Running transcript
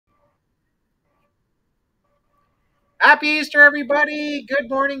Happy Easter, everybody. Good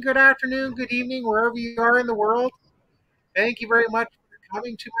morning, good afternoon, good evening, wherever you are in the world. Thank you very much for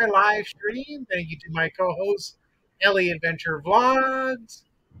coming to my live stream. Thank you to my co-hosts, Ellie Adventure Vlogs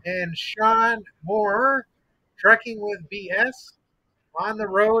and Sean Moore, Trekking with BS, on the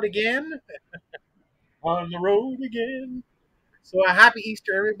road again. On the road again. So a happy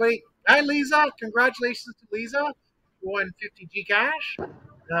Easter, everybody. Hi, Lisa. Congratulations to Lisa, who won 50 Gcash.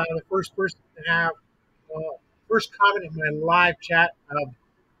 The first person to have first comment in my live chat of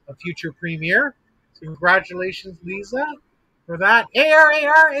a future premiere. So congratulations, Lisa, for that.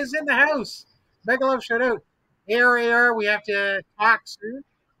 AR is in the house. Mega love shout out. AR, we have to talk soon.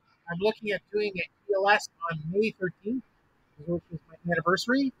 I'm looking at doing a PLS on May 13th, which is my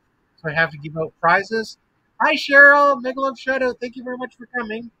anniversary. So I have to give out prizes. Hi, Cheryl. Mega love shout out. Thank you very much for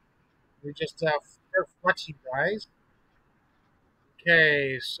coming. We're just flexing, guys.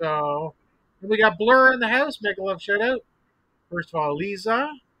 Okay, so we got Blur in the house. Mega love shout out. First of all, Lisa.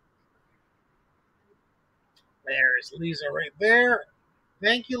 There's Lisa right there.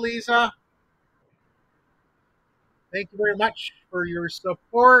 Thank you, Lisa. Thank you very much for your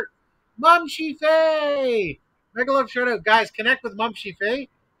support. Mum Faye. Mega love shout out. Guys, connect with Mum Faye. She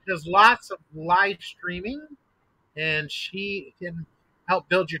does lots of live streaming and she can help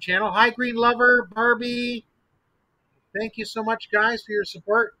build your channel. Hi, Green Lover, Barbie. Thank you so much, guys, for your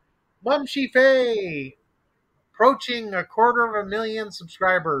support. Mum Faye, approaching 250,000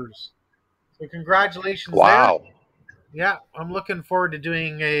 subscribers. So congratulations Wow. there. Yeah, I'm looking forward to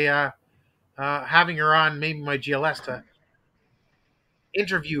doing a having her on maybe my GLS to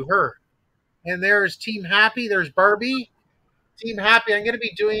interview her. And there's Team Happy. There's Barbie. Team Happy. I'm going to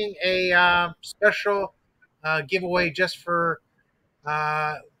be doing a special giveaway just for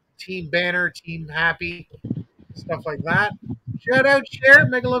Team Banner, Team Happy, stuff like that. Shout out, share,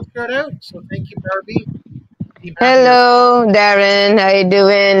 mega love shout out. So thank you, Barbie. Team Happy. Hello, Darren. How you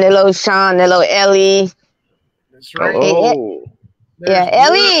doing? Hello, Sean. Hello, Ellie. That's right. Hello. Yeah,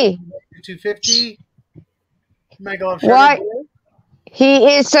 Ellie. 250. Mega love shout What? out.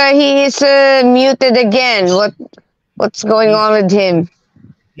 He is muted again. What's going on with him?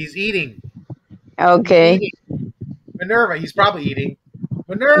 He's eating. Okay. He's eating. Minerva, he's probably eating.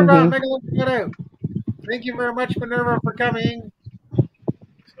 Minerva, mega love shout out. Thank you very much, Minerva, for coming.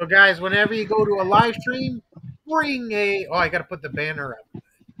 So, guys, whenever you go to a live stream, bring a. Oh, I got to put the banner up.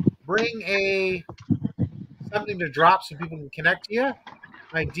 Bring a something to drop so people can connect to you.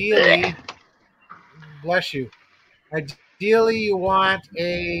 Ideally, bless you. Ideally, you want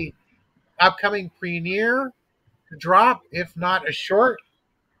a upcoming premiere to drop, if not a short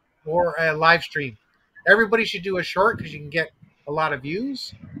or a live stream. Everybody should do a short because you can get a lot of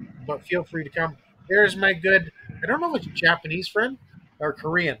views. But feel free to come. There's my good. I don't know if it's Japanese friend or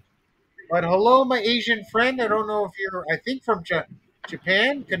Korean. But hello, my Asian friend. I don't know if you're, I think from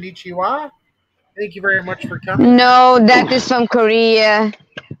Japan. Konnichiwa. Thank you very much for coming. No, that is from Korea.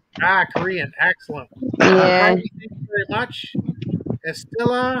 Ah, Korean. Excellent. Yeah. Thank you very much.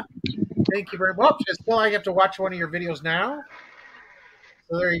 Estella, thank you very much. Estella, I have to watch one of your videos now.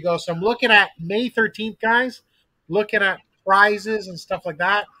 So there you go. So I'm looking at May 13th, guys. Looking at prizes and stuff like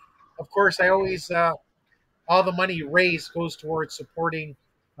that. Of course, I always, all the money raised goes towards supporting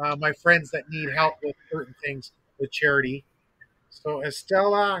my friends that need help with certain things with charity. So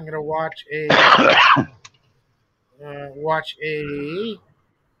Estella, I'm gonna watch a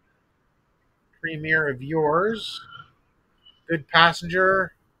premiere of yours. Good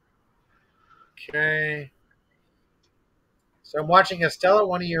passenger. Okay. So I'm watching Estella,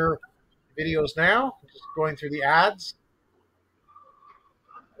 one of your videos now. Just going through the ads.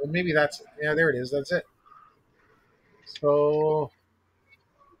 Well, maybe that's there it is. That's it. So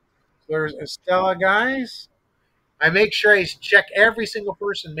there's Estella, guys. I make sure I check every single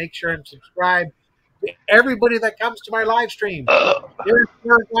person, make sure I'm subscribed to everybody that comes to my live stream. There's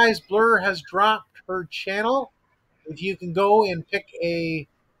Blur, guys. Blur has dropped her channel. If you can go and pick a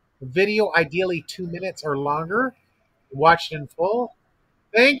video, ideally 2 minutes or longer, watch it in full.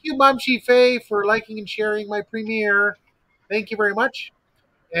 Thank you, Mum Faye, for liking and sharing my premiere. Thank you very much.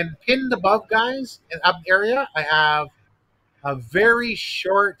 And pinned above, guys, in up area, I have a very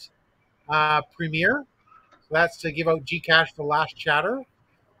short premiere. So that's to give out Gcash the last chatter.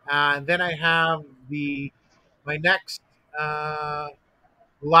 And then I have my next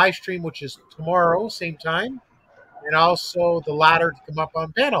live stream, which is tomorrow, same time. And also the ladder to come up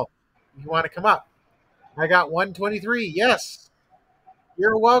on panel. If you want to come up. I got 123. Yes.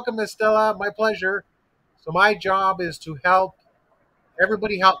 You're welcome, Estella. My pleasure. So my job is to help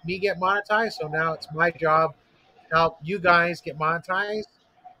everybody help me get monetized. So now it's my job to help you guys get monetized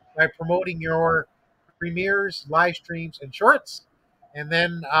by promoting your premieres, live streams, and shorts. And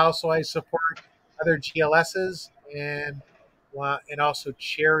then also I support other GLSs and also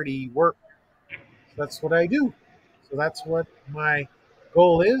charity work. So that's what I do. So that's what my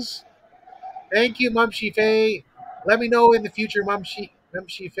goal is. Thank you, Mumsy Faye. Let me know in the future, Mumsy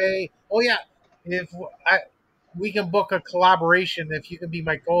Faye. Oh yeah, if I we can book a collaboration if you can be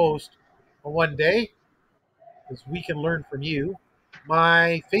my co-host on one day, because we can learn from you.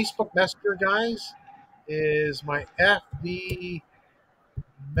 My Facebook Messenger, guys, is my FB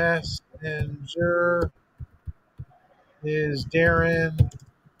Messenger is Darren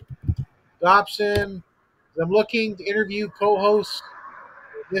Dobson. I'm looking to interview co-hosts.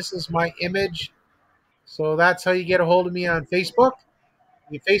 This is my image. So that's how you get a hold of me on Facebook.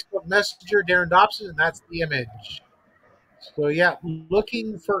 The Facebook Messenger, Darren Dobson, and that's the image. So yeah,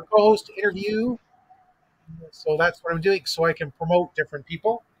 looking for a co-host to interview. So that's what I'm doing, so I can promote different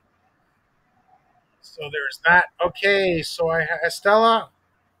people. So there's that. Okay, so Estella,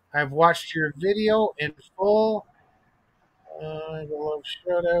 I've watched your video in full. I love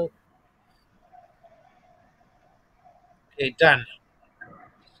shout out. Okay, done.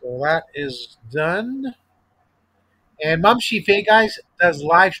 So that is done. And Mum Shife, guys, does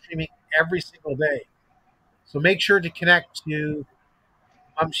live streaming every single day. So make sure to connect to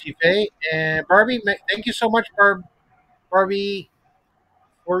Mum Shife. And Barbie, thank you so much, Barbie,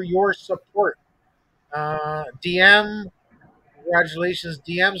 for your support. DM, congratulations.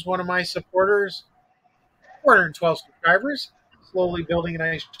 DM's one of my supporters. 412 subscribers. Slowly building a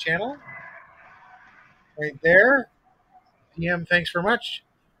nice channel. Right there. DM, thanks very much.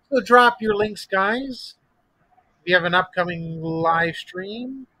 So drop your links, guys. We have an upcoming live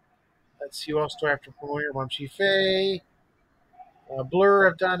stream. Let's see who else do I have to promote here. Mumsy Faye. Blur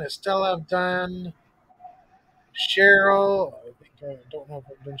I've done. Estella I've done. Cheryl. I don't know if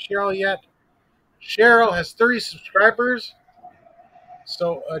I've done Cheryl yet. Cheryl has 30 subscribers.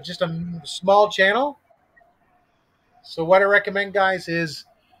 So just a small channel. So what I recommend, guys, is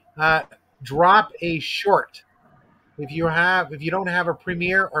uh, drop a short. If you don't have a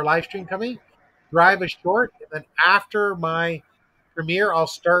premiere or live stream coming, drive a short, and then after my premiere, I'll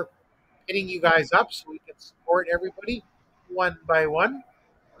start hitting you guys up so we can support everybody one by one.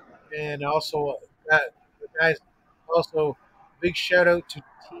 And also, guys, also big shout out to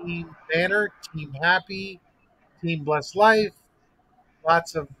Team Banner, Team Happy, Team Blessed Life.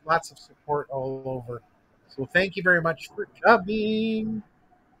 Lots of support all over. So thank you very much for coming.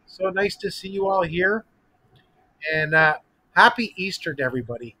 So nice to see you all here. And happy Easter to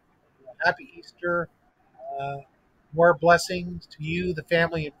everybody. Happy Easter. Uh, more blessings to you, the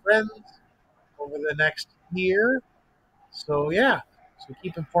family, and friends over the next year. So yeah, so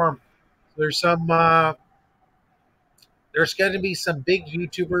keep informed. There's some. There's going to be some big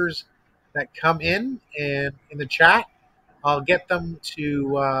YouTubers that come in the chat. I'll get them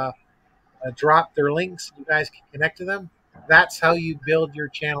to drop their links. You guys can connect to them. That's how you build your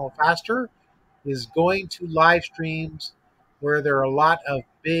channel faster. Is going to live streams where there are lots of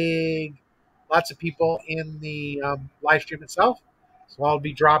people in the live stream itself. So I'll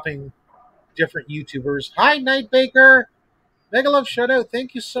be dropping different YouTubers. Hi, Night Baker. Mega Love Shout Out.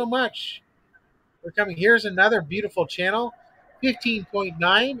 Thank you so much for coming. Here's another beautiful channel.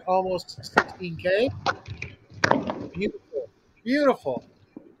 15.9, almost 16K. Beautiful. Beautiful.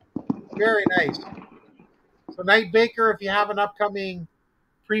 Very nice. So Night Baker, if you have an upcoming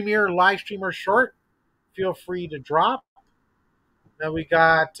premiere live stream or short, feel free to drop. Now we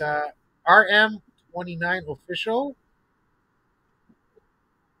got RM29 official,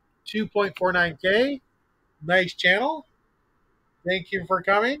 2.49K. Nice channel. Thank you for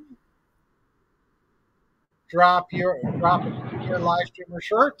coming. Drop a premiere live stream or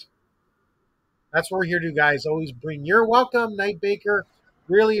short. That's what we're here to do, guys. Always bring your welcome, Night Baker.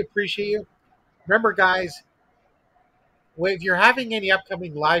 Really appreciate you. Remember, guys, if you're having any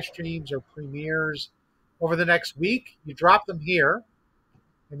upcoming live streams or premieres over the next week, you drop them here,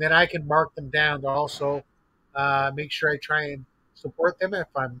 and then I can mark them down to also make sure I try and support them if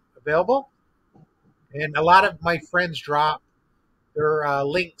I'm available. And a lot of my friends drop their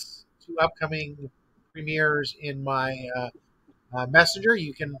links to upcoming premieres in my messenger.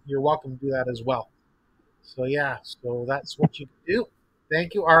 You're welcome to do that as well. So yeah, so that's what you can do.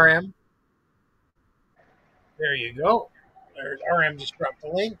 Thank you, RM. There you go. There's RM just dropped the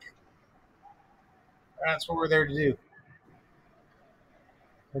link. That's what we're there to do.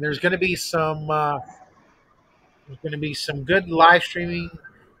 And there's going to be some good live streaming.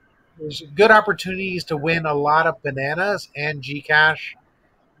 There's good opportunities to win a lot of bananas and Gcash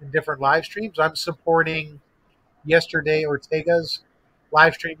in different live streams. I'm supporting yesterday Ortega's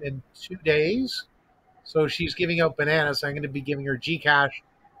live stream in 2 days. So she's giving out bananas. So I'm going to be giving her Gcash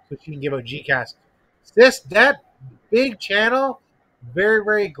so she can give out Gcash. That big channel, very,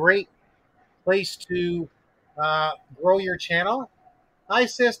 very great place to grow your channel. Hi,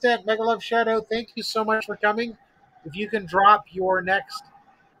 Sistet. Mega love shout out. Thank you so much for coming. If you can drop your next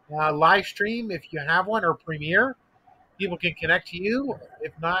live stream, if you have one, or premiere, people can connect to you.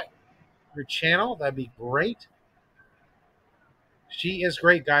 If not, your channel, that'd be great. She is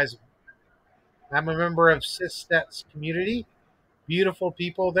great, guys. I'm a member of Sistet's community. Beautiful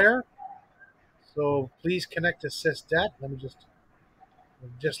people there. So please connect to Sistet. Let me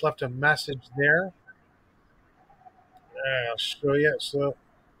just left a message there. I'll show you. So,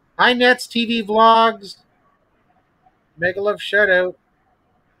 hi, Nets TV Vlogs. Mega love shout out.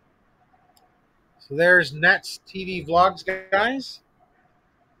 So there's Nets TV Vlogs, guys.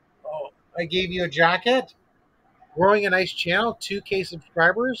 Oh, I gave you a jacket. Growing a nice channel, 2K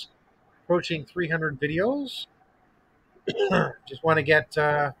subscribers, approaching 300 videos. Just want to get,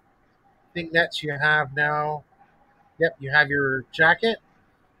 I think Nets you have now. Yep, you have your jacket.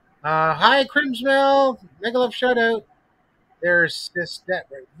 Hi, Crimsmell. Mega love shout out. There's this net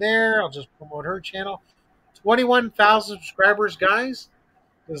right there. I'll just promote her channel. 21,000 subscribers, guys.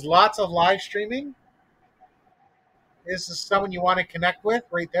 There's lots of live streaming. This is someone you want to connect with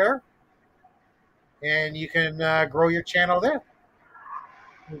right there. And you can grow your channel there.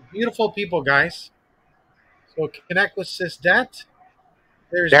 Beautiful people, guys. So connect with Sistet.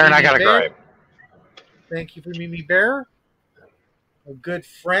 There's Darren, Mimi I got a Bear. gripe. Thank you for Mimi Bear. A good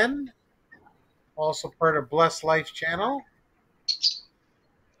friend. Also part of Blessed Life channel.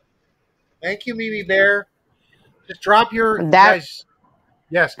 Thank you, Mimi Bear. Just drop your guys.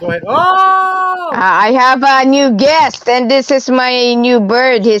 Yes, go ahead. Oh! I have a new guest, and this is my new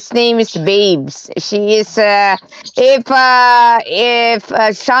bird. His name is Babes. She is if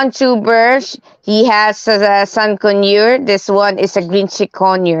Shantuber, he has a sun conure. This one is a green chick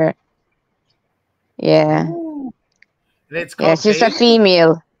conure. Yeah. Ooh. And it's called she's Babes? a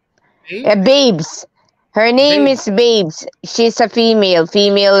female. Babes. Her name is Babes. She's a female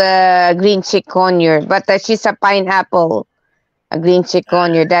green chick conure, but she's a pineapple. A green chick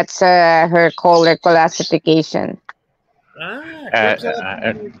conure. That's her color classification. That's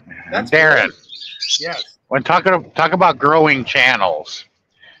Darren. great. Yes. When talk about growing channels,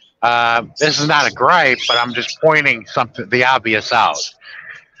 this is not a gripe, but I'm just pointing the obvious out.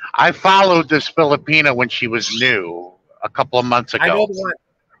 I followed this Filipina when she was new a couple of months ago. I know the one.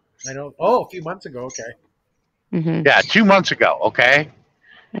 I know. Oh, a few months ago. Okay. Mm-hmm. Yeah, 2 months ago. Okay.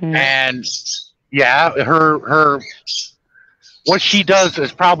 Mm-hmm. And yeah, her what she does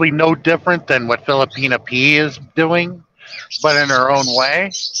is probably no different than what Filipina P is doing, but in her own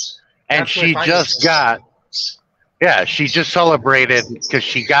way. And she just she just celebrated because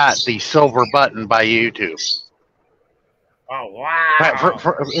she got the silver button by YouTube. Oh,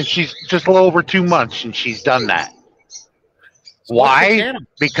 wow. And she's just a little over 2 months, and she's done that. So why?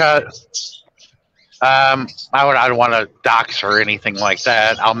 Because I don't want to dox her or anything like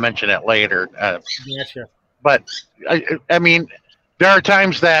that. I'll mention it later. Gotcha. But I mean, there are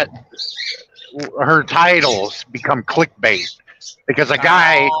times that her titles become clickbait because a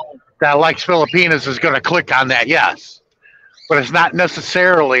guy that likes Filipinas is going to click on that, yes, but it's not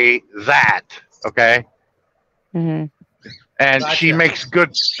necessarily that. Okay. Mm-hmm. And she makes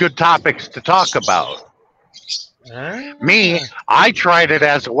good topics to talk about. Me, I tried it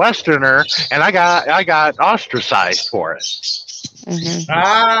as a Westerner, and I got ostracized for it. Mm-hmm.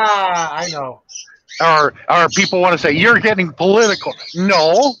 I know. Or people want to say you're getting political.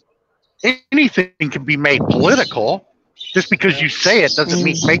 No, anything can be made political. Just because you say it doesn't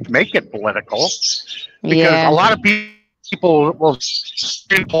mean make it political. Because a lot of people will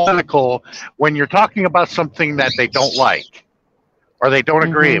be political when you're talking about something that they don't like or they don't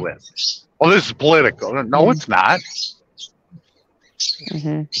agree with. Well, this is political. No, it's not.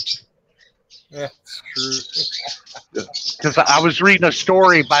 Mm-hmm. That's true. Because I was reading a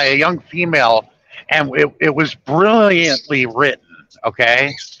story by a young female, and it was brilliantly written,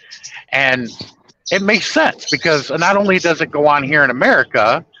 okay? And it makes sense because not only does it go on here in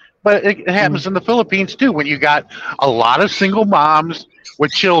America, but it happens in the Philippines too, when you got a lot of single moms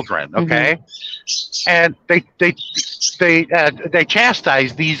with children, okay? And they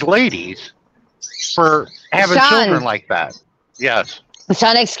chastise these ladies for having children like that. Yes.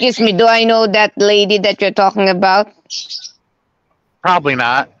 Son, excuse me, do I know that lady that you're talking about? Probably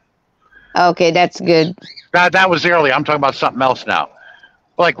not. Okay, that's good. That was earlier. I'm talking about something else now.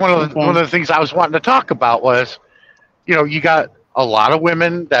 Like one of the things I was wanting to talk about was, you know, you got a lot of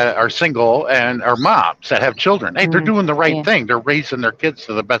women that are single and are moms that have children. Hey, they're doing the right Yeah. thing. They're raising their kids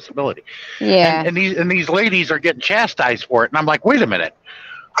to the best ability. Yeah. And these ladies are getting chastised for it. And I'm like, wait a minute.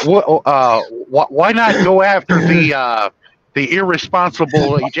 Why not go after the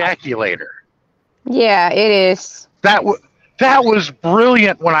irresponsible ejaculator? Yeah, it is. That was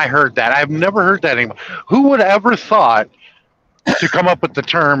brilliant when I heard that. I've never heard that anymore. Who would have ever thought to come up with the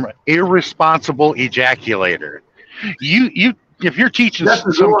term irresponsible ejaculator? You if you're teaching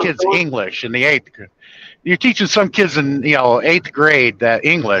some kids English in the you're teaching some kids in eighth grade that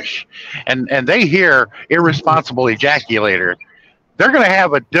English, and they hear irresponsible ejaculator, they're going to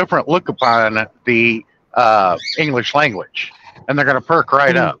have a different look upon the English language, and they're going to perk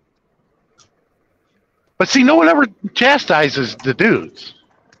right up. But see, no one ever chastises the dudes,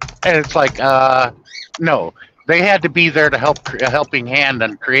 and it's like, no, they had to be there to help a helping hand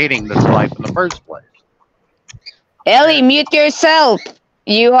in creating this life in the first place. Ellie, mute yourself.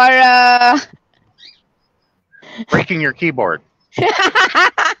 You are breaking your keyboard.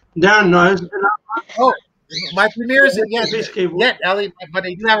 Darren knows. Oh, my premiere isn't yet, Ellie, but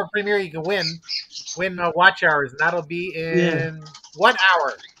I do have a premiere you can win watch hours, and that'll be in 1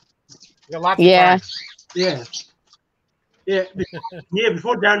 hour. You got lots of time. Yeah.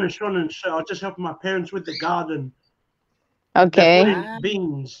 Before Darren and Sean and show, I was just helping my parents with the garden. Okay. They're putting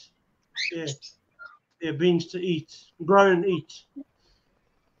beans. Yeah, beans to eat, grow and eat.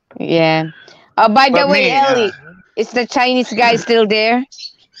 Yeah. Oh, by the way, Ellie, is the Chinese guy still there?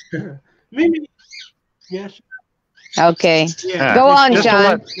 Maybe. Yes. Okay. Yeah. Go on,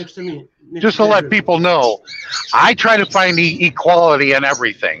 Sean. Next to me. Just to let people know, I try to find equality in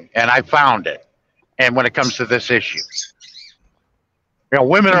everything, and I found it. And when it comes to this issue,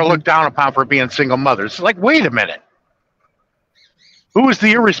 women are looked down upon for being single mothers. It's like, wait a minute. Who is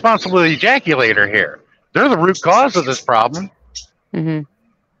the irresponsible ejaculator here? They're the root cause of this problem. Mm-hmm.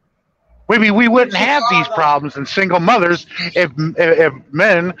 Maybe we wouldn't have these problems in single mothers if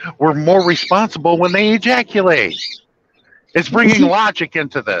men were more responsible when they ejaculate. It's bringing logic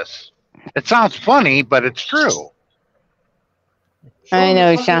into this. It sounds funny, but it's true. I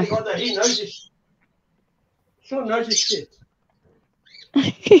know, Sean. Sean knows his shit.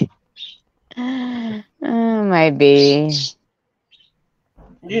 Oh, my baby.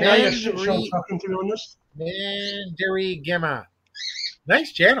 You know your shit, Sean, fucking, to be honest. Mandiri Gemma.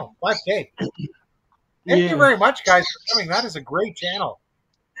 Nice channel, 5K. Thank you very much, guys, for coming. That is a great channel.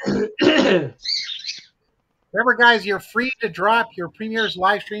 Remember, guys, you're free to drop your premieres,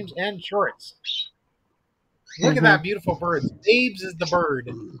 live streams, and shorts. Look at that beautiful bird. Babes is the bird.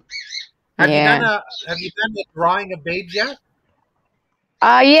 Have you done the drawing of Babes yet?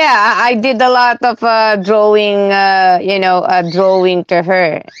 Yeah, I did a lot of drawing, drawing to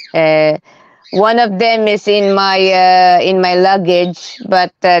her. One of them is in my luggage,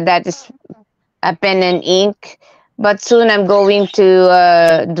 but that is a pen and ink. But soon I'm going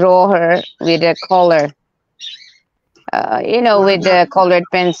to draw her with a color, with the colored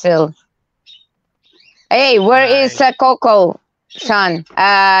pencil. Hey, where is Coco, Sean?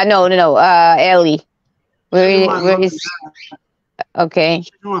 No, Ellie. Where is? Okay.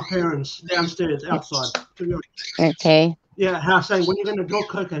 My parents downstairs, outside. Okay. Yeah, how say when you're going to draw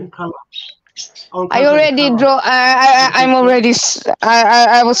Coco and color. I already draw. I'm already.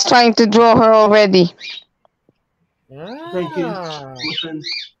 I was trying to draw her already. Thank you.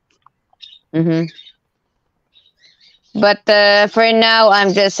 But for now,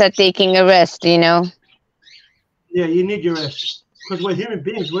 I'm just taking a rest. Yeah, you need your rest because we're human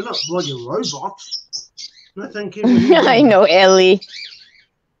beings. We're not bloody robots. No, thank you. I know, Ellie.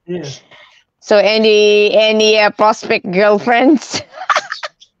 Yeah. So any prospect girlfriends?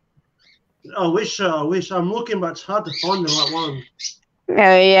 I wish. I'm looking, but it's hard to find the right one.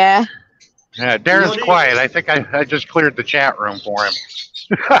 Oh, yeah. Yeah, Darren's quiet. I think I just cleared the chat room for him.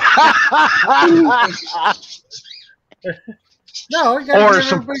 No, you gotta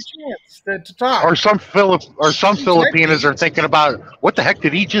give everybody a chance to talk. Or some Filipinos are thinking about, what the heck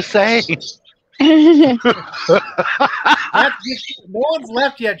did he just say? No one's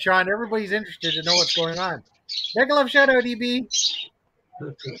left yet, Sean. Everybody's interested to know what's going on. Make a love shout out, EB.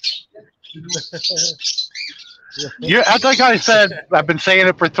 Yeah, like I said, I've been saying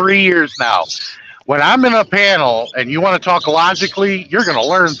it for 3 years now. When I'm in a panel and you want to talk logically, you're going to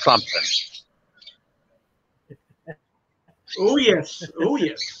learn something. Oh yes, oh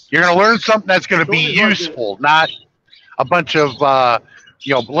yes. You're going to learn something that's going to be useful, not a bunch of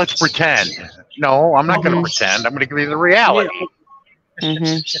let's pretend. No, I'm not going to pretend. I'm going to give you the reality.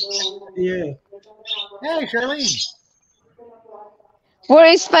 Yeah. Hey, Charlene. Where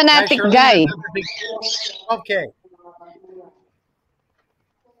is Fanatic Guy? Okay.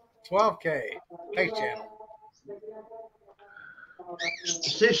 12K. Nice channel.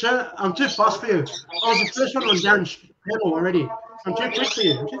 See, sir, I'm too fast for you. I was the first one on Darren's panel already. I'm too quick for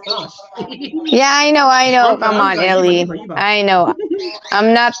you. I'm too fast. Yeah, I know. Come on, Ellie. I know.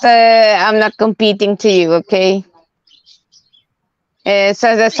 I'm not competing to you, okay?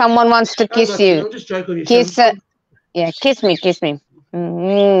 So that someone wants to kiss you. I'm just joking with you. Kiss, yeah, kiss me.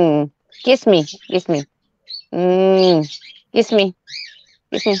 Mm. Kiss me. Mm. Kiss me.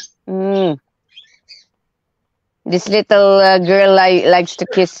 Mm. This little girl likes to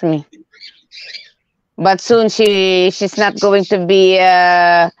kiss me. But soon she's not going to be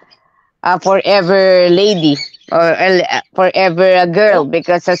a forever lady or forever a girl,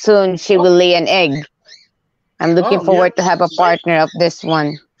 because soon she will lay an egg. I'm looking forward to have a partner of this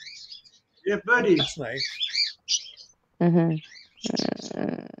one. Yeah, buddy. That's nice. Mm-hmm.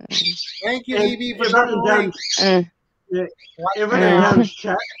 Thank you, Evie, for everyone down. Yeah, everyone down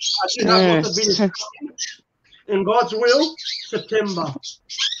chat. I do not want to be in God's will. September,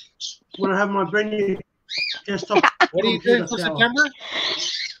 when I have my brand new desktop. What are you doing for September?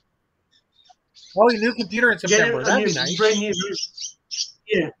 Oh, your new computer in September. That'd be nice. Brand new,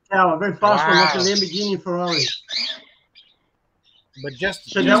 yeah, tower, very fast one, like a Lamborghini Ferrari. But just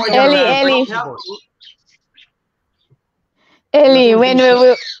so Ellie,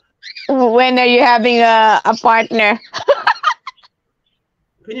 when are you having a partner?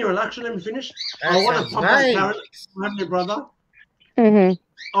 Can you relax and let me finish? That I want to pump nice. out my brother. Mm-hmm.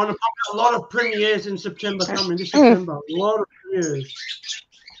 I want to pump out a lot of premieres in September coming this September. A lot of premieres.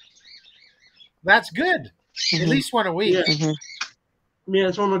 That's good. At least one a week. Yeah, Mm-hmm.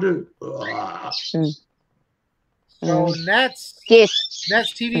 That's what I do. So Nets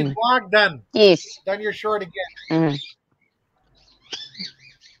TV vlog done. Yes. Done your short again. Mm-hmm.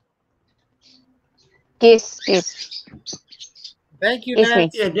 Kiss. Thank you, Kiss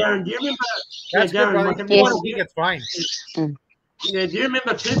Nets. Yeah, Darren, do you remember? That's Darren, good, brother. One a week, it's fine. Yeah, do you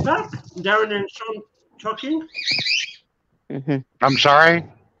remember Tupac? Darren and Sean talking? Mm-hmm. I'm sorry?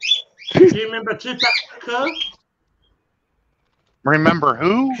 Do you remember Tupac? Remember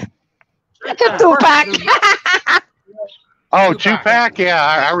who? Tupac. Oh, Tupac? Yeah,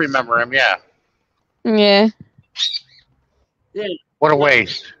 I remember him, yeah. Yeah. Yeah. What a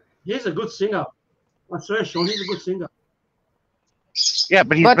waste. He's a good singer. I swear, Sean, he's a good singer. Yeah,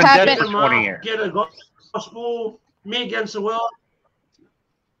 but he's been dead for 20 years. Get a gospel, Me Against the World.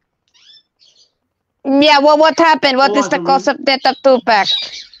 Yeah, well, what happened? What is the cause of death of Tupac?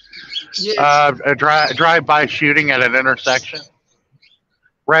 Yeah. A drive-by shooting at an intersection.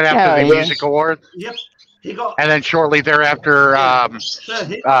 Right after the music awards. Yep. He got. And then shortly thereafter,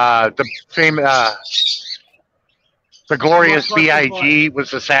 the famous, the glorious B.I.G.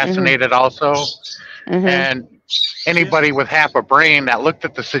 was assassinated also. Mm-hmm. And anybody with half a brain that looked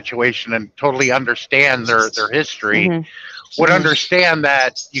at the situation and totally understand their history would understand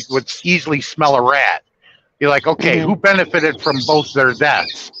that you would easily smell a rat. You're like, okay, who benefited from both their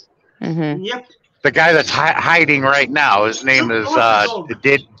deaths? Yep. The guy that's hiding right now, his name is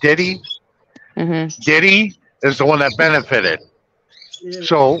Diddy. Diddy is the one that benefited. Yeah.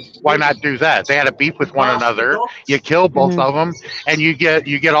 So why not do that? They had a beef with one another. You kill both of them, and you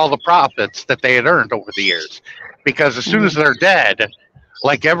get all the profits that they had earned over the years. Because as soon as they're dead,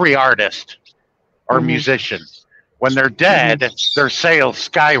 like every artist or musician, when they're dead, their sales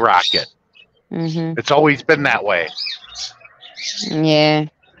skyrocket. It's always been that way. Yeah.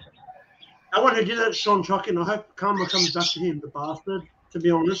 I want to do that, Sean Chuckin. I hope karma comes back to him, the bastard. To be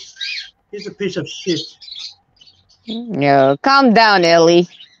honest, he's a piece of shit. No, calm down, Ellie.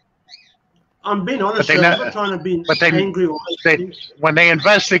 I'm being honest. I'm not trying to be angry. When they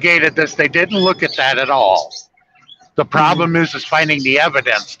investigated this, they didn't look at that at all. The problem is finding the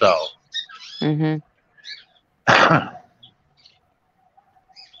evidence, though.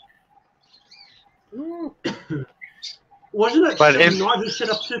 Wasn't it but Knight who set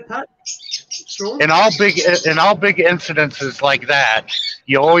up Tupac? In all big incidences like that,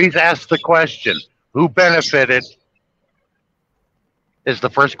 you always ask the question, who benefited? Is the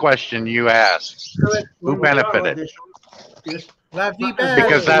first question you ask. Who benefited? Yes.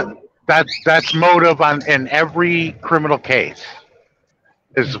 Because that's motive in every criminal case.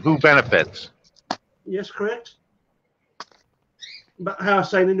 Is who benefits. Yes, correct. But how I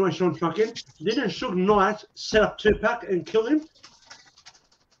say anyway, Sean fucking didn't Suge Knight set up Tupac and kill him?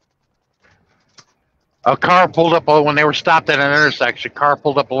 A car pulled up when they were stopped at an intersection. A car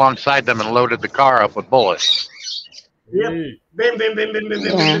pulled up alongside them and loaded the car up with bullets. Yep. Bim, bim, bim, bim, bim,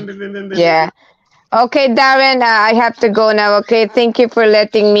 bim, bim, bim, bim. Yeah. Okay, Darren, I have to go now, okay? Thank you for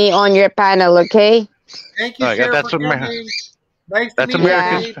letting me on your panel, okay? Thank you, sir, for coming. Nice to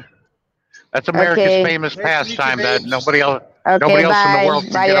meet you. That's America's Okay. famous Nice to meet you, pastime that babes. nobody else Okay, in the bye. world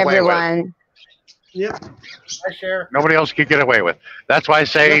can Bye, get away with. everyone. Yep. Hi, Cher. Nobody else can get away with. That's why I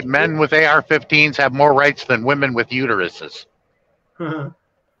say Yep. men with AR-15s have more rights than women with uteruses.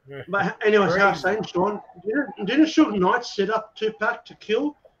 But anyways, how I was saying, Sean, didn't Suge Knight set up Tupac to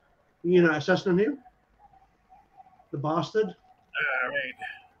kill, assassinate him? The bastard. All right.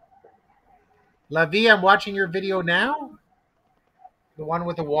 Lavi, I'm watching your video now. The one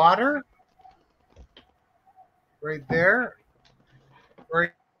with the water. Right there.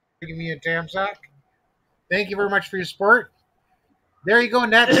 Or give me a damn sack. Thank you very much for your support. There you go,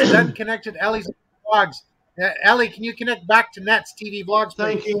 Nets. Done connected Ellie's vlogs. Ellie, can you connect back to Nets TV vlogs,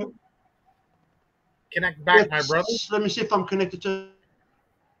 please? Thank you. Connect back, my brother. Let me see if I'm connected to.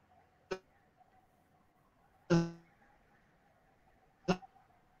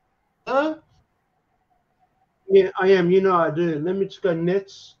 Yeah, I am. I do. Let me just go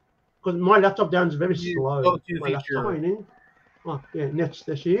Nets. Because my laptop down is very slow. Go to My feature. laptop ain't in. Oh, yeah, Nets.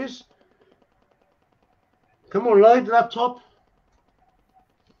 There she is. Come on, load laptop.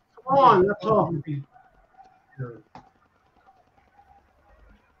 Come on, laptop.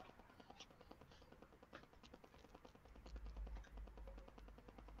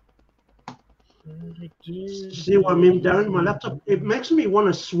 See what I mean, Darren? My laptop, it makes me want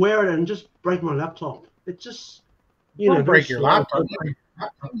to swear it and just break my laptop. It just, Don't break your laptop.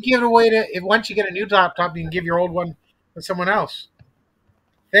 Give it away once you get a new laptop, you can give your old one to someone else.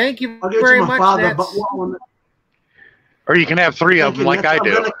 Thank you I'll give it very to my much, father, Nets. but what one? Or you can have 3 of them like I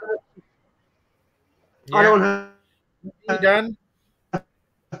do. I don't have. You done?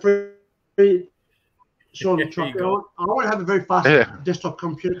 Sean, truck. I want to have a very fast desktop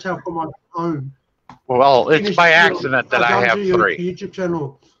computer for my own. Well, it's by accident that I have 3. YouTube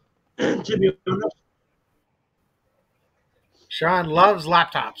channel. To be honest. Sean loves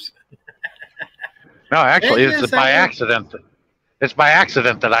laptops. No, actually, it's by accident. It's by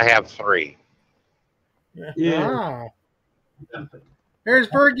accident that I have 3. Yeah. Ah. There's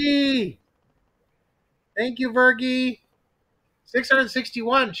Virgie. Thank you, Virgie.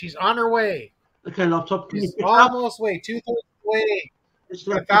 661. She's on her way. Okay, laptop. She's almost way. 2/3 way. It's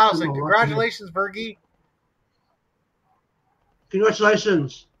 1,000. Congratulations, Virgie.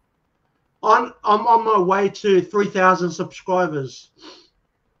 Congratulations. I'm on my way to 3,000 subscribers.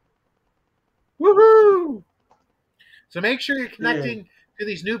 Woohoo! So make sure you're connecting to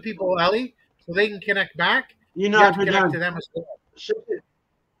these new people, Ellie, so they can connect back. You have to connect to them as well.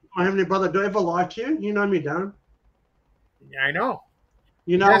 My heavenly brother, do I ever lie to you? You know me, Darren. Yeah, I know.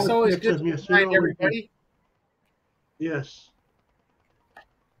 That's always good to remind everybody. Yes.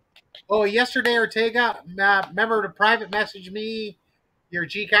 Oh, yesterday, Ortega, remember to private message me your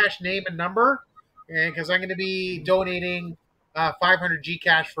Gcash name and number, because I'm going to be donating 500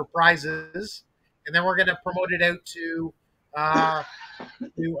 Gcash for prizes, and then we're going to promote it out to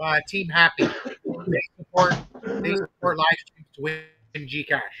Team Happy. They support live streams to win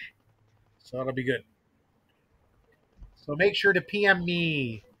Gcash, so that'll be good. So make sure to PM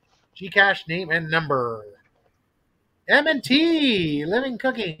me Gcash name and number. M&T Living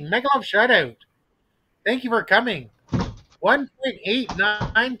Cooking Mega Love Shoutout. Thank you for coming.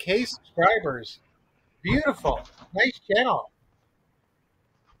 1.89K subscribers. Beautiful. Nice channel.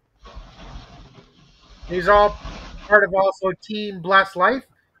 He's all part of also Team Blessed Life,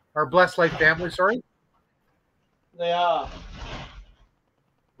 or Blessed Life family, sorry. They are.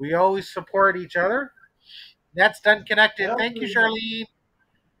 We always support each other. That's done connected. Thank you, Charlene.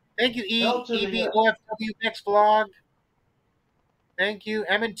 Thank you, EBOFW Next Vlog. Thank you,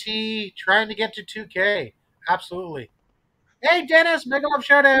 M&T. Trying to get to 2K. Absolutely. Hey, Dennis. Mega Love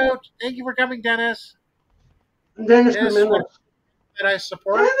shout out. Thank you for coming, Dennis. Dennis the minute. That I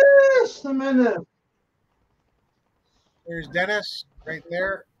support. Dennis the minute. There's Dennis right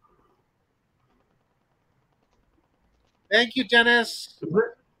there. Thank you, Dennis.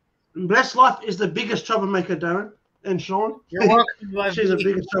 Blessed Life is the biggest troublemaker, Darren and Sean. You're welcome. She's the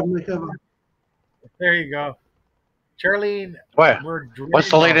biggest troublemaker ever. There you go. Charlene. What's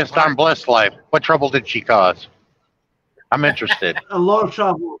the latest on Blessed Life? What trouble did she cause? I'm interested. A lot of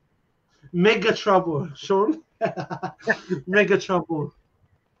trouble. Mega trouble, Sean. Mega trouble.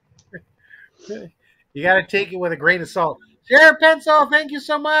 You got to take it with a grain of salt. Sheriff Pencil, thank you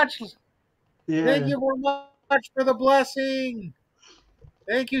so much. Yeah. Thank you very much for the blessing.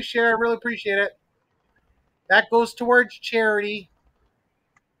 Thank you, Sheriff. Really appreciate it. That goes towards charity.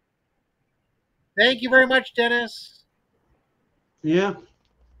 Thank you very much, Dennis. Yeah.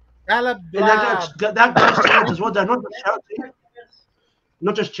 That goes towards as well. They're not just charity.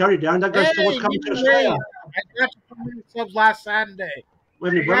 Not just charity, Darren. That goes towards coming to Australia. I got you from subs last Sunday.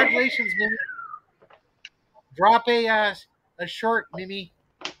 Congratulations, Mimi. Drop a short, Mimi.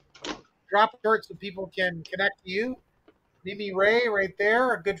 Drop a short so people can connect to you. Mimi Ray, right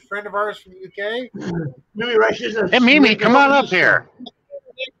there, a good friend of ours from the UK. Mimi Ray, she's a Hey, Mimi, come on up here.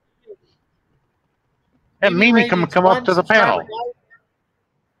 Hey, Mimi, come up to the panel.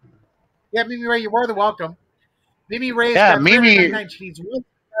 Yeah, Mimi Ray, you're more than welcome. Mimi Ray's yeah, got Mimi. She needs one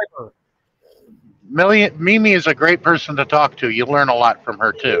subscriber. Mimi is a great person to talk to. You learn a lot from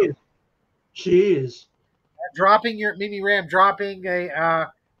her too. She is. I'm dropping your Mimi Ray. I'm dropping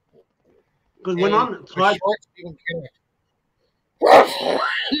a. Because when I'm tired,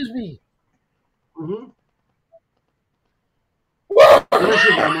 excuse me. Listen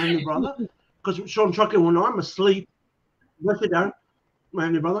down, my only brother. Because Sean Trucker, when I'm asleep, listen down, my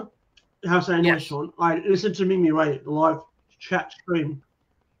only brother. How's that anyway, Sean? I listen to Mimi Ray live chat stream.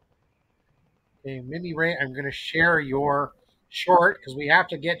 Okay, Mimi Ray, I'm going to share your short because we have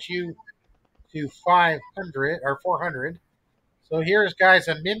to get you to 500 or 400. So here's, guys,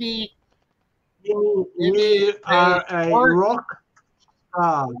 a Mimi. You are a rock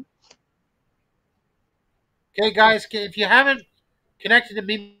star. Okay, guys, if you haven't connected to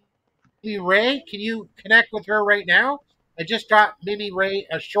Mimi Ray, can you connect with her right now? I just got Mimi Ray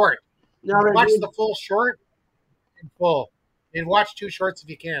a short. Watch the full short in full. And watch 2 shorts if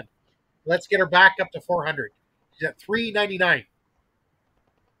you can. Let's get her back up to 400. She's at $3.99.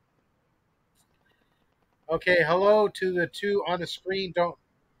 Okay, hello to the 2 on the screen. Don't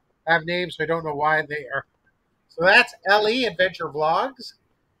have names, so I don't know why they are. So that's Ellie Adventure Vlogs,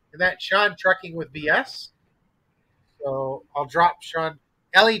 and that's Sean Trucking with BS. So I'll drop Sean.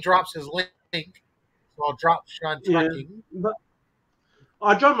 Ellie drops his link, so I'll drop Sean Trucking. Yeah, but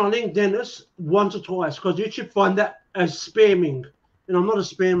I dropped my link, Dennis, once or twice because YouTube find that as spamming, and I'm not a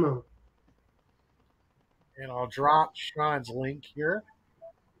spammer. And I'll drop Sean's link here.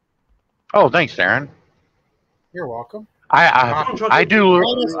 Oh, thanks, Darren. You're welcome. I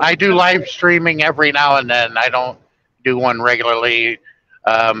do live streaming every now and then. I don't do one regularly.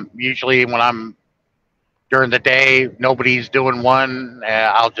 Usually when I'm during the day, nobody's doing one.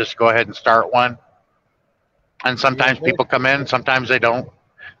 I'll just go ahead and start one. And sometimes people come in, sometimes they don't.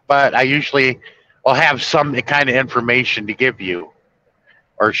 But I usually will have some kind of information to give you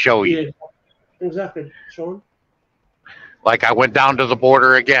or show you. Yeah, exactly, Sean. Like I went down to the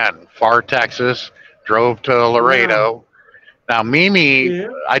border again, far Texas, drove to Laredo. Wow. Now, Mimi,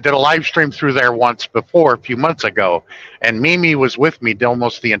 I did a live stream through there once before, a few months ago, and Mimi was with me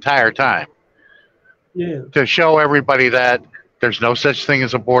almost the entire time. Yeah. To show everybody that there's no such thing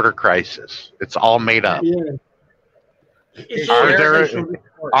as a border crisis. It's all made up. Yeah.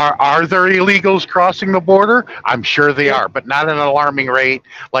 Are there illegals crossing the border? I'm sure they are, but not at an alarming rate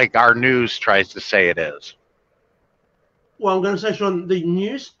like our news tries to say it is. Well, I'm going to say, Sean, the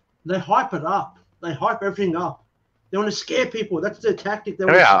news, they hype it up. They hype everything up. They want to scare people. That's their tactic. They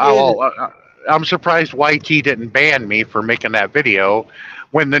want to scare I'm surprised YT didn't ban me for making that video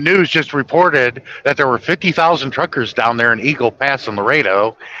when the news just reported that there were 50,000 truckers down there in Eagle Pass in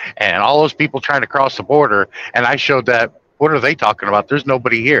Laredo and all those people trying to cross the border. And I showed that, what are they talking about? There's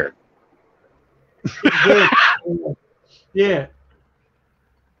nobody here. Yeah.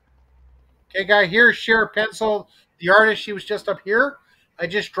 Okay, guy, here's Cher Pencil, the artist. She was just up here. I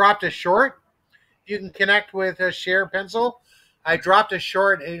just dropped a short. You can connect with Cher Pencil. I dropped a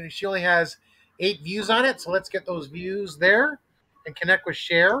short, and she only has 8 views on it, so let's get those views there and connect with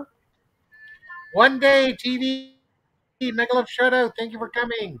Cher. One Day TV, Megalove Shutout, thank you for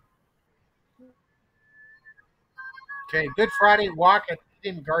coming. Okay, Good Friday walk at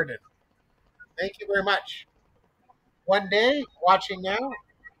Eden Garden. Thank you very much. One Day, watching now.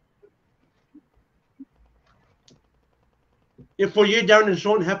 Yeah, for you, Darren and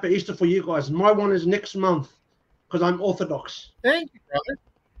Sean, happy Easter for you guys. My one is next month because I'm Orthodox. Thank you, brother.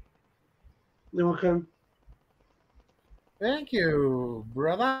 You're welcome. Thank you,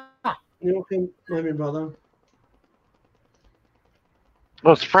 brother. You're welcome, my brother.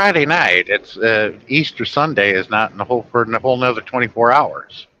 Well, it's Friday night. It's Easter Sunday is not in the whole for a whole another 24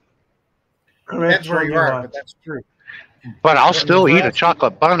 hours. Correct. Depends where you are, but that's true. But I'll still eat a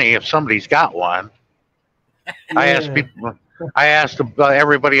chocolate bunny if somebody's got one. Yeah. I asked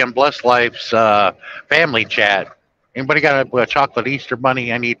everybody in Blessed Life's family chat. Anybody got a chocolate Easter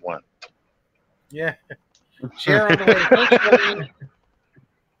bunny? I need one. Yeah. Share on the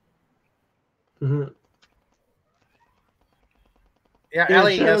way. Yeah,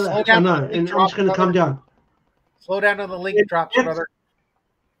 Ellie, slow down. No, and I'm just going to come down. Slow down on the link drops, brother.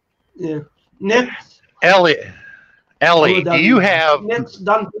 Yeah. Next. Ellie, do you have... Next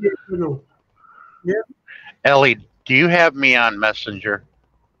done for you. Yeah. Ellie, do you have me on Messenger?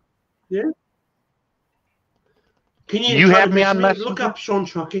 Yeah. Can You try have to me message on me? Messenger? Look up Sean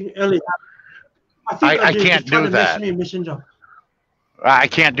Trucking, Ellie. I think I I do. can't Just try do to message that. me in Messenger. I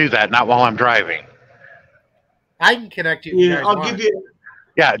can't do that. Not while I'm driving. I can connect you if you Yeah, guys I'll want. give you.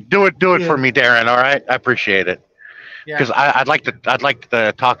 Yeah, do it Yeah. for me, Darren. All right, I appreciate it. Yeah. Because I'd like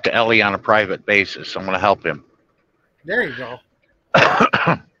to talk to Ellie on a private basis. I'm going to help him. There you go.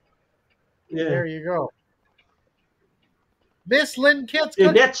 Yeah. There you go. Miss Lynn Kitts Yeah,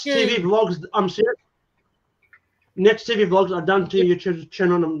 cooking. next TV vlogs. I'm serious. Next TV vlogs are done to your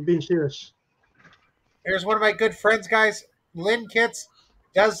channel. I'm being serious. Here's one of my good friends, guys. Lynn Kitts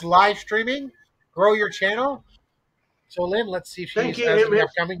does live streaming. Grow your channel. So, Lynn, let's see if she Thank you, has any MS.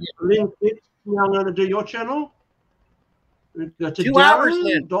 upcoming. Lynn, now I'm going to do your channel. We've got to 2 hours, Darren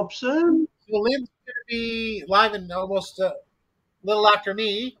Lynn. Dobson. So, Lynn's going to be live in almost a little after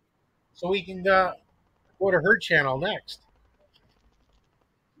me. So, we can go to her channel next.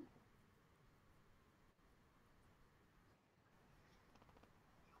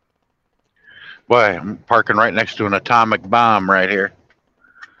 Boy, I'm parking right next to an atomic bomb right here.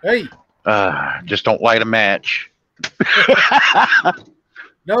 Hey. Just don't light a match.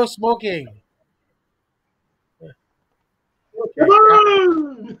 No smoking.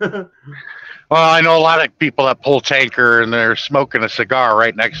 Well, I know a lot of people that pull tanker and they're smoking a cigar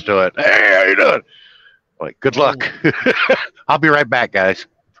right next to it. Hey, how you doing? Like, good luck. I'll be right back, guys.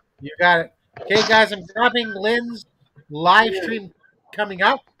 You got it. Okay, guys, I'm grabbing Lynn's live stream coming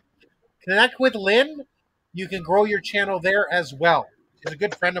up. Connect with Lynn. You can grow your channel there as well. She's a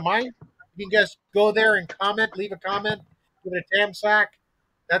good friend of mine. You can just go there and comment, leave a comment, give it a tam sack.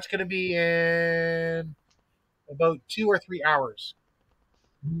 That's going to be in about 2 or 3 hours.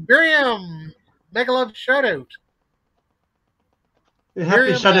 Miriam, mega love shout out.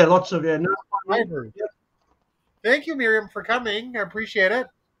 Happy Saturday, lots of you. No, yeah. Thank you, Miriam, for coming. I appreciate it.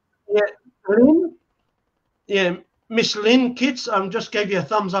 Yeah, Lynn? Yeah, Miss Lynn Kitts, just gave you a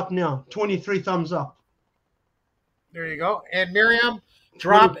thumbs up now. 23 thumbs up. There you go. And Miriam,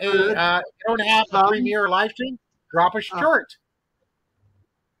 drop a. You don't have a premiere live stream. Drop a short.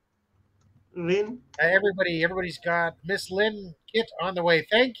 Lynn. Everybody's got Miss Lynn Kit on the way.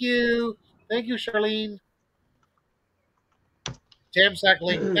 Thank you, Charlene. Jamsack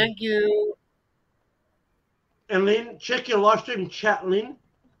link. Thank you. And Lynn, check your live stream chat, Lynn,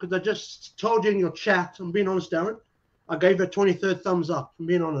 because I just told you in your chat. I'm being honest, Darren. I gave her 23rd thumbs up. I'm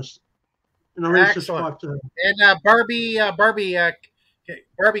being honest, and I really subscribed to her. And Barbie,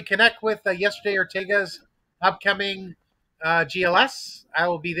 connect with Yesterday Ortega's upcoming GLS. I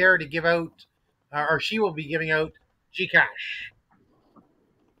will be there to give out, or she will be giving out Gcash.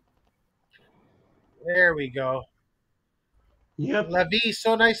 There we go. Yep. Lavi,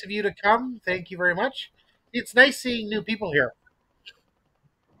 so nice of you to come. Thank you very much. It's nice seeing new people here.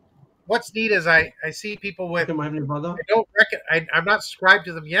 What's neat is I see people with. I don't I'm not subscribed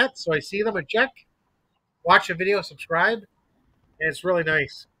to them yet, so I see them and check, watch a video, subscribe, and it's really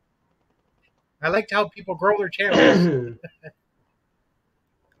nice. I like how people grow their channels.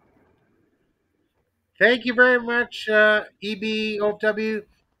 Thank you very much, EBOW,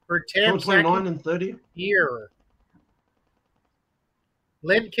 for Tam 29 and 30 here.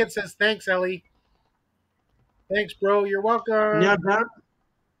 Lynn Kit says, thanks, Ellie. Thanks, bro. You're welcome. Now down.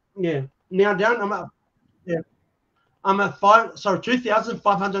 Yeah. Now down. I'm at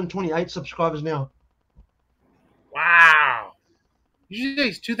 2,528 subscribers now. Wow. Usually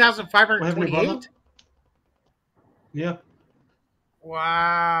it's 2,528? Yep.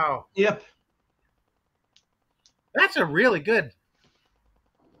 Wow. Yep. That's a really good.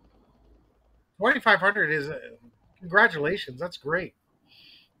 2,500 is congratulations. That's great.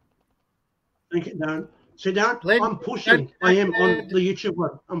 Thank you, Darren. Sit down. I'm pushing. I am on the YouTube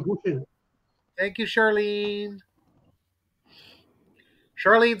one. I'm pushing. Thank you, Charlene.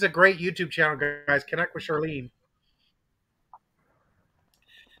 Charlene's a great YouTube channel, guys. Connect with Charlene.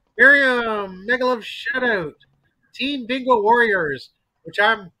 Miriam, mega love shout out. Team Bingo Warriors, which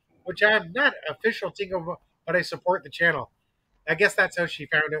I'm not official team, but I support the channel. I guess that's how she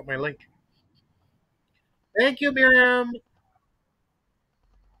found out my link. Thank you, Miriam.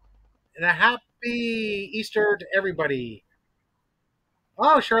 And a happy Easter to everybody.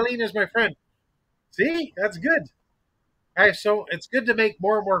 Oh, Charlene is my friend. See, that's good. All right, so it's good to make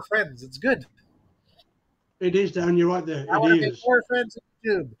more and more friends. It's good. It is, Dan. You're right there. I want to make more friends on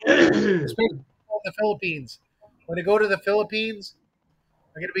YouTube, especially in the Philippines. When I go to the Philippines,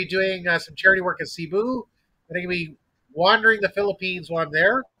 I'm going to be doing some charity work in Cebu. I'm going to be wandering the Philippines while I'm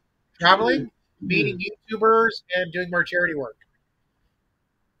there, traveling, meeting YouTubers, and doing more charity work.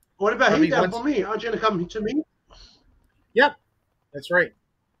 What about him down for me? Aren't you going to come to me? Yep, that's right.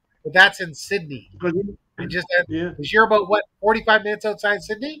 but that's in Sydney. And just Yeah. because you're about what 45 minutes outside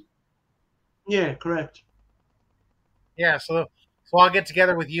Sydney. Yeah, correct. Yeah, so I'll get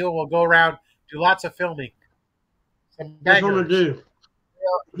together with you and we'll go around, do lots of filming. Some That's what I bangers. do.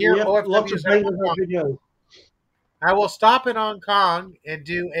 Here, Yep, lots of OFW's in Hong bangers Kong. videos. I will stop in Hong Kong and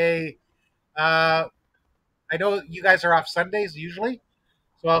do a. I know you guys are off Sundays usually,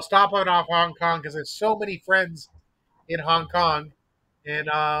 so I'll stop on off Hong Kong because there's so many friends in Hong Kong, and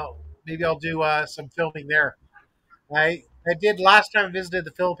maybe I'll do some filming there. I did last time I visited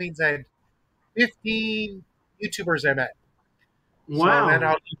the Philippines. I had 15 YouTubers I met. So then Wow.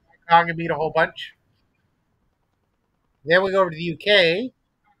 I'll do Hong Kong and meet a whole bunch. Then we go over to the UK.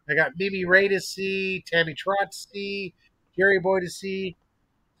 I got Mimi Ray to see, Tammy Trot to see, Jerry Boy to see.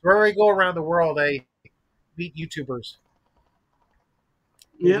 Wherever I go around the world, I meet YouTubers.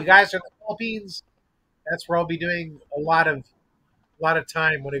 If you Yep. guys are in the Philippines, that's where I'll be doing a lot of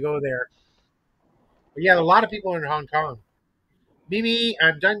time when I go there. But yeah, a lot of people in Hong Kong. Mimi,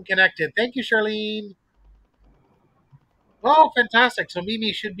 I'm done connected. Thank you, Charlene. Oh, fantastic. So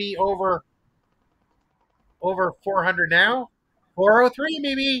Mimi should be over 400 now. 403,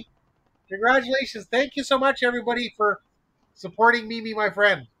 Mimi. Congratulations. Thank you so much, everybody, for supporting Mimi, my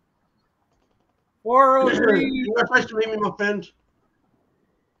friend. 403. Nice to meet you, my friend.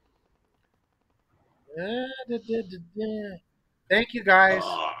 Thank you, guys.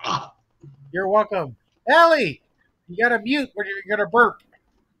 You're welcome. Ellie, you got to mute when you're going to burp.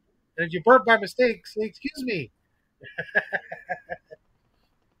 And if you burp by mistake, say, excuse me.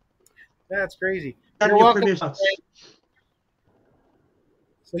 That's crazy. You're welcome.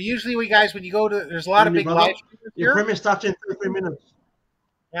 So usually we guys, when you go to, there's a lot of big live streamers Your here. premiere starts in 33 minutes.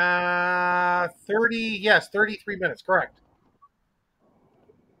 33 minutes, correct.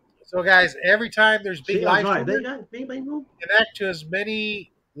 So guys, every time there's big live streamers, connect to as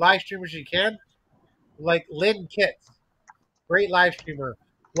many live streamers as you can. Like Lynn Kitts, great live streamer.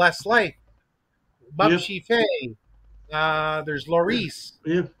 Bless Life, Mumsy Faye. There's Laurice.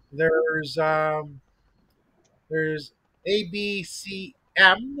 Yeah. There's ABCM.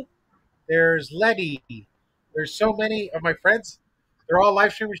 There's Letty. There's so many of my friends. They're all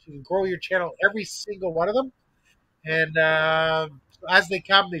live streamers. You can grow your channel, every single one of them. And as they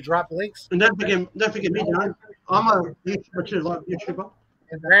come, they drop links. And don't forget me, John. I'm a YouTuber too, like YouTuber.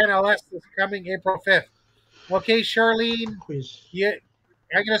 And Brand LS is coming April 5th. Okay, Charlene,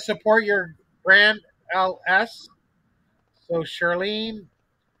 I'm going to support your Brand LS. So, Charlene,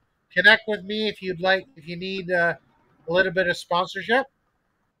 connect with me if you'd like, if you need a little bit of sponsorship.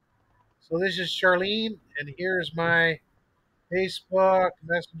 So, this is Charlene, and here's my Facebook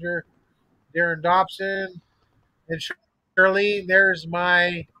Messenger, Darren Dobson. And Charlene, there's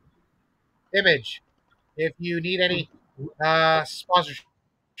my image if you need any sponsorship.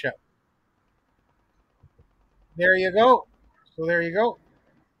 There you go. So there you go.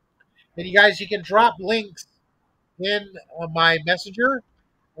 And you guys, you can drop links in my messenger,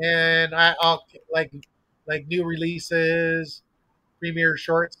 and I'll like new releases, premiere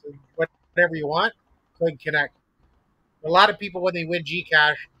shorts, and whatever you want. So I can connect. A lot of people when they win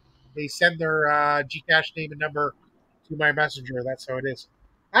Gcash, they send their Gcash name and number to my messenger. That's how it is.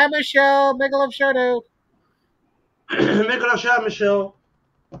 Hi, Michelle. Mega love shout out. Mega love shout out, Michelle.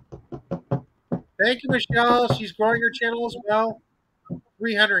 Thank you, Michelle. She's growing her channel as well.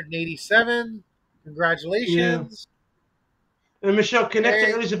 387. Congratulations. Yeah. And Michelle, connect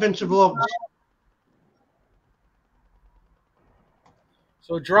to Ellie's Adventure Vlogs.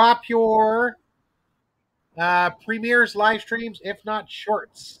 So drop your premieres, live streams, if not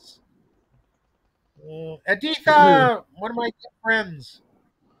shorts. Aditha, one of my good friends.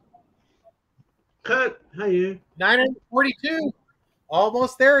 Kurt, how are you? 942.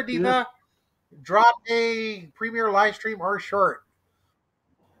 Almost there, Aditha. Yeah. Drop a premiere, live stream, or short.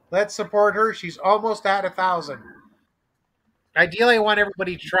 Let's support her. She's almost at 1,000. Ideally, I want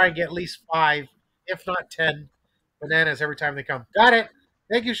everybody to try and get at least 5, if not 10 bananas every time they come. Got it.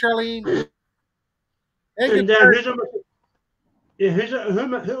 Thank you, Charlene. Thank you,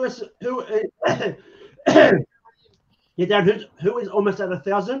 who is almost at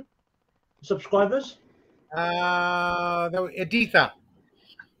 1,000 subscribers? Aditha.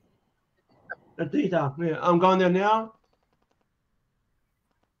 Aditha, yeah. I'm going there now.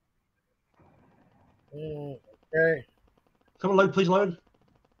 Okay. Come on, load, please load.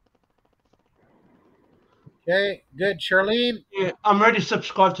 Okay, good. Charlene? Yeah, I'm ready to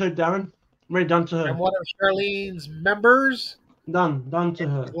subscribe to her, Darren. I'm ready, done to her. I'm one of Charlene's members. Done to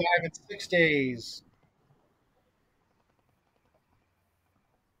her. Live in 6 days.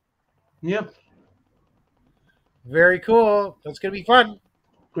 Yep. Very cool. That's going to be fun.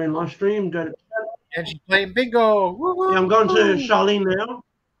 Green live stream. Go to, And she's playing bingo. Woo-hoo. yeah, I'm going to Charlene now.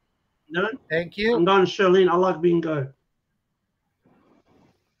 No, Thank you. I'm going to Charlene. I like bingo.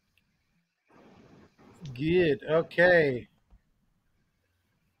 Good. Okay.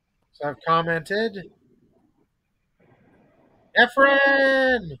 So I've commented.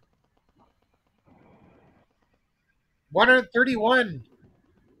 Efren! 131.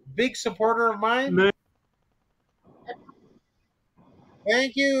 Big supporter of mine. No,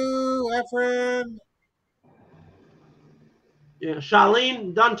 Thank you, Efren. yeah,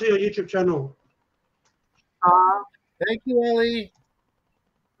 Charlene, done to your YouTube channel. Thank you, Ellie.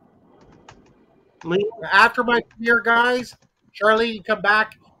 Me, After my premiere, guys, Charlie, you come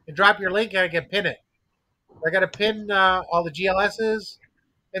back and drop your link and I can pin it. I got to pin all the GLSs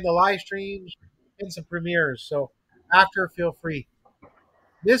in the live streams and some premieres. So after, feel free.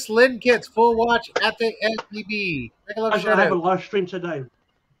 Miss Lynn Kitts, full watch at the SDB. Make a love I shout have a out. live stream today.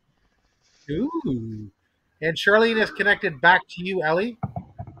 Ooh. And Charlene is connected back to you, Ellie.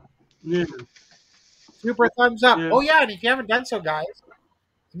 Yeah. Super thumbs up. Yeah. Oh, yeah. And if you haven't done so, guys,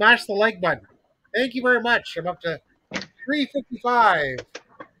 smash the like button. Thank you very much. I'm up to 355.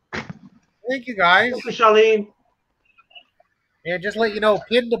 Thank you, guys. Thank you, Charlene. And just let you know,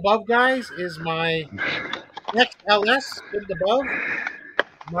 pinned above, guys, is my next LS. Pinned above,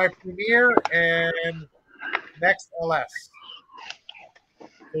 my premiere and next LS.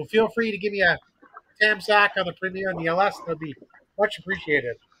 So feel free to give me a Tamsack on the premiere and the LS. That'd be much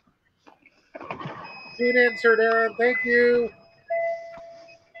appreciated. Tune in, Sir Darren. Thank you.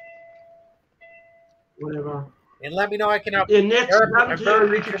 Whatever. And let me know I can help. Yeah, next, Eric, done I'm to very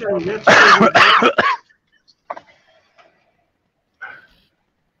your YouTube channel. reachable. Next,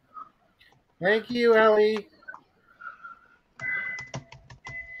 Thank you, Ellie.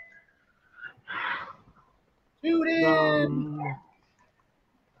 Tune in.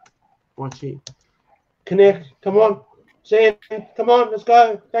 What's he? Connect. Come on. Sam, come on. Let's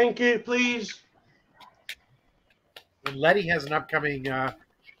go. Thank you, please. And Letty has an upcoming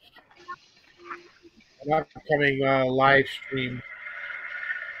live stream.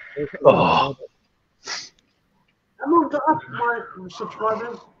 Oh. I'm on to up my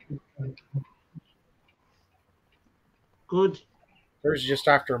subscribers. Good. Hers is just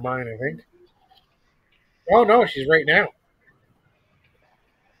after mine, I think. Oh no, she's right now.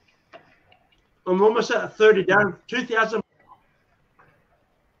 I'm almost at 30 down. 2,000.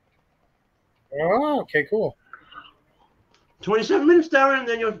 Oh, okay, cool. 27 minutes, Darren, and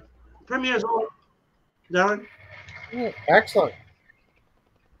then your premiere's on. Darren. Oh, excellent.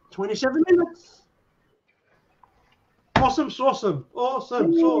 27 minutes. Awesome, awesome,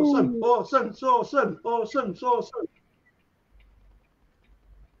 awesome, awesome, awesome, awesome, awesome, awesome.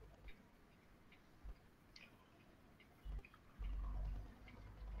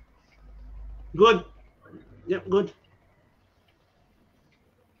 Good. Yep, good.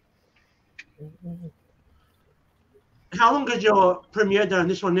 How long is your premiere down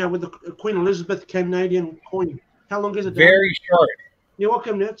this one now with the Queen Elizabeth Canadian Queen? How long is it? Very short. You're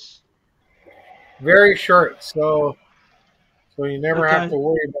welcome, Nets. Very short. So you never have to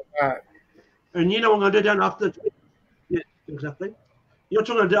worry about that. And you know what I'm going to do down after? Yeah, exactly. You're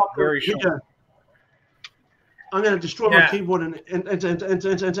talking about after Very short. video. I'm going to destroy my keyboard and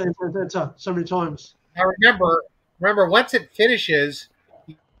so many times. Now remember, once it finishes,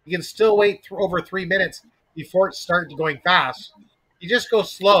 you can still wait over 3 minutes before it starts going fast. You just go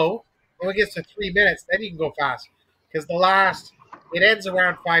slow, and when it gets to 3 minutes, then you can go fast. Because it ends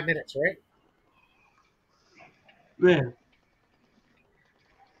around 5 minutes, right? Yeah.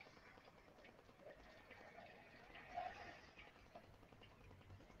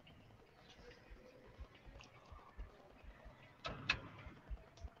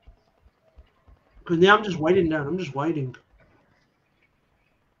 Because now I'm just waiting down. I'm just waiting.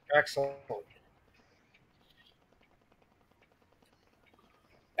 Excellent.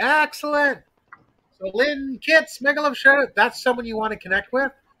 Excellent. So Lynn Kitts, Mega Love Shout Out. That's someone you want to connect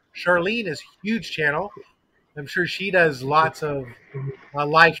with. Charlene is huge channel. I'm sure she does lots of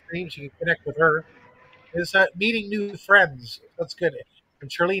live streams. You can connect with her. It's meeting new friends. That's good. And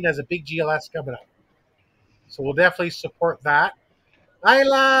Charlene has a big GLS coming up. So we'll definitely support that.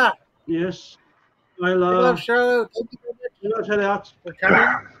 Isla! Yes. Mega Love Shout Out. Thank you very much Shout out for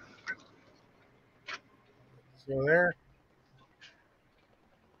coming. So there.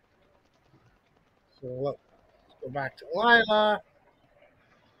 So let's go back to Lila.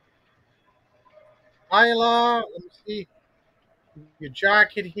 Isla, let me see your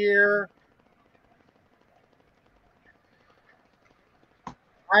jacket here.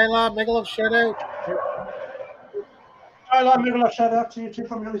 Isla, Mega Love shout out. I like making a shout out to you too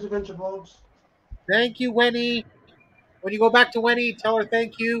from Ellie's Adventure Vlogs. Thank you, Winnie. When you go back to Winnie, tell her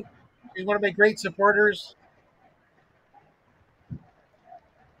thank you. She's one of my great supporters.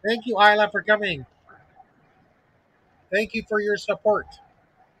 Thank you, Isla, for coming. Thank you for your support.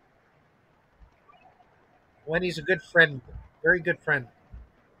 Winnie's a good friend. Very good friend.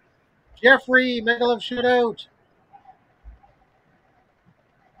 Jeffrey, Megalove shootout.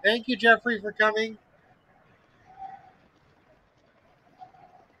 Thank you, Jeffrey, for coming.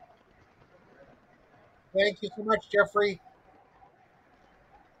 Thank you so much, Jeffrey.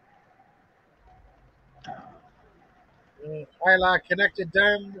 Isla, connected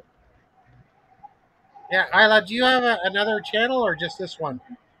done. Yeah, Isla, do you have another channel or just this one?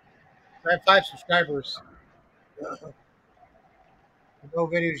 I have 5 subscribers. No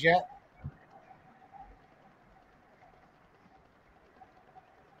videos yet.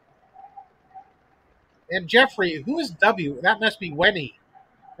 And Jeffrey, who is W? That must be Wenny.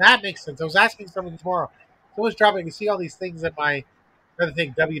 That makes sense. I was asking someone tomorrow. Someone's dropping. You see all these things in my other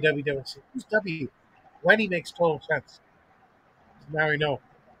thing, www. Who's W? Wenny makes total sense. So now we know.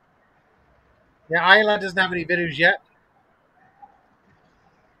 Yeah, Isla doesn't have any videos yet.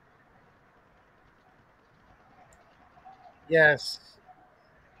 Yes.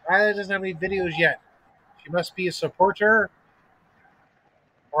 Isla doesn't have any videos yet. She must be a supporter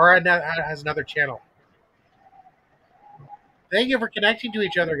or has another channel. Thank you for connecting to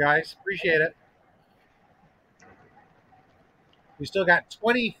each other, guys. Appreciate it. We still got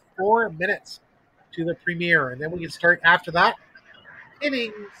 24 minutes to the premiere, and then we can start after that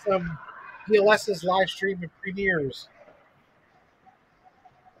hitting some DLS's live stream and premieres.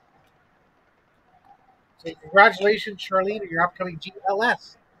 So congratulations, Charlene, on your upcoming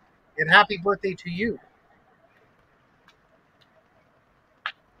GLS, and happy birthday to you.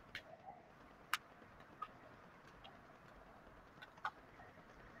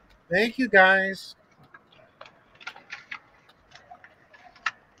 Thank you, guys.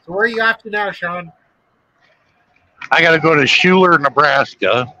 So where are you off to now, Sean? I got to go to Schuler,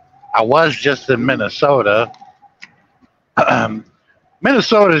 Nebraska. I was just in Minnesota.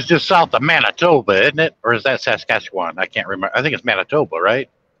 Minnesota is just south of Manitoba, isn't it? Or is that Saskatchewan? I can't remember. I think it's Manitoba, right?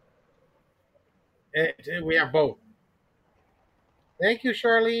 We have both. Thank you,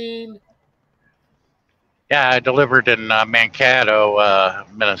 Charlene. Yeah, I delivered in Mankato,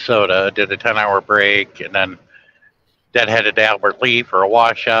 Minnesota. Did a 10-hour break, and then headed to Albert Lea for a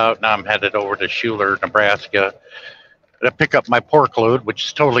washout. Now I'm headed over to Schuler, Nebraska, to pick up my pork load, which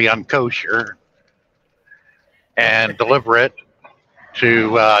is totally unkosher, and deliver it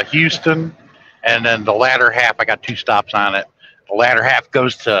to Houston. And then the latter half, I got 2 stops on it. The latter half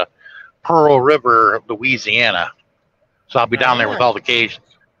goes to Pearl River, Louisiana. So I'll be down there with all the Cajuns.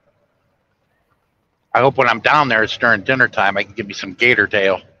 I hope when I'm down there, it's during dinner time, I can get me some gator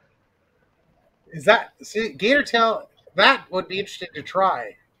tail. Is that, see, gator tail, that would be interesting to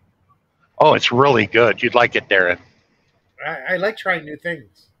try. Oh, it's really good. You'd like it, Darren. I like trying new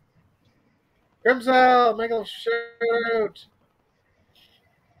things. Grimsel, Michael, shoot.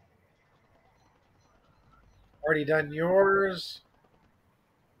 Already done yours.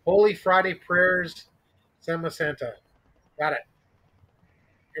 Holy Friday prayers, Sema Santa. Got it.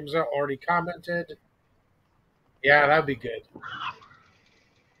 Grimsel already commented. Yeah, that'd be good.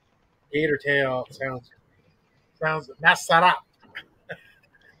 Gator tail sounds mess that up.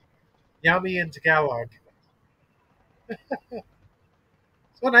 Yummy in Tagalog.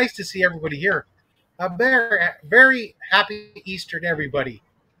 So nice to see everybody here. A very, very happy Easter to everybody,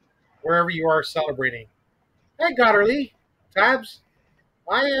 wherever you are celebrating. Hey, Godderly, Tabs.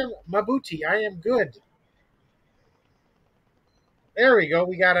 I am Mabuti. I am good. There we go.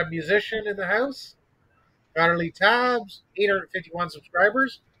 We got a musician in the house. Godderly Tabs, 851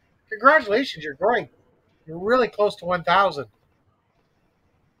 subscribers. Congratulations, you're growing. You're really close to 1,000.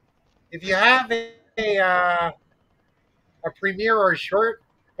 If you have a premiere or a short,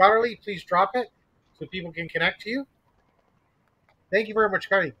 Godderly, please drop it so people can connect to you. Thank you very much,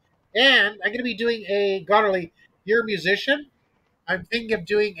 Godderly. And I'm going to be doing a Godderly, you're a musician. I'm thinking of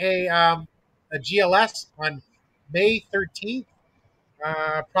doing a GLS on May 13th,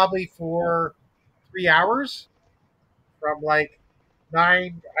 probably for 3 hours from like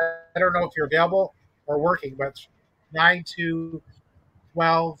 9. I don't know if you're available or working, but 9 to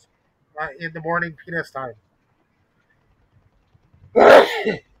 12 in the morning penis time.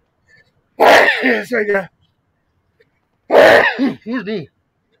 So, yeah. Excuse me.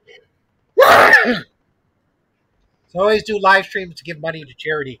 So I always do live streams to give money to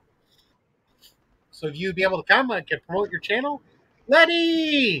charity. So if you'd be able to come, I can promote your channel.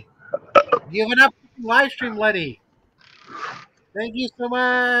 Letty! You have an up live stream, Letty. Thank you so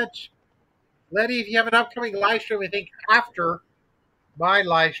much. Letty, if you have an upcoming live stream, I think after my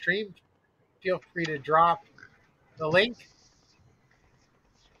live stream, feel free to drop the link.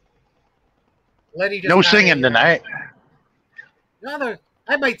 Letty just No had singing tonight. another.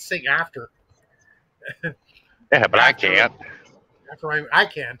 I might sing after. Yeah, but I can't. After I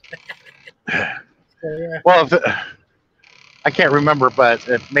can. So, yeah. Well, I can't remember, but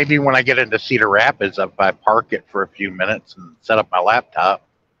maybe when I get into Cedar Rapids, if I park it for a few minutes and set up my laptop.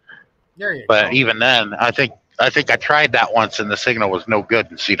 There you But go. even then, I think I tried that once, and the signal was no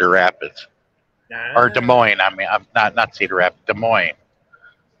good in Cedar Rapids or Des Moines. I mean, I'm not Cedar Rapids, Des Moines.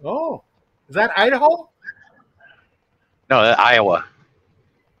 Oh, is that Idaho? No, Iowa.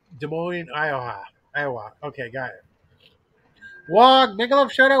 Des Moines, Iowa. Iowa. Okay, got it. Wong, make a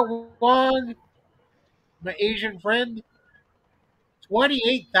love shout out, Wong, my Asian friend.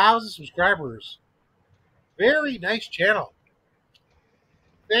 28,000 subscribers. Very nice channel.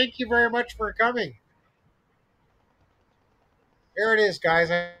 Thank you very much for coming. Here it is,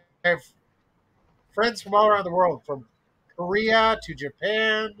 guys. I have friends from all around the world, from Korea to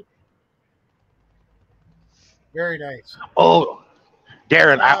Japan. Very nice. Oh,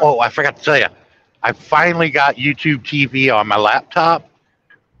 Darren, I forgot to tell you. I finally got YouTube TV on my laptop.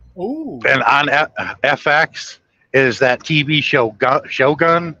 Ooh. And on FX is that TV show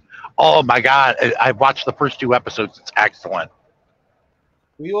Shogun. Oh my God! I watched the first 2 episodes. It's excellent.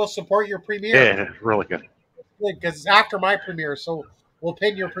 We will support your premiere. Yeah, it's really good. Because it's after my premiere, so we'll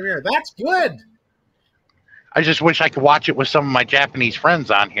pin your premiere. That's good. I just wish I could watch it with some of my Japanese friends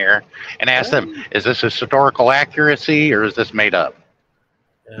on here and ask them, is this historical accuracy or is this made up?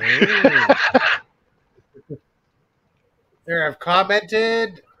 There, I've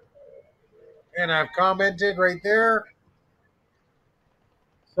commented. And I've commented right there.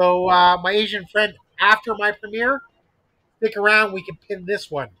 So my Asian friend, after my premiere, stick around. We can pin this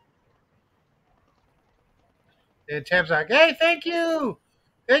one. And Tam's like, hey, thank you.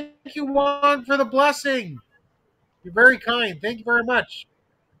 Thank you, Juan, for the blessing. You're very kind. Thank you very much.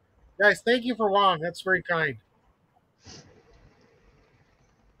 Guys, thank you for Wong. That's very kind.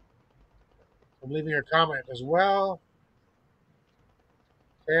 I'm leaving a comment as well.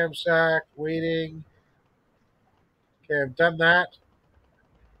 Tamsack, waiting. Okay, I've done that.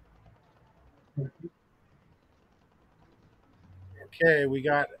 Okay, we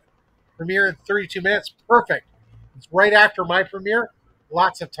got premiere in 32 minutes. Perfect. It's right after my premiere.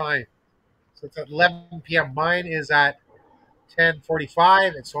 Lots of time. So it's at 11 p.m. Mine is at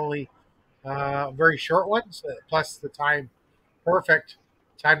 10:45. It's only a very short one, so plus the time. Perfect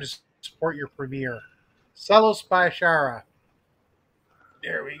time to support your premiere. Celos by Shara.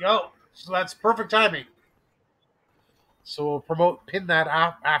 There we go. So that's perfect timing. So we'll pin that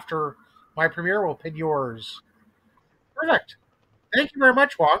after my premiere. We'll pin yours. Perfect. Thank you very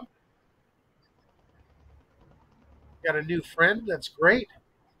much, Wong. Got a new friend. That's great.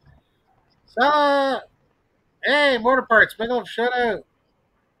 So, hey, Motor Parts. Make a shout out.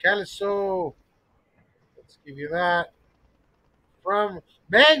 Caliso. Let's give you that. From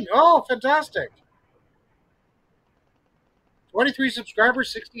Bang. Oh, fantastic. 23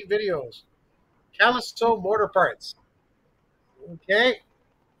 subscribers, 16 videos. Calisto Motor Parts. Okay.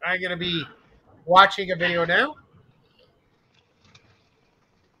 I'm going to be watching a video now.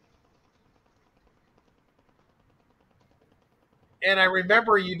 And I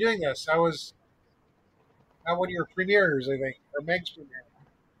remember you doing this. I was at one of your premieres, I think, or Meg's premiere.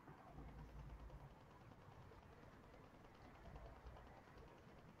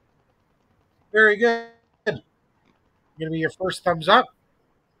 Very good. Going to be your first thumbs up.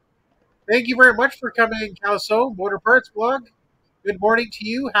 Thank you very much for coming, Caliso Motor Parts Blog. Good morning to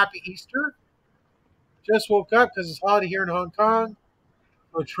you. Happy Easter. Just woke up because it's holiday here in Hong Kong.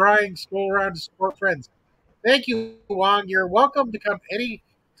 So trying scroll around to support friends. Thank you, Wong. You're welcome to come any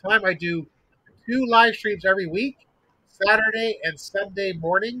time. I do 2 live streams every week, Saturday and Sunday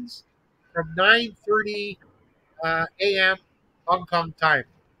mornings from 9:30 a.m. Hong Kong time.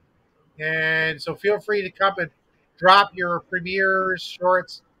 And so feel free to come and drop your premieres,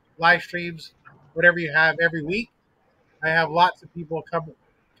 shorts, live streams, whatever you have every week. I have lots of people come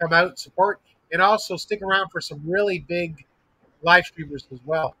out, support, and also stick around for some really big live streamers as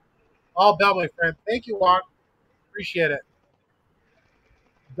well. All bell, my friend. Thank you, Wong. Appreciate it.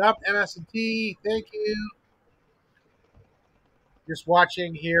 Dump MS&T, thank you. Just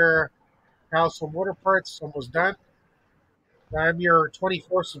watching here. Household Motor Parts, almost done. I'm your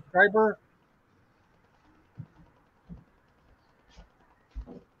 24th subscriber.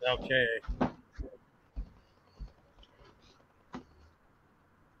 Okay.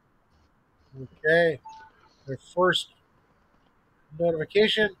 Okay. The first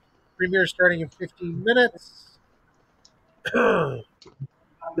notification. Premiere starting in 15 minutes. Darren.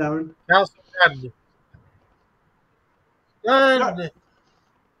 House done. Done.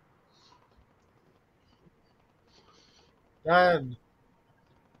 Done.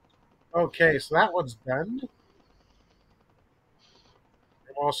 Okay, so that one's done.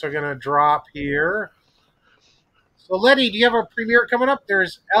 I'm also going to drop here. So, Letty, do you have a premiere coming up?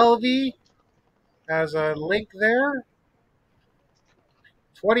 There's LV has a link there.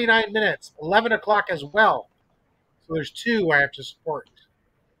 29 minutes, 11 o'clock as well. So there's two I have to support.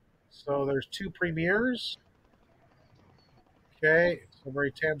 So there's two premieres. Okay, so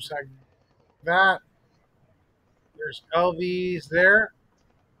very Tamsag that. There's LVs there.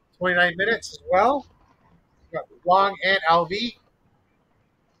 29 minutes as well. Got Long and LV.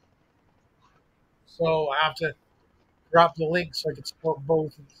 So I have to drop the link so I can support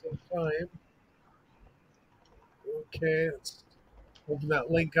both at the same time. Okay, let's open that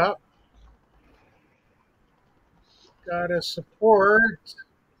link up. Gotta support.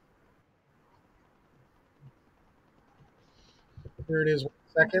 Here it is. 1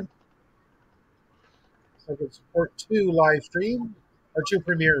 second. So I can support two live stream or two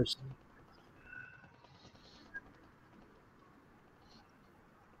premieres.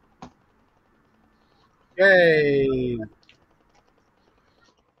 Yay!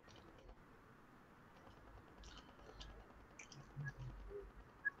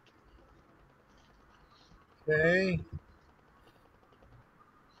 Okay.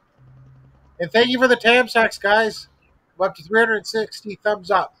 And thank you for the Tamsax, guys. I'm up to 360 thumbs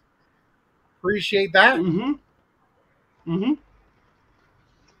up. Appreciate that. Mm-hmm. Mm-hmm.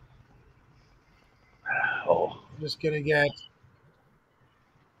 Oh. I'm just gonna get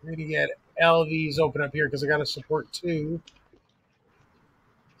LVs open up here because I gotta support two.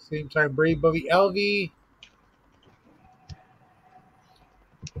 Same time, Brave Bubby LV.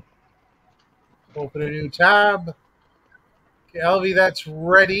 Open a new tab. Okay, LV, that's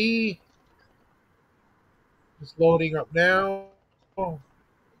ready. It's loading up now.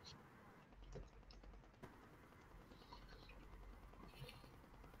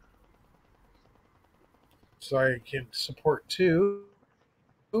 So I can support two.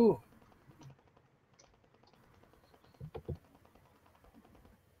 Ooh.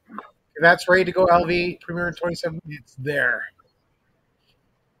 Okay, that's ready to go, LV. Premiere in 27 minutes. There.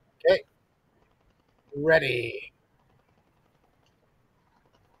 Okay. Ready.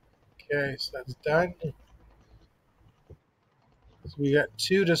 Okay, so that's done. So we got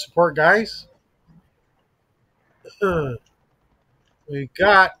two to support, guys. We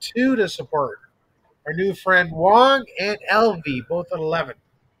got two to support. Our new friend Wong and LV, both at 11.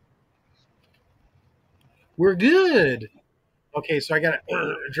 We're good. Okay, so I got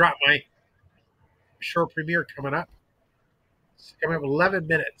to drop my short premiere coming up. It's coming up 11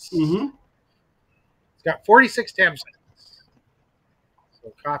 minutes. Mm-hmm. It's got 46 tab seconds.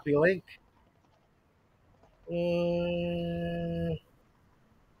 So copy link.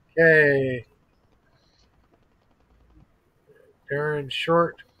 Okay. Darren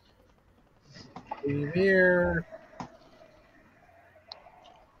Short. Premiere.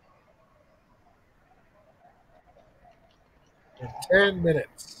 In 10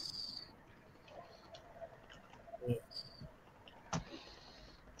 minutes. Yes. I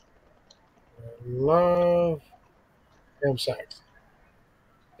love Tamsax.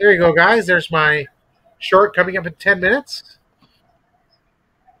 There you go, guys. There's my short coming up in 10 minutes.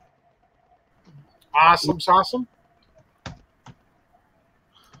 Awesome, awesome.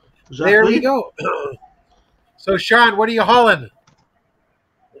 Exactly. There we go. So, Sean, what are you hauling?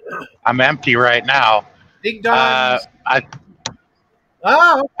 I'm empty right now. Ding dongs. I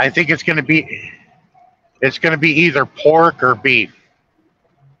think it's going to be either pork or beef.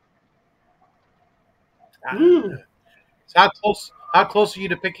 So how close are you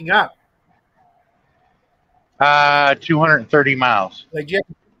to picking up? 230 miles. Like,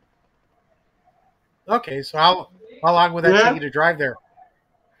 okay, so how long would that take you to drive there?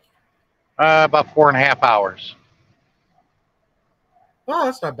 About 4.5 hours. Oh,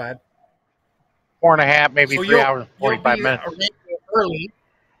 that's not bad. 4.5, maybe so 3 hours and 45 minutes. Early.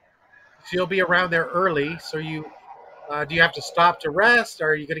 So you'll be around there early. So you do you have to stop to rest, or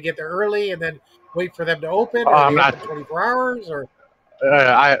are you going to get there early and then wait for them to open? Or I'm not open 24 hours, or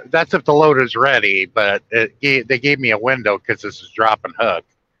that's if the load is ready. But they gave me a window because this is drop and hook.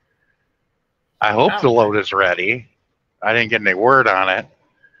 I hope the load is ready. I didn't get any word on it.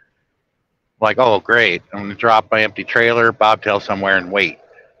 Like, oh, great. I'm going to drop my empty trailer, bobtail somewhere, and wait.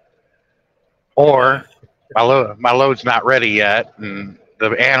 Or my load's not ready yet, and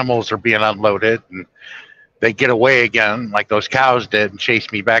the animals are being unloaded, and they get away again like those cows did and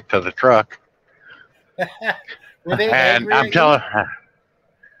chase me back to the truck. Were they And angry I'm at you? telling,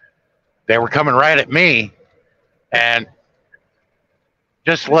 they were coming right at me, and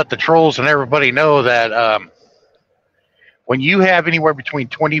just to let the trolls and everybody know that when you have anywhere between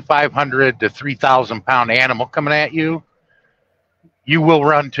 2,500 to 3,000 pound animal coming at you, you will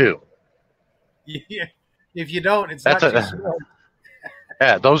run too. Yeah. If you don't, it's That's not too a smart.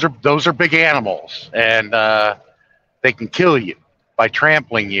 yeah. Those are big animals, and they can kill you by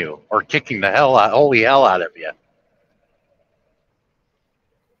trampling you or kicking the holy hell out of you.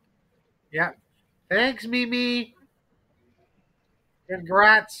 Yeah. Thanks, Mimi.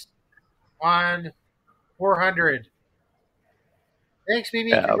 Congrats on 400. Thanks,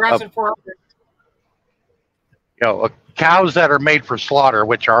 Mimi. Yeah, Congrats on 400. cows that are made for slaughter,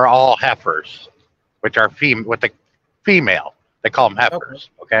 which are all heifers, which are with the female, they call them Okay. heifers.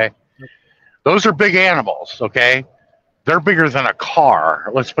 Okay, those are big animals. Okay, they're bigger than a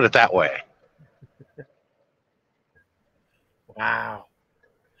car. Let's put it that way. Wow.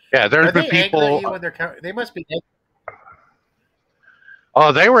 Yeah, there's Are been they angry at people. you when they're coming? They must be.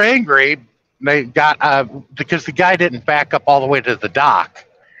 Oh, they were angry. They got because the guy didn't back up all the way to the dock,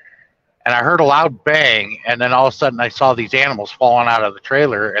 and I heard a loud bang, and then all of a sudden I saw these animals falling out of the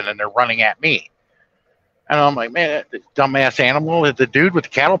trailer, and then they're running at me. And I'm like, man, that dumbass animal, the dude with the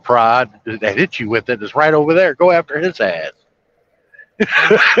cattle prod that hit you with it is right over there. Go after his ass.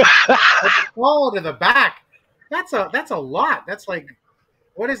 Fall to the back. That's a lot. That's like,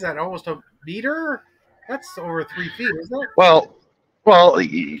 what is that? Almost a meter? That's over 3 feet, isn't it? Well,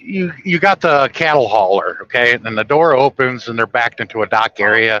 you got the cattle hauler, okay, and the door opens and they're backed into a dock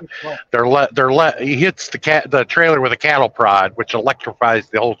area. He hits the trailer with a cattle prod, which electrifies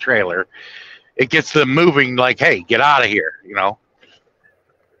the whole trailer. It gets them moving, like, hey, get out of here, you know.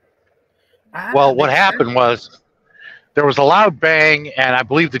 Well, what happened was there was a loud bang, and I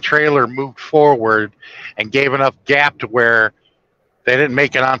believe the trailer moved forward and gave enough gap to where they didn't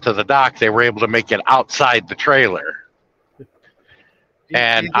make it onto the dock. They were able to make it outside the trailer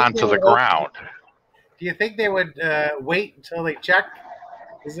and onto the ground. Do you think they would wait until they check?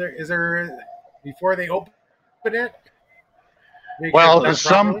 Is there before they open it? Well,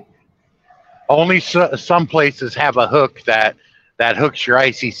 some places have a hook that hooks your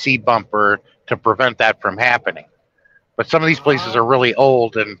ICC bumper to prevent that from happening. But some of these places are really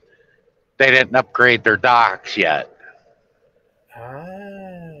old and they didn't upgrade their docks yet.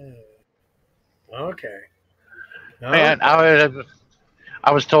 Okay. And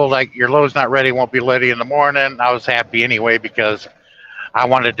I was told, like, your load's not ready, won't be ready in the morning. I was happy anyway because I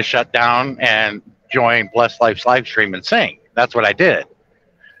wanted to shut down and join Blessed Life's live stream and sing. That's what I did.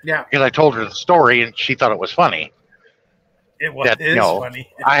 Yeah. Because I told her the story and she thought it was funny. It is funny.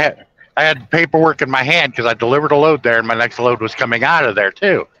 I had paperwork in my hand because I delivered a load there and my next load was coming out of there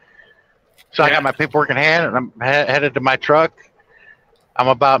too. So I got my paperwork in hand and I'm headed to my truck. I'm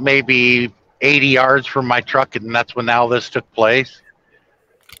about maybe 80 yards from my truck, and that's when all this took place.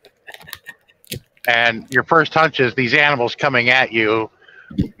 And your first hunch is these animals coming at you,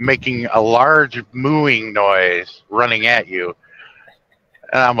 making a large mooing noise, running at you.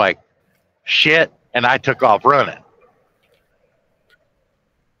 And I'm like, shit. And I took off running.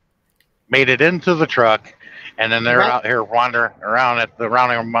 Made it into the truck. And then they're out here wandering around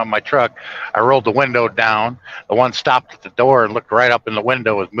on my truck. I rolled the window down. The one stopped at the door and looked right up in the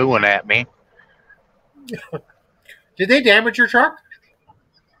window, was mooing at me. Did they damage your truck?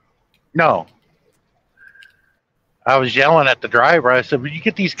 No. I was yelling at the driver. I said, "Will you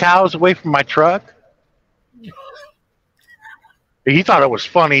get these cows away from my truck?" He thought it was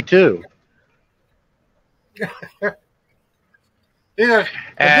funny too.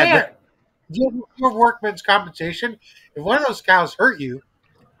 And you have workman's compensation. If one of those cows hurt you,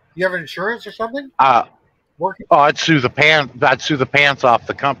 you have insurance or something? I'd sue the pants off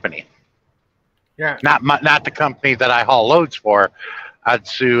the company. Yeah. Not the company that I haul loads for. I'd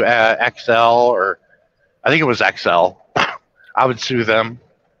sue XL, or I think it was XL. I would sue them.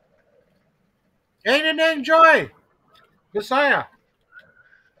 Ain't and enjoy, Messiah.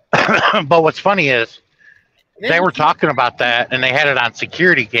 But what's funny is they were talking about that, and they had it on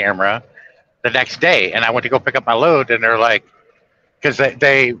security camera the next day. And I went to go pick up my load, and they're like, because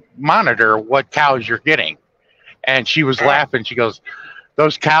they monitor what cows you're getting. And she was laughing. She goes,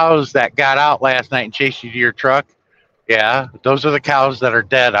 "Those cows that got out last night and chased you to your truck, yeah, those are the cows that are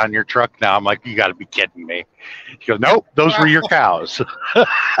dead on your truck now." I'm like, "You got to be kidding me." She goes, "Nope, those were your cows."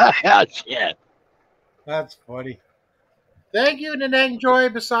 Oh, shit. That's funny. Thank you, Nanang Joy,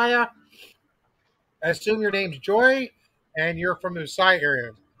 Messiah. I assume your name's Joy, and you're from the Messiah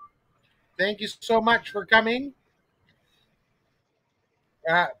area. Thank you so much for coming.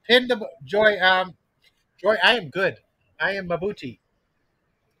 Joy, Joy, I am good. I am Mabuti.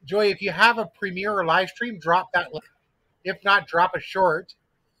 Joy, if you have a premiere or live stream, drop that link. If not, drop a short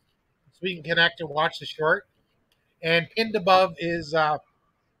so we can connect and watch the short. And pinned above is my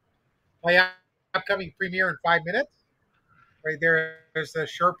upcoming premiere in 5 minutes. Right there is the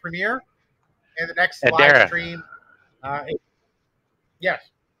short premiere. And the next live stream. Yes.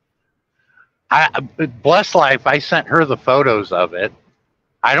 Bless Life, I sent her the photos of it.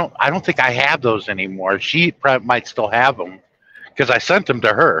 I don't think I have those anymore. She probably might still have them because I sent them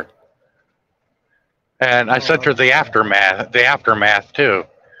to her. And I sent her the aftermath too.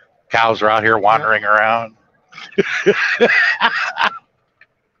 Cows are out here wandering around. That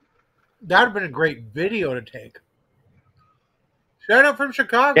would have been a great video to take. Shout out from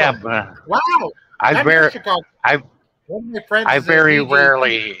Chicago. Yeah, but wow. I very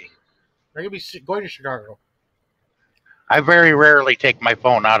rarely. I'm gonna be going to Chicago. I very rarely take my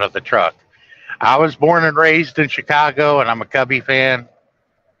phone out of the truck. I was born and raised in Chicago, and I'm a Cubby fan,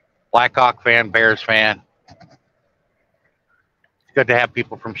 Blackhawk fan, Bears fan. It's good to have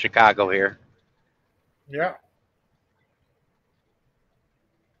people from Chicago here. Yeah.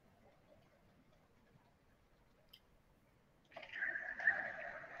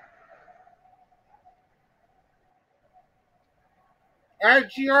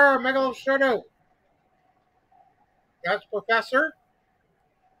 IGR, Megalo shout out. That's Professor.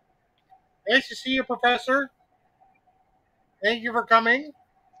 Nice to see you, Professor. Thank you for coming.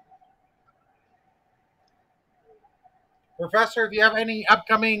 Professor, if you have any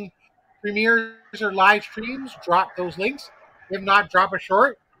upcoming premieres or live streams, drop those links. If not, drop a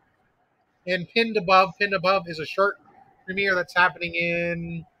short. And pinned above is a short premiere that's happening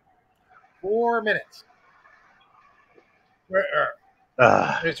in 4 minutes.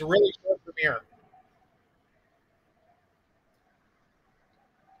 It's a really short premiere.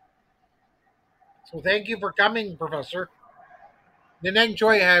 So thank you for coming, Professor. The next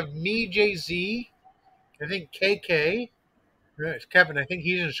Joy, I have me, Jay-Z, I think KK, it's Kevin, I think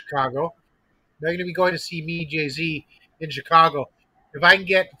he's in Chicago. They're going to be going to see me, Jay-Z, in Chicago. If I can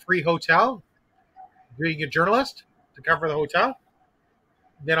get a free hotel, being a journalist, to cover the hotel,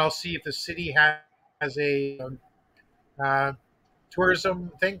 then I'll see if the city has a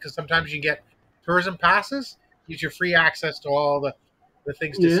tourism thing, because sometimes you can get tourism passes, gives you free access to all the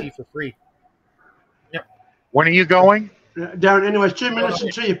things to see for free. Yep. When are you going? Darren, anyways, 2 minutes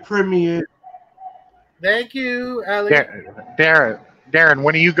until your premiere. Thank you, Ali. Darren,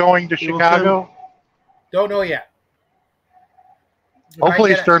 when are you going to Chicago? Don't know yet.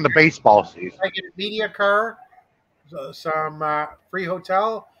 Hopefully it's during the baseball season. If I get a media car, some free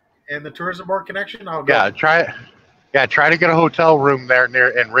hotel, and the tourism board connection, I'll go. Try to get a hotel room there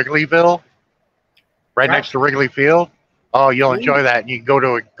in Wrigleyville, right next to Wrigley Field. Oh, you'll enjoy that. And you can go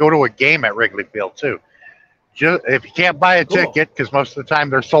to a game at Wrigley Field too. If you can't buy a ticket, because most of the time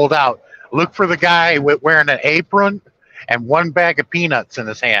they're sold out, look for the guy wearing an apron and one bag of peanuts in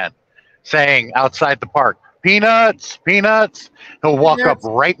his hand, saying outside the park, "Peanuts, peanuts." He'll walk up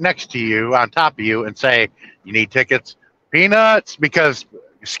right next to you, on top of you, and say, "You need tickets? Peanuts," because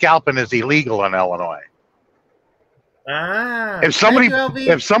scalping is illegal in Illinois. If somebody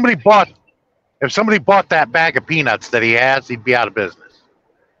bought that bag of peanuts that he has, he'd be out of business.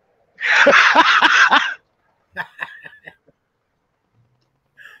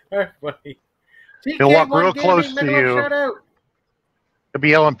 He'll walk real close to you. He'll be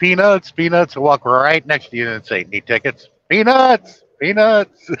yelling, "Peanuts, peanuts." He'll walk right next to you and say, "Need tickets? Peanuts,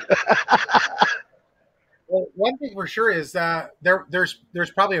 peanuts." Well, one thing for sure is that there's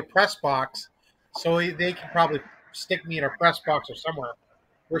probably a press box, so they can probably stick me in a press box or somewhere.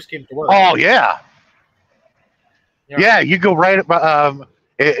 Worst came to work. Oh yeah. You go right up.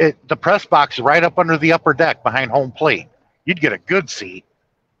 The press box is right up under the upper deck behind home plate. You'd get a good seat.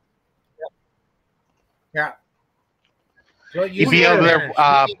 Yeah. So you'd be over there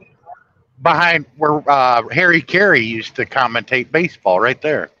behind where Harry Carey used to commentate baseball, right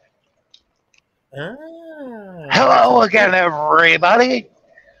there. Hello again, everybody.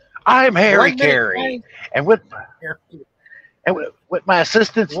 I'm Harry Carey, and with my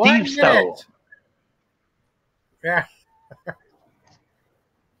assistant Steve Stowe. Yeah.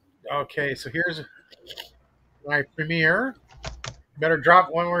 Okay, so here's my premiere. Better drop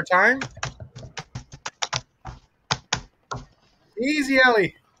one more time. Easy,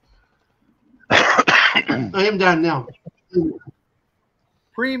 Ellie. I am down now.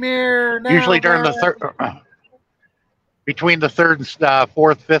 Premiere now. Usually during the third, between the third and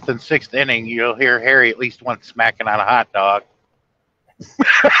fourth, fifth, and sixth inning, you'll hear Harry at least once smacking on a hot dog.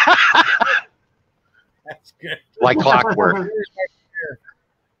 That's good. like clockwork. Here's my premiere.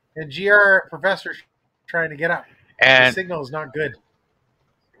 And GR Professor's trying to get up. The And signal is not good.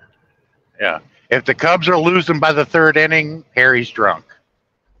 yeah, if the Cubs are losing by the third inning, Harry's drunk.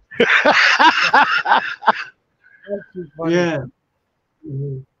 That's too funny. Yeah.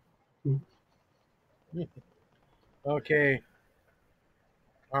 Mm-hmm. Okay.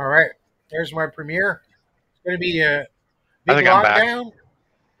 All right. There's my premiere. It's going to be a I big think I'm back. lockdown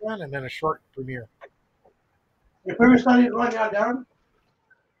one and then a short premiere. Your previous study right now, Darren?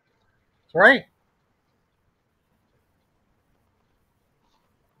 That's right.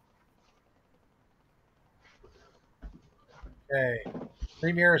 Okay.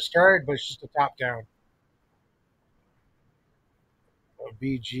 Premiere is started, but it's just a top down.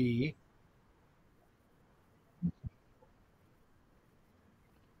 BG.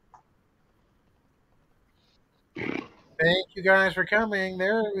 Thank you guys for coming.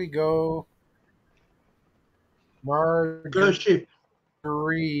 There we go. Go ship.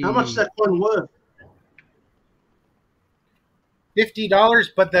 Marjorie. How much is that coin worth? $50,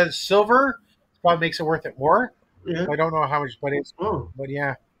 but the silver probably makes it worth it more. Yeah. I don't know how much, but it's. Oh. But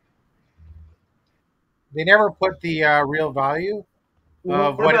yeah, they never put the real value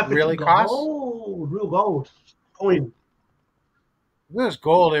of what it really costs. Oh, real gold coin. If it was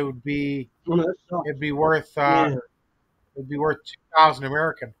gold, it would be. It'd be worth. Yeah. It'd be worth 2,000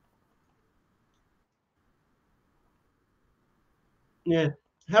 American. Yeah.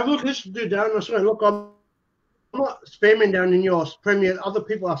 Have a look at this dude down. Look, I'm not spamming down in yours. Premier, other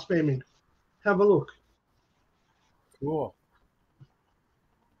people are spamming. Have a look. Cool.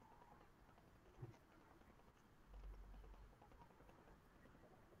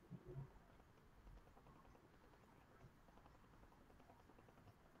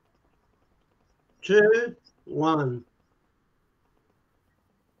 Two, one.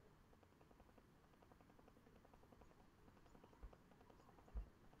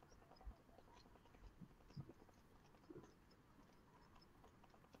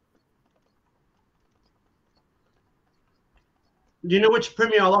 Do you know which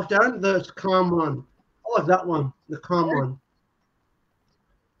premiere I like, Darren? The calm one. I like that one. The calm one.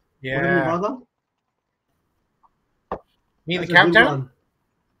 Yeah. What do you mean, brother? You mean That's the a good countdown? one.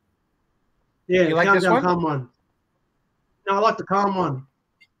 Yeah, You like this countdown one? calm one. No, I like the calm one.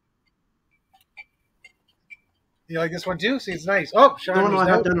 You like this one too? See, it's nice. Oh, The one Sean, I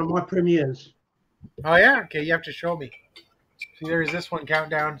have done on my premieres. oh yeah. Okay, you have to show me. See, there's this one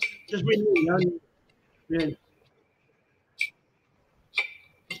countdown. Just me. Yeah.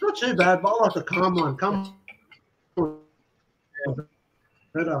 It's not too bad, but I like the calm one. Calm one.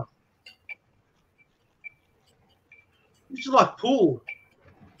 Better. This is like pool.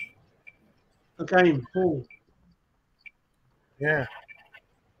 A game, pool. Yeah.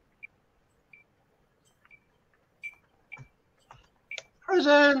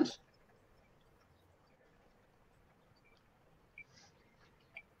 Present.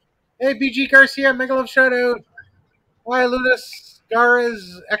 Hey, BG Garcia, mega love shout out. Hi, Lunas,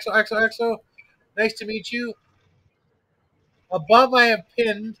 Garas, XOXOXO. Nice to meet you. Above, I have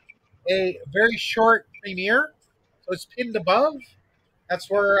pinned a very short premiere, so it's pinned above. That's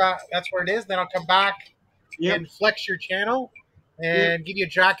where it is. Then I'll come back and flex your channel and give you a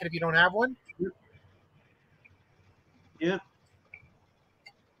jacket if you don't have one. Yeah.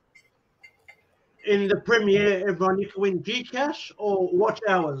 In the premiere, everyone, you can win Gcash or watch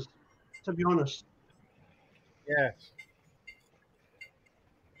hours, to be honest. Yes.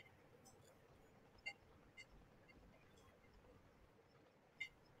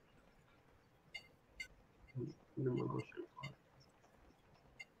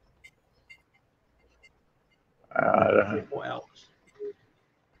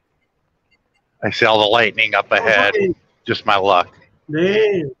 I see all the lightning up ahead. Just my luck.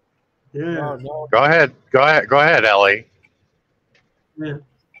 Yeah. No. Go ahead, Ellie. Yeah.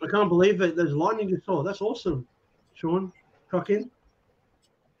 I can't believe it. There's lightning you saw. That's awesome. Sean, truck in.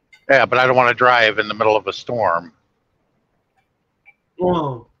 Yeah, but I don't want to drive in the middle of a storm.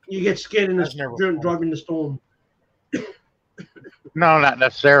 Oh, you get scared in the driving the storm. No, not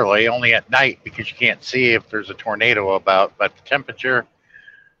necessarily. Only at night because you can't see if there's a tornado about. But the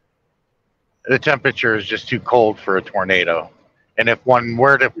temperature is just too cold for a tornado. And if one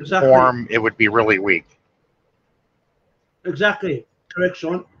were to form, it would be really weak. Exactly. Correct,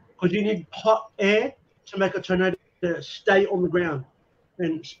 Sean. Because you need hot air to make a tornado stay on the ground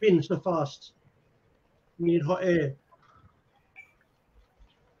and spin so fast. You need hot air.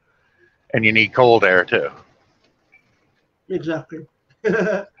 And you need cold air too. Exactly.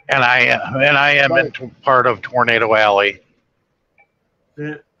 And I am in part of Tornado Alley.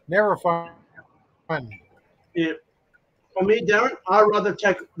 Yeah. Never fun. Yeah. For me, Darren, I'd rather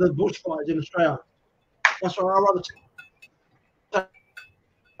take the bushfires in Australia. That's what I'd rather take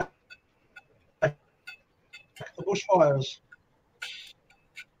the bushfires.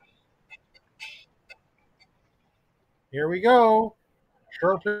 Here we go.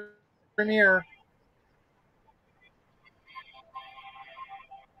 Short premiere.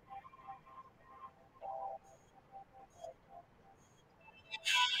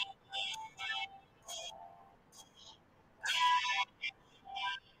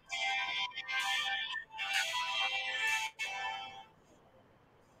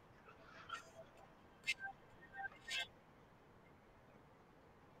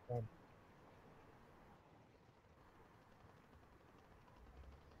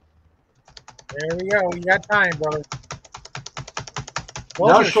 There we go. You got time, brother.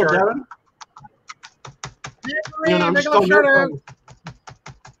 That was short, Darren. Make a just love going shout there. out.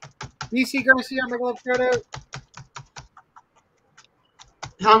 BC Garcia, make a love shout out.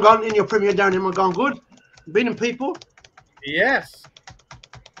 How I'm going in your premiere, Darren? Am I going good? Beating people? Yes.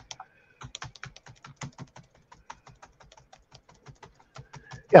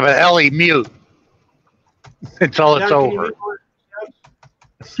 Yeah, but Ellie, mute until it's Darren, over.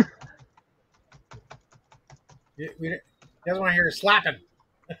 He doesn't want to hear you slapping.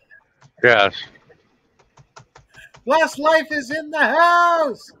 Yes. Blessed Life is in the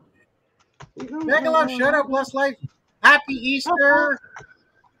house. Make a love shout out, Blessed Life. Happy Easter.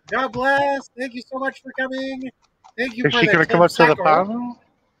 God bless. Thank you so much for coming. Thank you Is for she the going to come up to the Temseco. panel?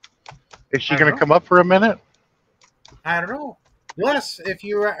 Is she I going don't to come up for a minute? I don't know. Bless, if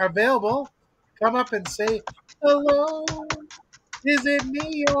you are available, come up and say hello. Is it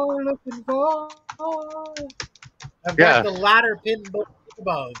me you're looking for? I've got Yes. the ladder pinned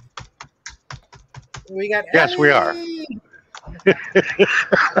above. We got Yes, we are. Ellie.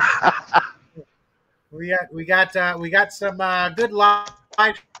 we got some good live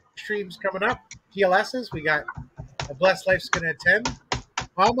streams coming up. GLSs. We got a Blessed Life's going to attend.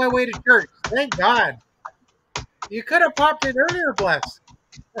 On my way to church. Thank God. You could have popped in earlier, Bless.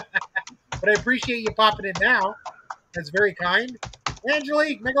 But I appreciate you popping in now. That's very kind.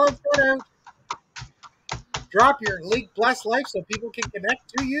 Angelique, make a love shout out. Drop your link, Blessed Life, so people can connect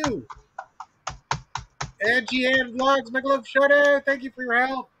to you. Angie Ann Vlogs, make a love shout out. Thank you for your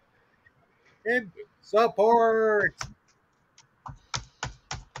help and support.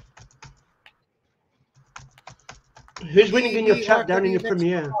 Who's winning in your chat, Darren, in your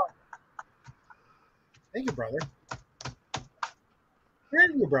premiere? Thank you, brother.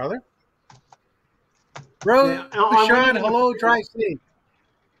 Thank you, brother. Bro, Yeah, Sean, hello, drive safe.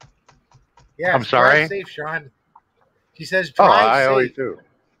 Yeah, I'm sorry? Drive safe, Sean. She says Oh, drive I safe. always do.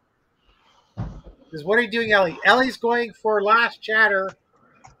 What are you doing, Ellie? Ellie's going for last chatter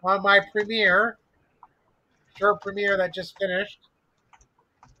on my premiere. Short premiere that just finished.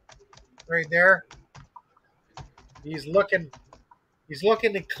 Right there. He's looking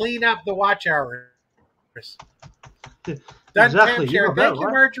to clean up the watch hours. Exactly. Share. Thank you,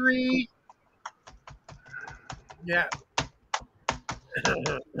 Marjorie. Yeah.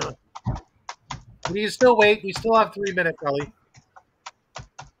 You still wait. We still have 3 minutes, Ellie.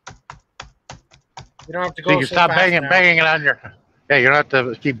 You don't have to go. So you can stop banging it on your. Yeah, you don't have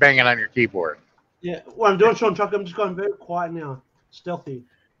to keep banging on your keyboard. Yeah, what I'm doing, Sean Chuck, I'm just going very quiet now, stealthy.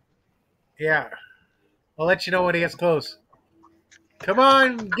 Yeah, I'll let you know when he gets close. Come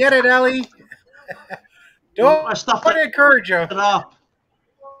on, get it, Ellie. Don't encourage you. I'll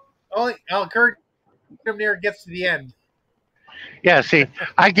encourage him near it gets to the end. Yeah, see,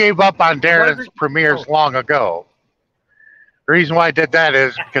 I gave up on Darren's premieres long ago. The reason why I did that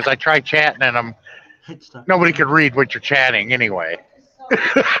is because I tried chatting and nobody could read what you're chatting anyway.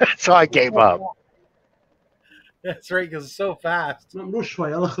 So I gave up. That's right, because it's so fast.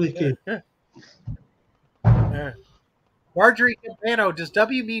 Marjorie Campano, does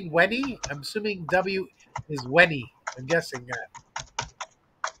W mean Wenny? I'm assuming W is Wenny. I'm guessing that.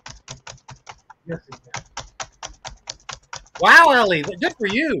 Wow, Ellie, good for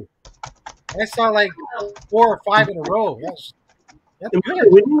you. I saw like 4 or 5 in a row. That's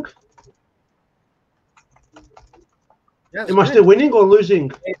good. Am I still winning or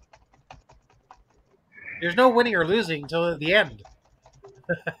losing? There's no winning or losing until the end.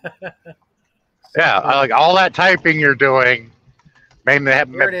 Yeah, like all that typing you're doing may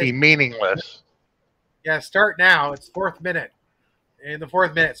be meaningless. Yeah, start now. It's 4th minute. In the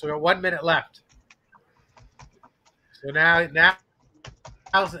 4th minute, so we got 1 minute left. So now,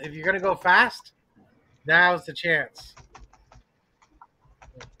 if you're gonna go fast, now's the chance.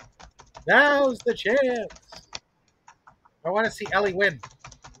 Now's the chance. I want to see Ellie win.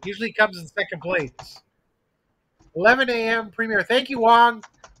 Usually comes in 2nd place. 11 a.m. premiere. Thank you, Wong.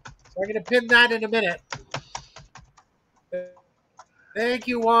 So I'm going to pin that in a minute. Thank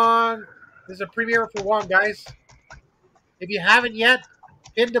you, Wong. This is a premiere for Wong, guys. If you haven't yet,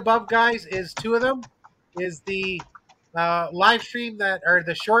 pinned above, guys, is 2 of them. Is the live stream that, or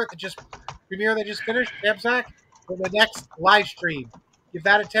the short that just premiere that just finished, Temsack, for the next live stream. Give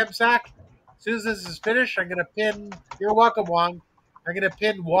that a Temsack. As soon as this is finished, I'm going to pin. You're welcome, Wong. I'm going to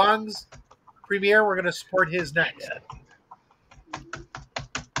pin Wong's premiere. We're going to support his next.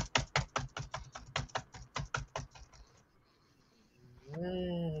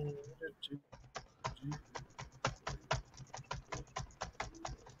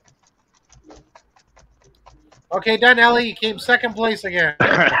 Okay, done, Ellie. You came second place again.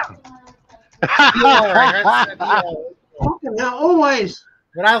 Yeah, always.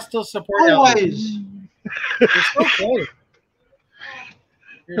 But I'll still support Always. You're so close.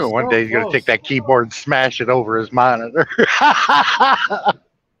 One day he's going to take that keyboard and smash it over his monitor. Yeah.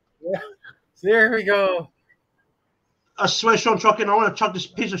 There we go. I swear, Sean Trucking, I want to chuck this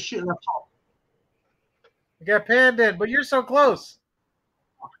piece of shit laptop. You got panned in, but you're so close.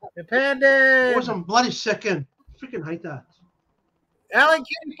 You're panned in. It was a bloody second. I freaking hate that. Alan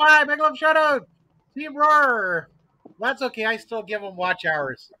Cutie Pie, big love shout out. Team Roar. That's okay. I still give them watch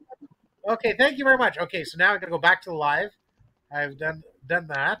hours. Okay, thank you very much. Okay, so now I'm gonna go back to the live. I've done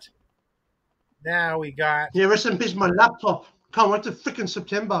that. Now we got. Yeah, rest in peace, my laptop. Can't wait to freaking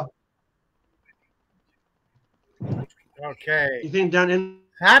September. Okay. You think down in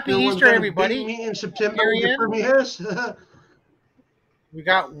Happy Easter, everybody. Me in September with the premieres. We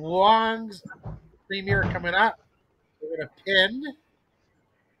got Wong's premiere coming up. We're gonna pin.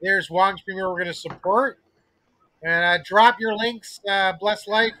 There's Wong's premiere. We're gonna support. And drop your links. Bless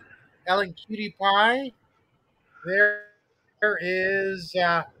Life, Ellen Cutie Pie. There is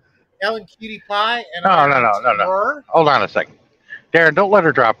Ellen Cutie Pie. And no. Hold on a second. Darren, don't let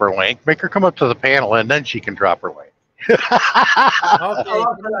her drop her link. Make her come up to the panel, and then she can drop her link. Okay.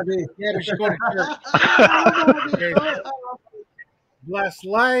 Yeah, we should go to church. Okay. Bless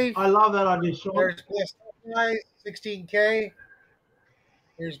Life. I love that idea, Sean. There's Bless Life, 16K.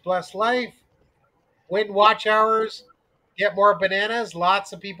 Here's Bless Life. Win watch hours. Get more bananas.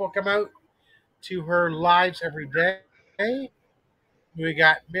 Lots of people come out to her lives every day. We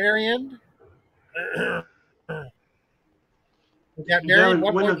got Marion. We got Marion,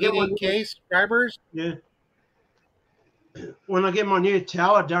 1.88K subscribers. Yeah. When I get my new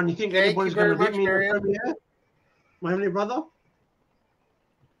tower down, you think anybody's going to beat me in the premiere? My heavenly brother?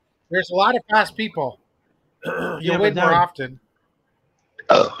 There's a lot of fast people. You'll win more often.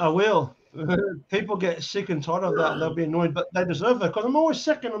 I will. People get sick and tired of that. They'll be annoyed, but they deserve it because I'm always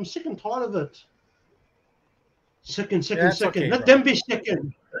second. I'm sick and tired of it. Second. Okay, Let them be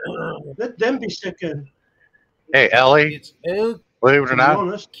second. Let them be second. Hey, Ellie. Believe it or not.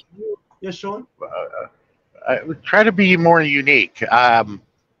 Honest. Yes, Sean. I try to be more unique.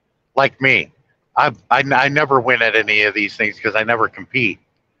 Like me, I never win at any of these things because I never compete.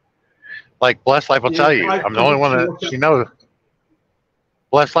 Like Bless Life will tell you, I'm the only one that she knows.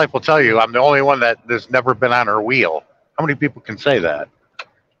 Bless Life will tell you, I'm the only one that has never been on her wheel. How many people can say that?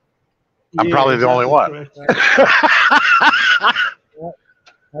 I'm probably the only one.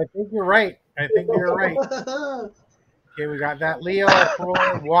 I think you're right. Okay, we got that. Leo,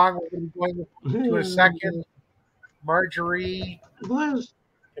 Wong, we're going to be going to a second. Marjorie,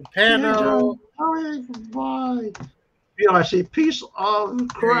 Campano. I see piece of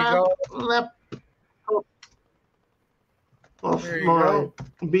crap left off my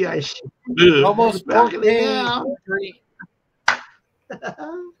BIC. Almost back there.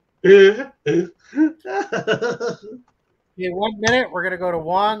 Okay, 1 minute. We're going to go to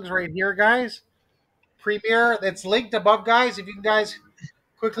Wong's right here, guys. Premiere that's linked above, guys. If you can guys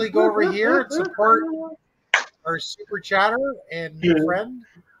quickly go over here and support our super chatter and new friend.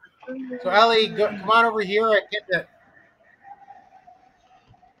 So Ellie, come on over here. I pinned it.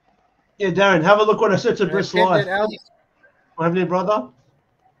 Yeah, Darren, have a look what I said to Bliss Live. My heavenly brother.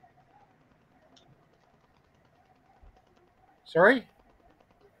 Sorry?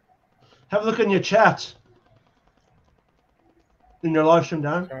 Have a look in your chat. In your live stream,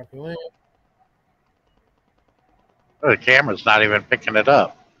 Darren. The camera's not even picking it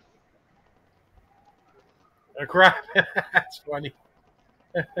up. Oh, crap. That's funny.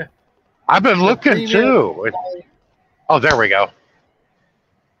 I've been looking too. Oh, there we go.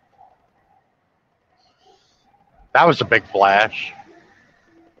 That was a big flash.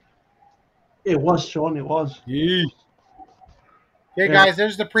 It was, Sean. It was. Yeesh. Okay, guys,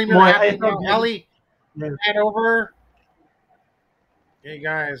 there's the premiere happening now. Ellie, head over. Okay,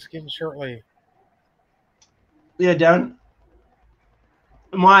 guys, getting shortly. Yeah, Darren.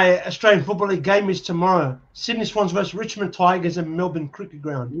 My Australian Football League game is tomorrow. Sydney Swans versus Richmond Tigers at Melbourne Cricket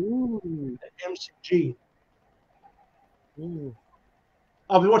Ground. Ooh. At MCG. Ooh.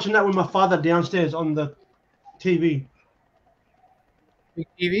 I'll be watching that with my father downstairs on the TV. Big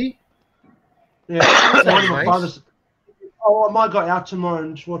TV? Yeah, Sounds one of my nice. father's. Oh, I might go out tomorrow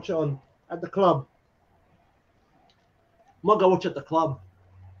and just watch it on at the club. Might go watch it at the club.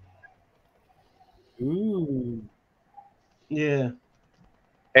 Ooh. Yeah.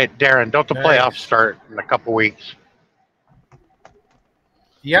 Hey, Darren, don't the Nice. playoffs start in a couple weeks?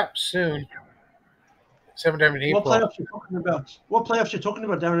 Yep, soon. Sometime in What April. playoffs you talking about? What playoffs you talking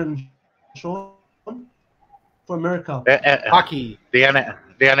about, Darren and Sean? For America. Hockey. The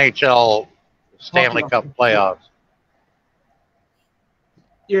NHL Stanley Hockey. Cup playoffs.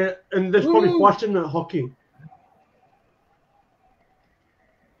 Yeah, and there's probably Woo. watching the hockey.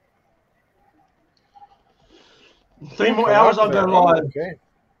 Three more hours I'll go live. Okay.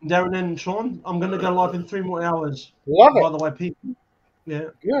 Darren and Sean, I'm going to go live in 3 more hours. Love By it. the way, people. Yeah,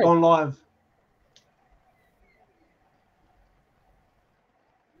 Good. going live.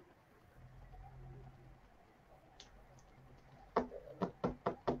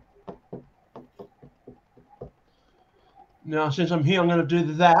 Now, since I'm here, I'm going to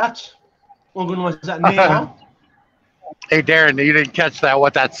do that. Organise that now. Hey, Darren, you didn't catch that?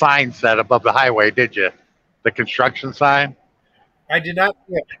 What that sign said above the highway, did you? The construction sign. I did not.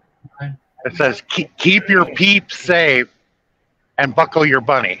 Yeah. It says, "Keep your peeps safe and buckle your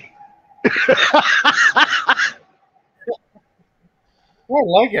bunny." I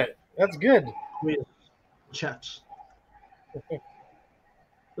like it. That's good. Chats.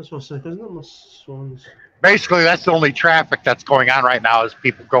 That's my second, isn't it? My swans. Basically, that's the only traffic that's going on right now is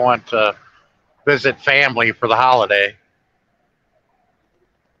people going to visit family for the holiday.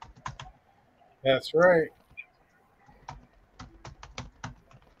 That's right.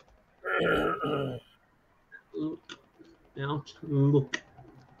 Look.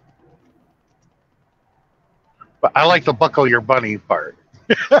 But I like the buckle your bunny part.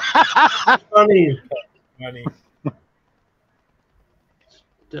 Funny. Money.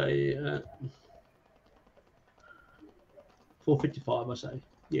 Day 4:55, I say.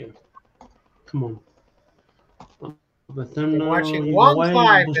 Yeah. Come on. But then, I'm watching Wong's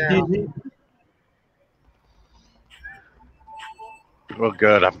live now. Well,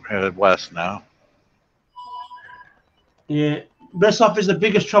 good. I'm headed west now. Yeah. Best off is the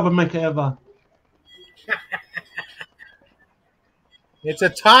biggest troublemaker ever. It's a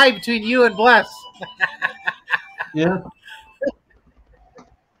tie between you and Bless. Yeah.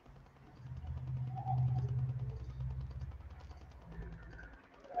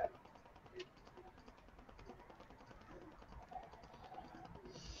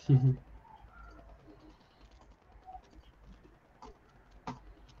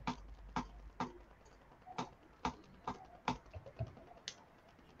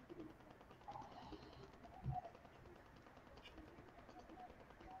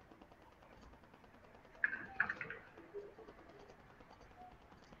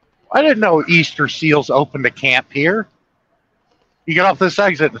 I didn't know Easter seals opened a camp here. You get off this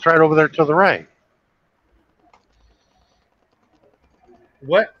exit, and it's right over there to the right.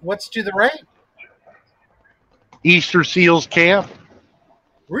 What's to the right? Easter Seals Camp.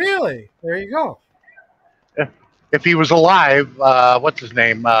 Really? There you go. If he was alive, what's his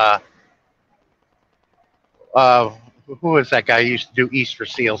name? Who is that guy who used to do Easter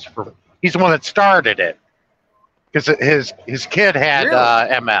Seals for? He's the one that started it because his kid had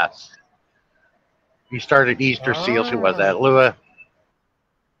Really? MS. He started Easter Seals. Who was that?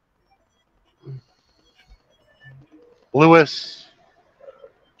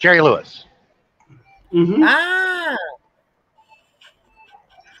 Jerry Lewis. Mm-hmm. Ah.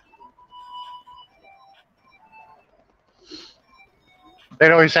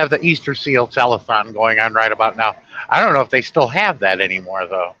 They'd always have the Easter Seal telethon going on right about now. I don't know if they still have that anymore,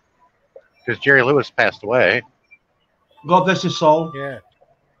 though, because Jerry Lewis passed away. God bless his soul. Yeah.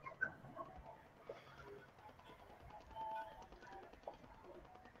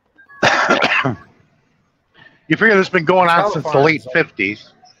 You figure this has been going on since the late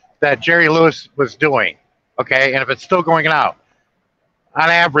 50s that Jerry Lewis was doing, okay? And if it's still going out, on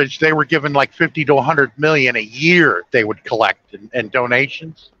average, they were given like 50 to 100 million a year they would collect in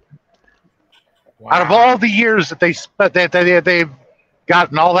donations. Wow. Out of all the years that they spent, they've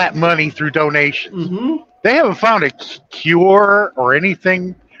gotten all that money through donations. Mm-hmm. They haven't found a cure or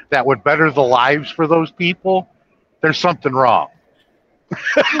anything that would better the lives for those people. There's something wrong.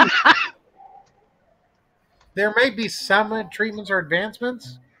 There may be some treatments or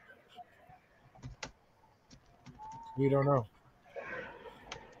advancements. We don't know.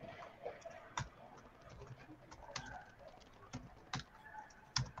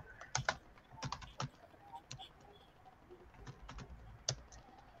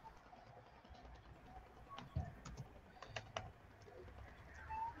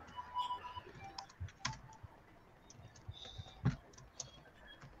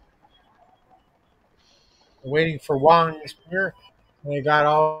 Waiting for Wang's premiere. And they got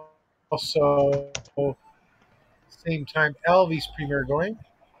also same time Elvie's premiere going.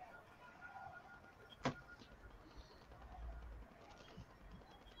 I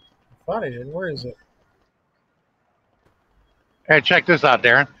thought I did. Where is it? Hey, check this out,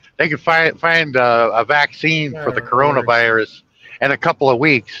 Darren. They can find a vaccine for the coronavirus in a couple of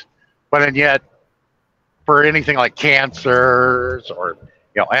weeks, but and yet for anything like cancers or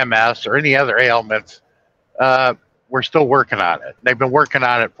MS or any other ailments, we're still working on it. They've been working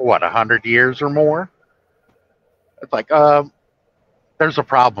on it for what 100 years or more. It's like there's a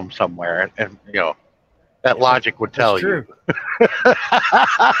problem somewhere, and that logic would tell you.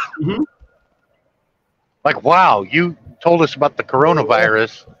 Mm-hmm. Like, wow, you told us about the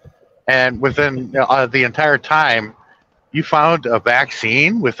coronavirus, and within the entire time, you found a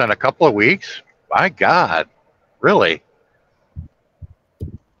vaccine within a couple of weeks? My God, really?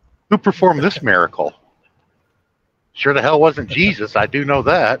 Who performed this miracle? Sure the hell wasn't Jesus, I do know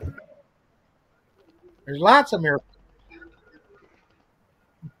that. There's lots of miracles.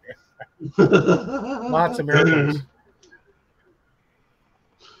 Lots of miracles.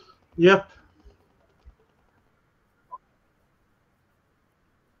 Yep.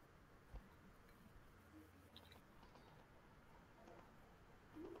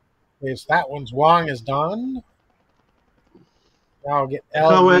 Okay, so that one's Wong is done. Now I'll get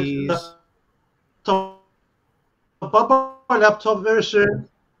Elvie's. Bye-bye laptop very soon.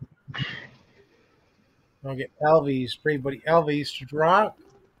 I'll get Elvie's. For everybody Elvie's to drop.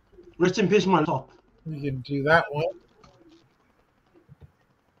 Rest in peace, my laptop. We can do that one.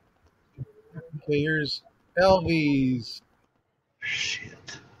 Okay, here's Elvie's.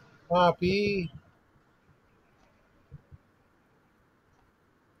 Shit. Copy.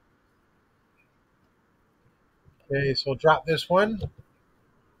 Okay, so we'll drop this one.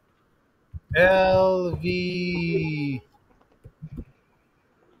 LV.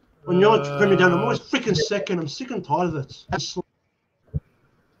 When you're putting me down, I'm always freaking second. I'm sick and tired of it.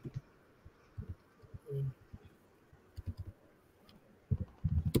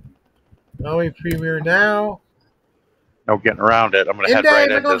 Now we premiere now. No getting around it. I'm going to head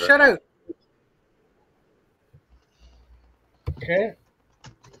right into it. Shut out. Okay.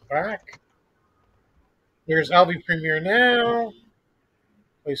 Back. There's LV premiere now.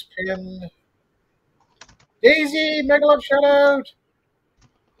 Place pin. Daisy, mega love shout out.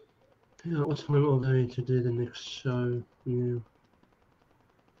 Yeah, what time are we going to do the next show? Yeah.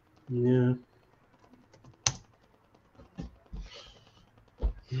 Yeah.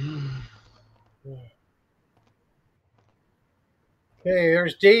 Okay,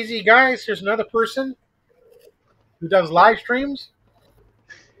 there's Daisy, guys. There's another person who does live streams.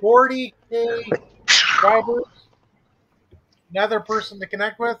 40K subscribers. Another person to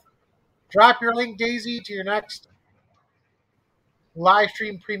connect with. Drop your link, Daisy, to your next live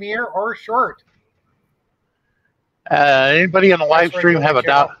stream premiere or short. Anybody in the live stream have a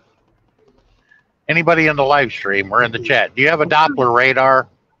Doppler? Anybody in the live stream or in the chat? Do you have a Doppler radar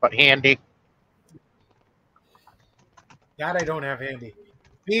handy? That I don't have handy.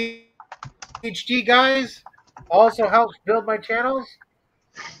 PhD guys also helps build my channels,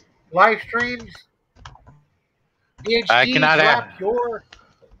 live streams. PhD, I cannot drop your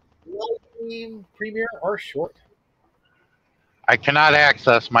live stream premiere or short. I cannot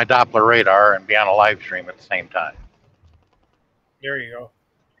access my Doppler radar and be on a live stream at the same time. There you go.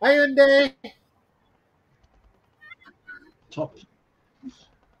 Hi, Hyundai. Top.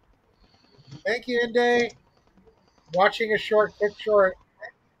 Thank you, Hyundai. Watching a short, quick short.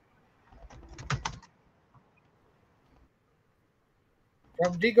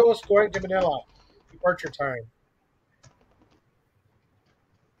 From Digos going to Manila. Departure time.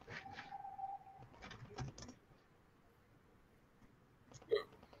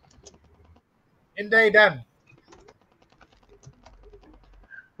 Hyundai done.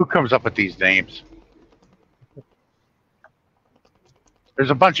 Who comes up with these names?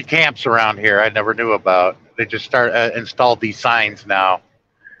 There's a bunch of camps around here I never knew about. They just installed these signs now.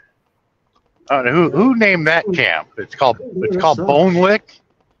 Who named that camp? It's called Bone Lick.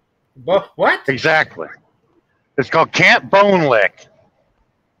 What? Exactly. It's called Camp Bone Lick.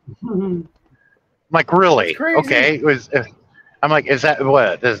 I'm like, really? Okay. I'm like, is that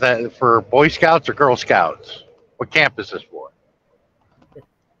what? Is that for Boy Scouts or Girl Scouts? What camp is this for?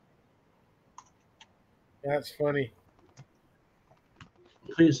 That's funny.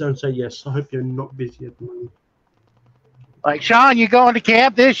 Please don't say yes. I hope you're not busy at the moment. Like, Sean, you going to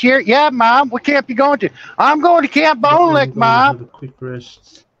camp this year? Yeah, Mom. What camp you going to? I'm going to Camp Bone Lick, Mom. Have a quick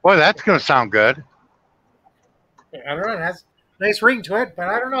rest. Boy, that's going to sound good. I don't know. That's a nice ring to it, but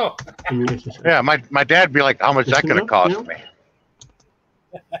I don't know. Yeah, my dad'd be like, how much is that going to cost me?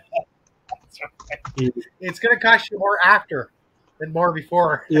 It's going to cost you more after than more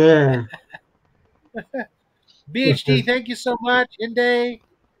before. Yeah. BHD, thank you so much. Inde,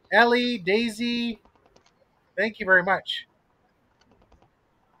 Ellie, Daisy, thank you very much.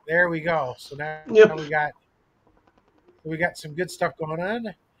 There we go. So now we got some good stuff going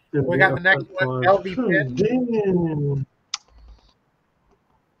on. We got the next one, LV Pin.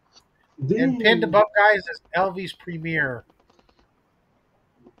 And pinned above, guys, is LV's premiere.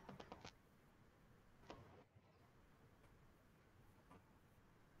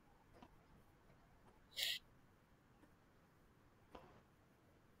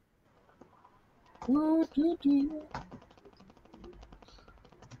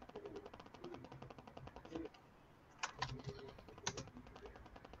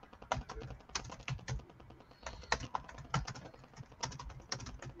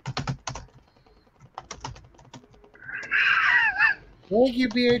 Thank you,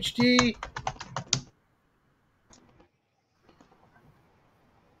 BHD.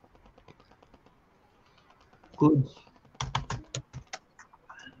 Good.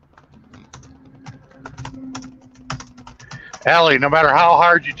 Allie, no matter how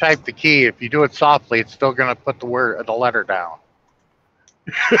hard you type the key, if you do it softly, it's still going to put the letter down.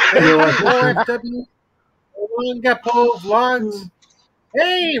 OFW, Gapo Vlogs.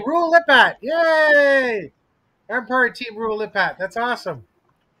 Hey, Rule Lipat. Yay! I'm part of Team Rule Lipat. That's awesome.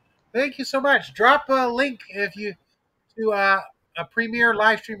 Thank you so much. Drop a link if you to a premiere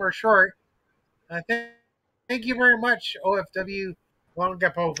live stream or short. Thank you very much, OFW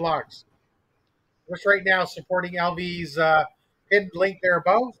Gapo Vlogs. Just right now supporting LV's pinned link there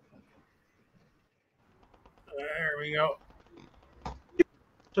above. There we go.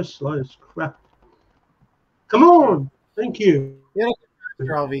 Just slow as crap. Come on. Thank you. It'll get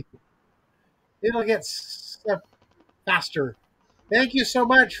faster, LV. It'll get faster. Thank you so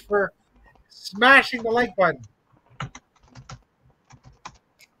much for smashing the like button.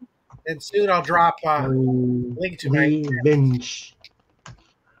 And soon I'll drop a link to my revenge.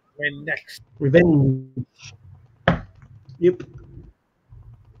 My next revenge. Yep.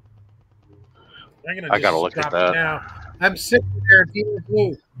 I gotta look at that now. I'm sitting there feeling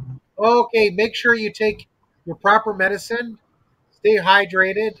blue. Okay, make sure you take your proper medicine, stay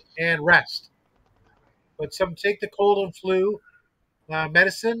hydrated, and rest. But take the cold and flu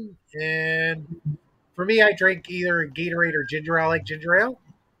medicine, and for me, I drink either Gatorade or ginger ale. I like ginger ale,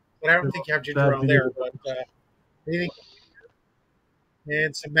 but I don't think you have ginger ale there. But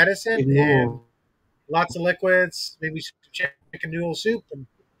and some medicine and lots of liquids, maybe some chicken noodle soup, and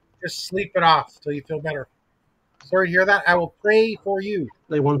just sleep it off till you feel better. Sorry to hear that. I will pray for you.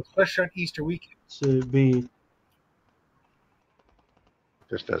 They want, especially on Easter weekend, to be.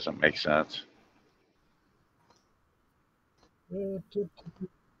 This doesn't make sense.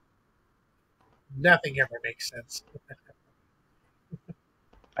 Nothing ever makes sense.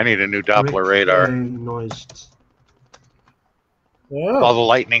 I need a new Doppler radar. Oh. All the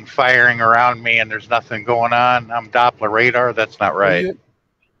lightning firing around me and there's nothing going on. I'm Doppler radar. That's not right.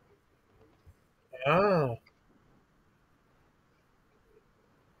 Oh.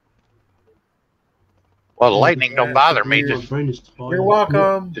 Well, the lightning don't bother me. You're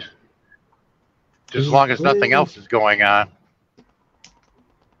welcome. Just as long as nothing else is going on.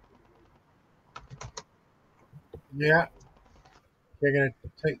 Yeah. They're going to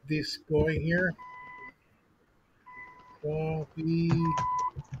take this going here. Copy.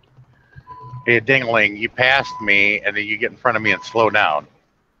 Hey, Dingling, you passed me, and then you get in front of me and slow down.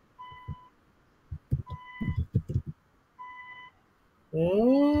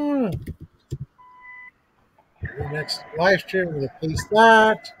 Oh. The next live stream, we're going to paste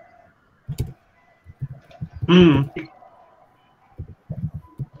that.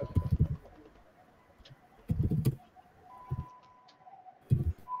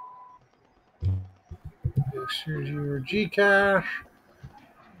 Here's your Gcash.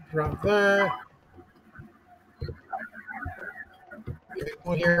 Drop that.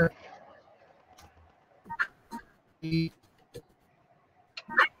 One here. You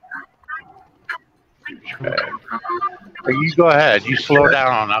go ahead. You slow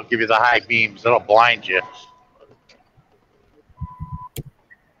down. I'll give you the high beams. It'll blind you.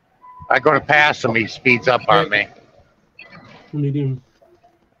 I go to pass him, he speeds up on me. Medium.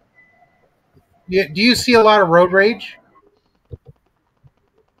 Do you see a lot of road rage?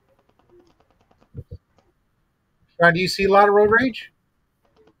 Sean, do you see a lot of road rage?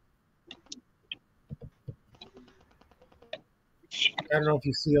 I don't know if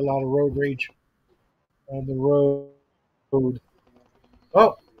you see a lot of road rage on the road.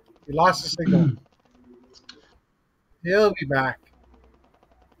 Oh, he lost the signal. He'll be back.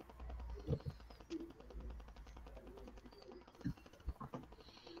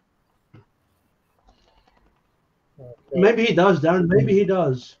 Okay. Maybe he does, Darren. Maybe he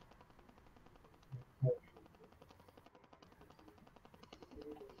does.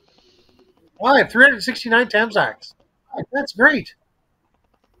 Oh, I have 369 Tamsax. That's great.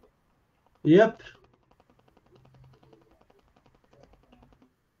 Yep.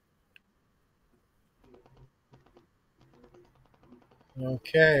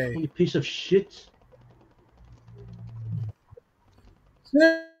 Okay. You piece of shit.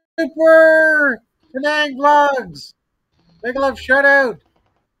 Super Penang Vlogs. Big love shout out.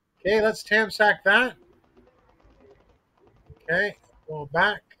 Okay, let's Tamsack that. Okay, go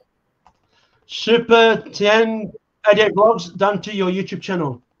back. Super 10 88 vlogs done to your YouTube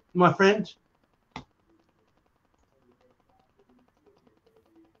channel, my friend.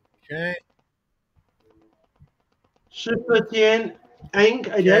 Okay. Super 10 Ang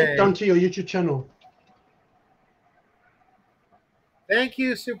 88 Okay. done to your YouTube channel. Thank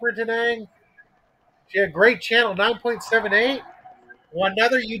you, Super Penang. She had a great channel, 9.78. Want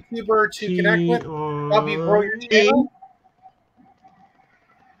another YouTuber to connect with? Help you grow your channel?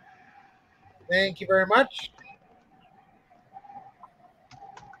 Thank you very much.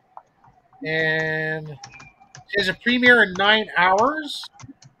 And she has a premiere in 9 hours.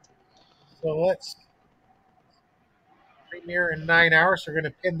 So let's premiere in 9 hours. So we're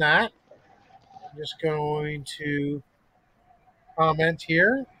going to pin that. I'm just going to comment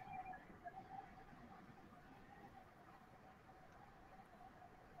here.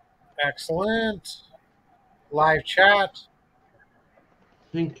 Excellent. Live chat.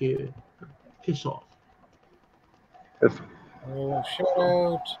 Thank you. Piss off. Shout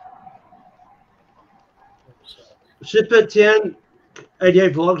out. Super 10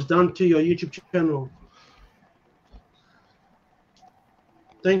 88 vlogs done to your YouTube channel.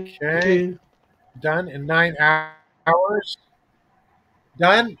 Thank you. Done in 9 hours.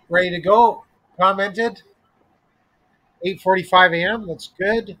 Done. Ready to go. Commented. 8:45 a.m. That's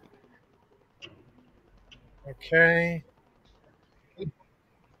good. Okay.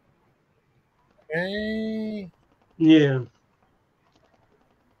 Okay. Yeah.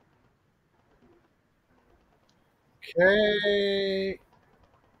 Okay.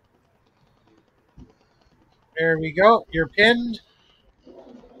 There we go. You're pinned.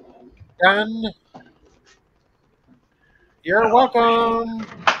 Done. You're welcome.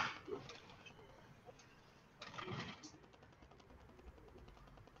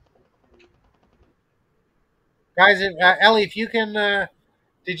 Guys, Ellie, if you can,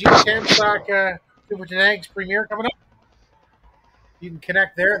 did you Tamstock Super Tenag's premiere coming up? You can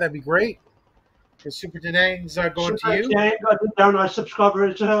connect there. That'd be great. Because Super Tenag's going to you. I did down. I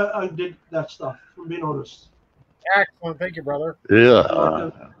subscribed to her. I did that stuff. I'm being honest. Excellent. Thank you, brother.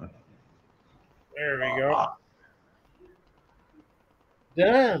 Yeah. There we go.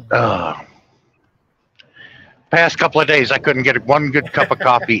 Done. Past couple of days, I couldn't get one good cup of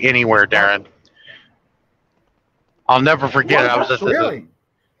coffee anywhere, Darren. I'll never forget it. I was at really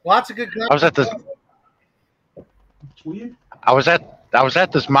lots of good. I was at this. I was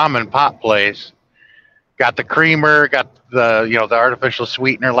at this mom and pop place. Got the creamer, got the the artificial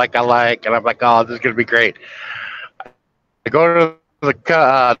sweetener like I like, and I'm like, oh, this is gonna be great. I go to the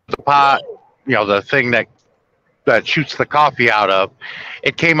pot, the thing that shoots the coffee out of.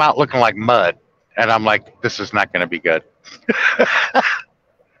 It came out looking like mud, and I'm like, this is not gonna be good.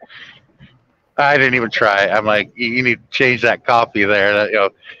 I didn't even try. I'm like, you need to change that coffee there.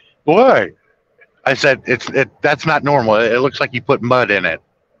 Boy, I said that's not normal. It looks like you put mud in it.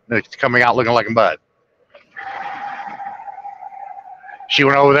 It's coming out looking like mud. She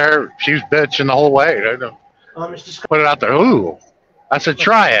went over there. She was bitching the whole way. Put it out there. Ooh, I said,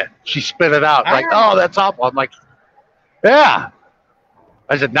 try it. She spit it out. Like, oh, that's awful. I'm like, yeah.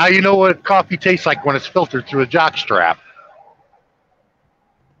 I said, now you know what coffee tastes like when it's filtered through a jock strap.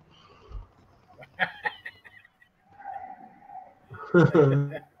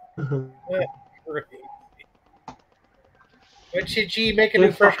 But should she make a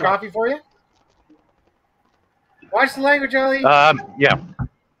new fresh coffee for you? Watch the language, Ellie. Yeah.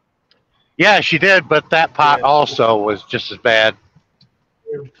 Yeah, she did, but that pot also was just as bad.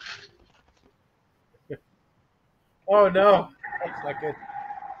 Oh no, that's not good.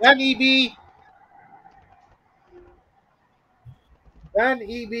 Done, EB. Done,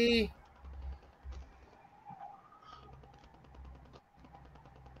 EB.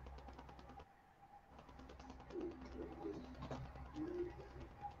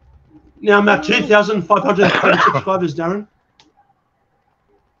 Now I'm at 2,530 subscribers, Darren.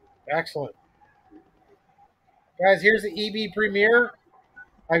 Excellent. Guys, here's the EB premiere.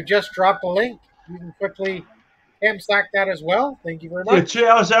 I've just dropped a link. You can quickly stack that as well. Thank you very Yeah, much. 2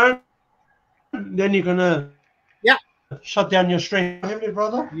 hours, Darren. Then you're gonna Yeah, shut down your stream. Heavenly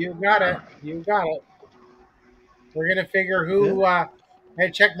brother. you got it. You got it. We're gonna figure who. I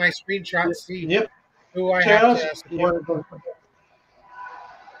check my screenshots, see Yep. who I 2 have hours. to support.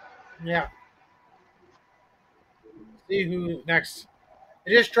 Yeah. See who next.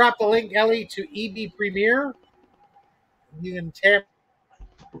 I just dropped the link, Ellie, to EB Premiere. You can stack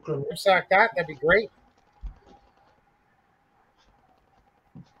that. That'd be great.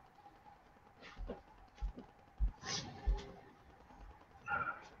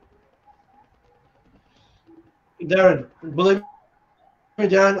 Darren, believe me,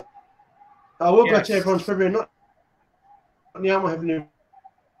 Darren, I will go Yes. to everyone's February. Not now, I have new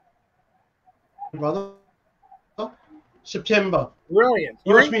brother. September. Brilliant.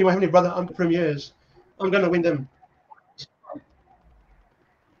 You watch me, my heavenly brother. I'm the premieres. I'm going to win them.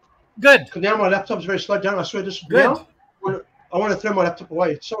 Good. Because now my laptop's very slow down. I swear this Good. now. I want to throw my laptop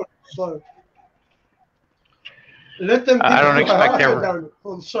away. It's so slow. Let them. I don't expect ever.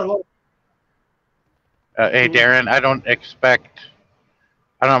 So long. Hey, Darren, I don't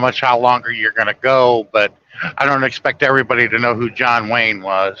know much how longer you're going to go, but I don't expect everybody to know who John Wayne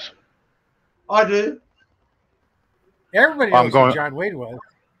was. I do. Everybody knows who John Wayne was.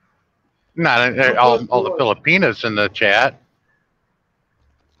 Not all the Filipinos in the chat.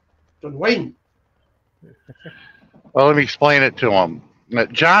 John Wayne. Well, let me explain it to them.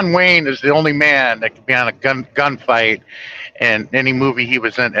 John Wayne is the only man that could be on a gunfight in any movie he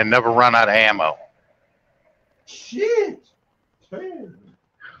was in and never run out of ammo. Shit. Or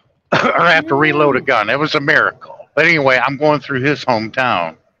have to reload a gun. It was a miracle. But anyway, I'm going through his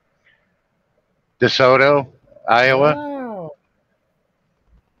hometown, DeSoto, Iowa. Oh.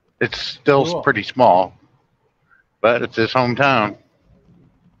 It's still pretty small, but it's his hometown.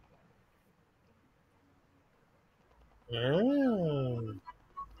 Oh.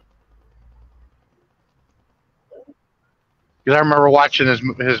 Because I remember watching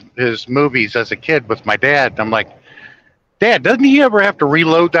his movies as a kid with my dad. And I'm like, Dad, doesn't he ever have to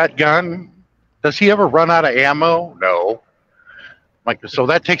reload that gun? Does he ever run out of ammo? No. Like, so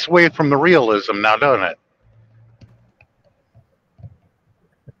that takes away from the realism now, doesn't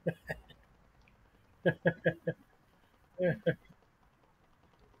it?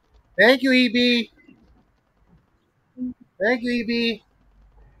 Thank you, EB. Thank you,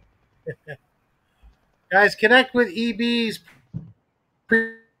 EB. Guys, connect with EB's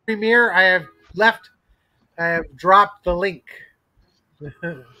premiere. I have dropped the link.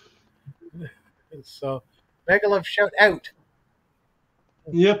 So, mega love shout out.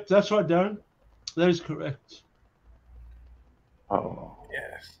 Yep, that's right, Darren. That is correct. Oh.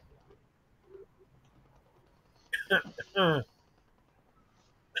 Yes. Oh.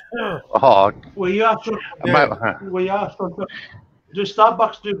 Well, you asked. Do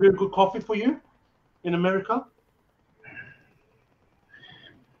Starbucks do very good coffee for you in America?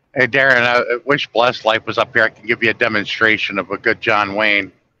 Hey, Darren, I wish Blessed Life was up here. I could give you a demonstration of a good John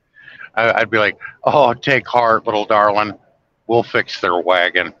Wayne. I'd be like, oh, take heart, little darling. We'll fix their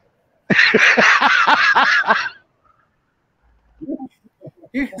wagon.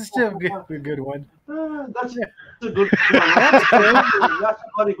 You can still get a good one. That's a good one. That's a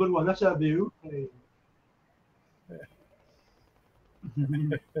very good one. That's a view.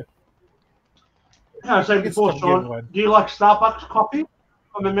 I said before, Sean, do you like Starbucks coffee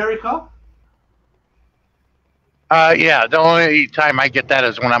from America? Yeah, the only time I get that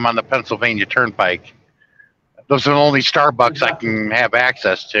is when I'm on the Pennsylvania Turnpike. Those are the only Starbucks I can have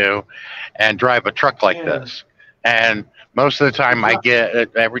access to and drive a truck like this. And most of the time I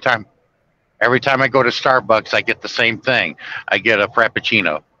get, every time I go to Starbucks, I get the same thing. I get a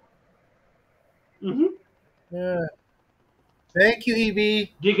Frappuccino. Mm-hmm. Yeah. Thank you, EB.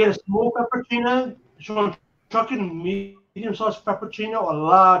 Do you get a small Frappuccino, Sean, trucking medium-sized Frappuccino or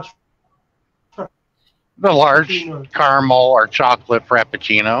large? The large caramel or chocolate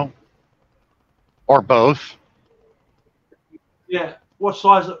Frappuccino. Or both. Yeah. What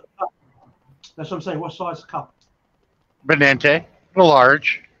size? That's what I'm saying. What size cup? Benente. The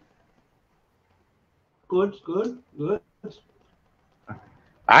large. Good.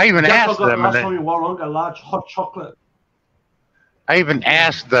 I even Jack asked got them. last time in Warong, a large hot chocolate I even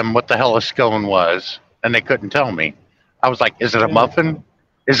asked them what the hell a scone was, and they couldn't tell me. I was like, "Is it a muffin?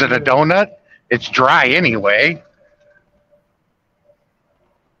 Is it a donut? It's dry anyway."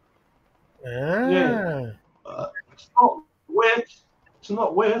 Yeah. It's not wet. It's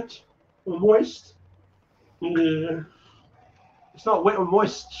not wet or moist. Yeah. It's not wet or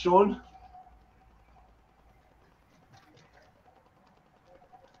moist, Sean.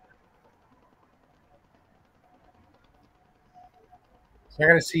 So I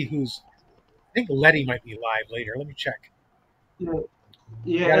got to see who's. I think Letty might be live later. Let me check. Yeah. I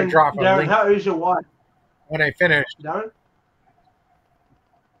Yeah. got to And drop a Darren, link how is your wife? when I finish. Darren?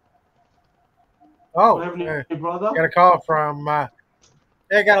 Oh, What happened to your brother? got a call from. I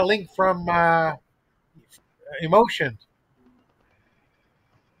got a link from Emotion.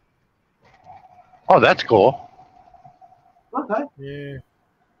 Oh, that's cool. Okay. Yeah.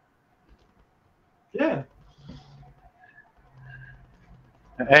 Yeah.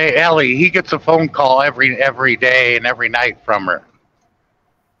 Hey, Ellie, he gets a phone call every day and every night from her.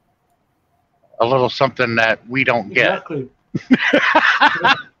 A little something that we don't get. Exactly.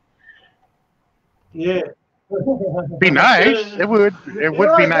 Yeah. Be nice. It would. It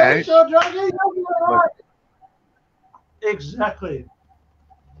would be nice. Exactly.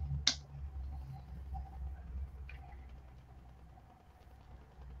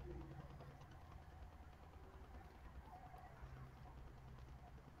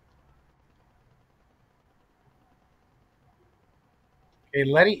 Okay,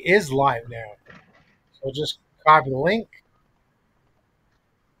 Letty is live now. So just copy the link.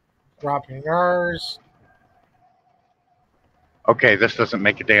 Dropping ours. Okay, this doesn't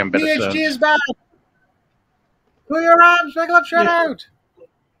make a damn bit of PhD sense. is back. Who are your arms? Make up, shout out.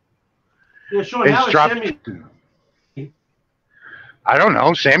 Yeah, Sean, how It's is dropped. Sammy? I don't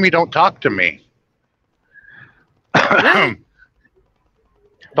know. Sammy don't talk to me. Really?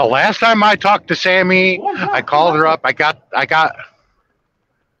 The last time I talked to Sammy, I called her up. I got.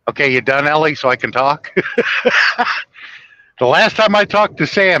 Okay, you done, Ellie, so I can talk? The last time I talked to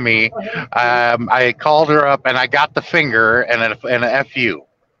Sammy, I called her up and I got the finger and an FU.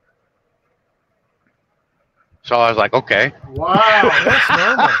 So I was like, okay. Wow. That's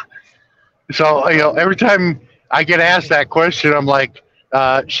normal. So, every time I get asked that question, I'm like,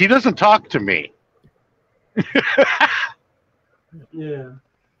 she doesn't talk to me. Yeah.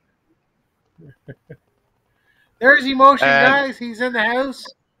 There's Emotion, guys. He's in the house.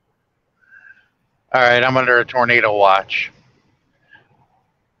 All right, I'm under a tornado watch.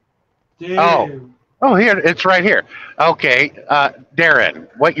 Damn. Oh, here, it's right here. Okay, Darren,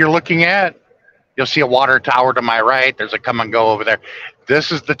 what you're looking at, you'll see a water tower to my right. There's a come and go over there.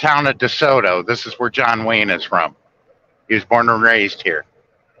 This is the town of DeSoto. This is where John Wayne is from. He was born and raised here.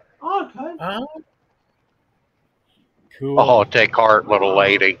 Okay. Cool. Oh, take heart, little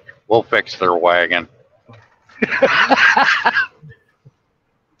lady. We'll fix their wagon.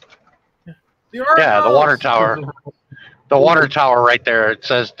 Yeah, the water tower. The water tower right there, it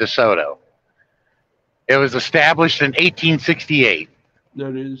says DeSoto. It was established in 1868. There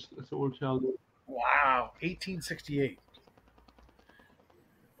it is. That's what we're telling you. Wow. 1868.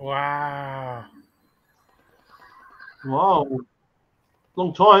 Wow. Wow.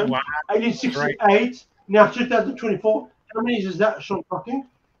 Long time. Wow. 1868. Right. Now 2024. How many years is that, Sean Fucking?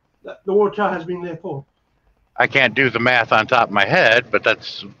 That the water tower has been there for? I can't do the math on top of my head, but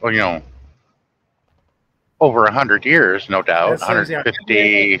that's, over 100 years, no doubt. That says,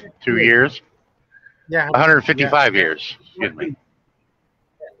 152 years. Yeah. 155 years. Excuse me.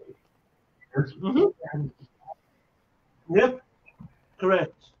 Mm-hmm. Yep.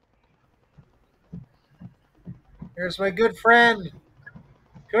 Correct. Here's my good friend.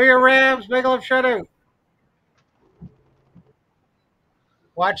 Go your Rams. Make a love shout out.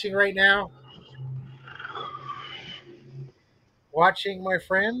 Watching right now. Watching, my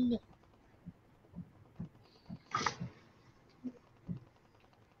friend.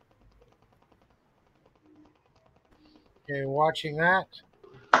 Okay, watching that.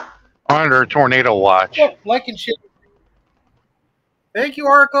 Under a tornado watch. Oh, like and share. Thank you,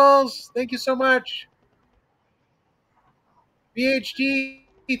 Oracles. Thank you so much. BHD,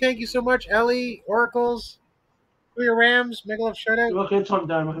 thank you so much. Ellie, Oracles. Who are your Rams? Make a love shout out. Okay, time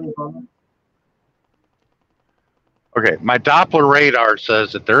down. Okay, my Doppler radar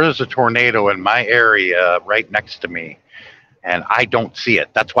says that there is a tornado in my area right next to me, and I don't see it.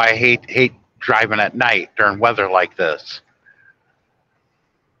 That's why I hate driving at night during weather like this.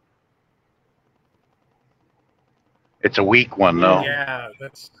 It's a weak one, though. Yeah,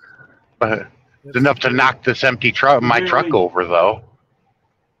 that's It's enough to knock this empty truck, my truck over, though.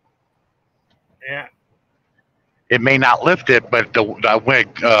 Yeah. It may not lift it, but the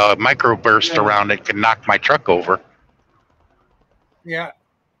microburst around it can knock my truck over Yeah.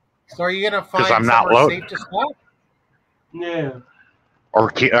 So are you gonna because find I'm not somewhere loaded. safe to stop? Yeah. Or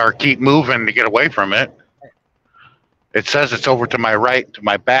keep moving to get away from it. It says it's over to my right, to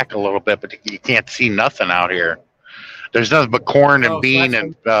my back a little bit, but you can't see nothing out here. There's nothing but corn and Oh, so bean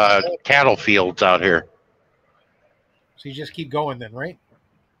that's and cattle fields out here. so you just keep going then, right?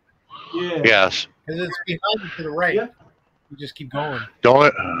 Yeah. Yes. Because it's behind you to the right. Yeah. You just keep going.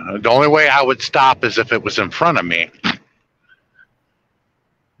 The only way I would stop is if it was in front of me.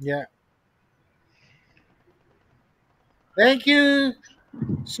 Yeah. Thank you,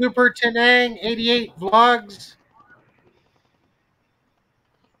 Super Tenang 88 Vlogs.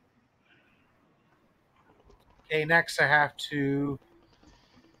 Okay, next I have to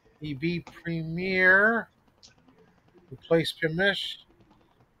EB Premiere. Replace Pimish.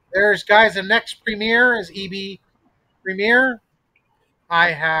 There's guys, the next Premiere is EB Premiere.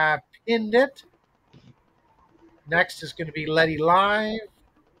 I have pinned it. Next is going to be Letty Live.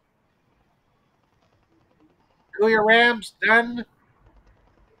 Julia Rams done.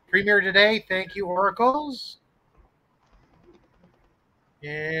 Premiere today. Thank you, Oracles.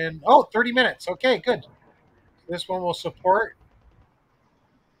 And 30 minutes. Okay, good. This one will support.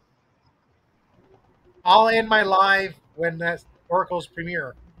 I'll end my live when that Oracle's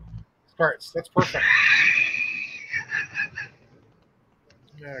Premiere starts. That's perfect.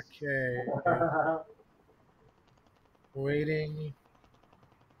 Okay. Waiting.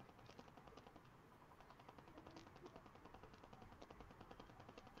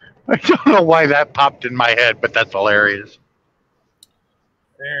 I don't know why that popped in my head, but that's hilarious.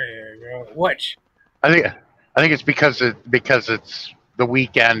 There you go. Which? I think it's because it's the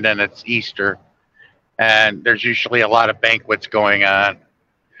weekend and it's Easter, and there's usually a lot of banquets going on.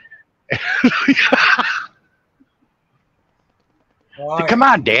 Come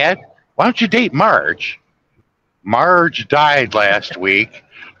on, Dad. Why don't you date Marge? Marge died last week,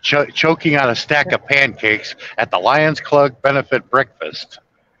 choking on a stack of pancakes at the Lions Club benefit breakfast.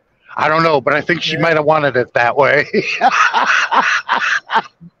 I don't know, but I think she might have wanted it that way.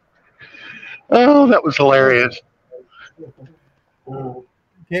 Oh, that was hilarious.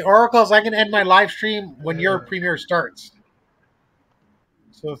 Okay, Oracles, I can end my live stream when your premiere starts.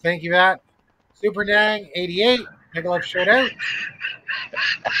 So thank you for that. Super Nang 88, make a love shout out.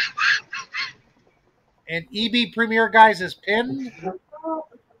 And EB Premiere, guys, is pinned.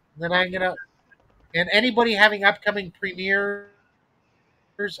 Then I'm gonna, and anybody having upcoming premieres,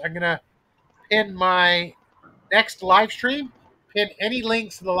 I'm gonna pin my next live stream. Pin any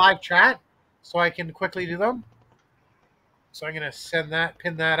links to the live chat so I can quickly do them. So I'm gonna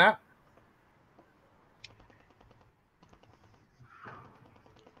pin that up.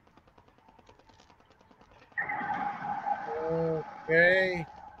 Okay.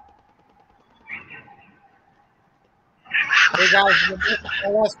 Hey guys,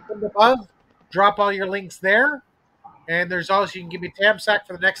 LS from above, drop all your links there. And there's also, you can give me Tamsack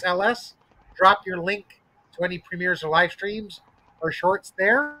for the next LS. Drop your link to any premieres or live streams or shorts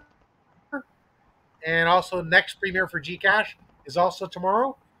there. And also, next premiere for Gcash is also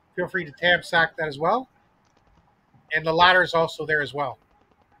tomorrow. Feel free to Tamsack that as well. And the ladder is also there as well.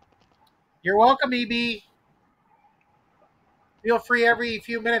 You're welcome, EB. Feel free every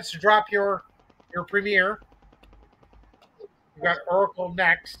few minutes to drop your premiere. We got Oracle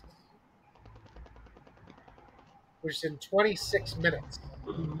next, which is in 26 minutes.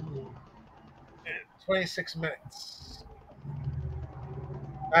 26 minutes.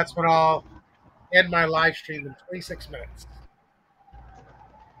 That's when I'll end my live stream in 26 minutes.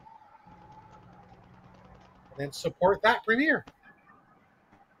 And then support that premiere.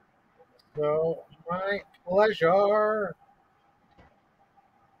 So, my pleasure.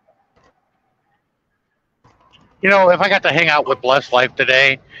 You know, if I got to hang out with Blessed Life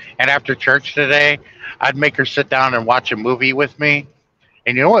today and after church today, I'd make her sit down and watch a movie with me.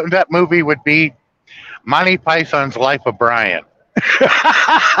 And you know what that movie would be? Monty Python's Life of Brian.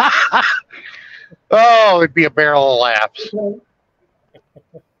 Oh, it'd be a barrel of laughs.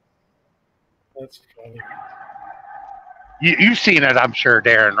 That's funny. You've seen it, I'm sure,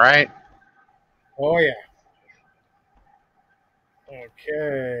 Darren, right? Oh, yeah.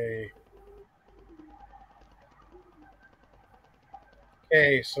 Okay.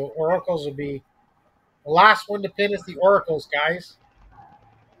 Okay, so Oracles will be the last one to pin is the Oracles, guys.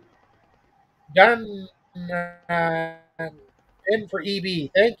 Done. Pin for EB.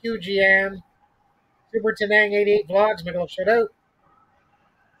 Thank you, Gian. Super Tenang 88 Vlogs. Make a little shout out.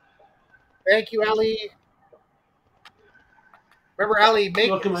 Thank you, Ali. Remember, Ali,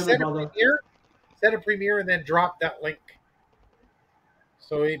 send set a premiere and then drop that link.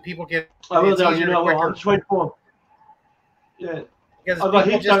 So people get I will it's do. easier You know, quicker. I'm just waiting for. Yeah, Because I've got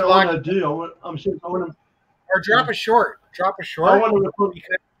people heaps just I log want to do. I'm sure I want to. or drop a short. Drop a I short. want to record.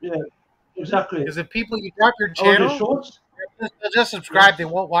 Because Yeah, exactly. if people you drop your I want to do channel, shorts. they'll just subscribe. They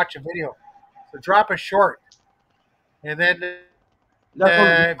won't watch a video. So drop a short, and then That's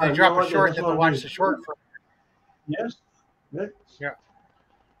what if they drop a short, that's then what they'll I do. watch the short. Yes. Yeah. Yeah.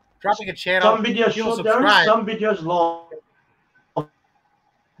 Dropping a channel. Some videos People short, Darren. subscribe. Some videos long.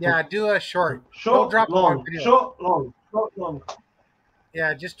 Yeah, do a short. Don't Short, drop a long long. video. Short, long. Short, long.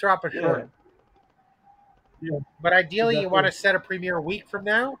 Yeah, just drop a short. Yeah. But ideally, you Exactly. want to set a premiere a week from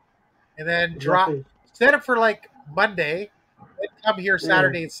now, and then drop. Set it for like Monday, then come here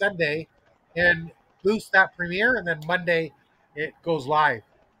Saturday and Sunday, and boost that premiere, and then Monday it goes live.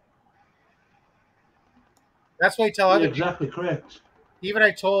 That's what I tell other people. Exactly correct. Even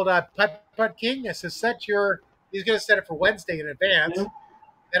I told Putt King, I said he's going to set it for Wednesday in advance. Yeah.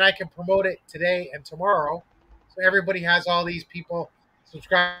 Then I can promote it today and tomorrow. So everybody has all these people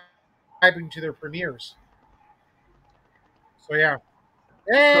subscribing to their premieres. So yeah.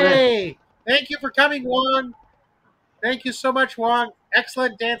 Hey! Thank you for coming, Juan. Thank you so much, Juan.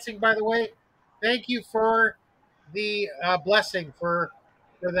 Excellent dancing, by the way. Thank you for the blessing for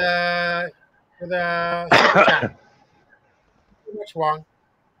the super chat. Thank you so much, Juan.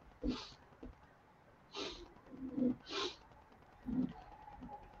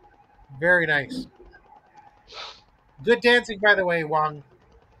 Very nice. Good dancing, by the way, Wong.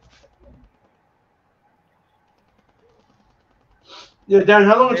 Yeah, Darren,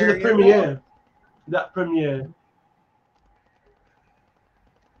 how long is There the you premiere? go. That premiere.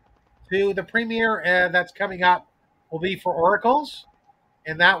 To the premiere that's coming up will be for Oracles,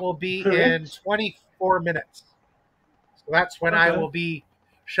 and that will be in 24 minutes. So that's when I will be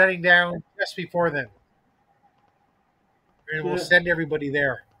shutting down just before then. And we'll send everybody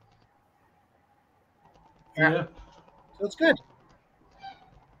there. Yeah. So it's good.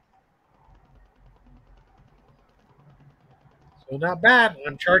 So not bad.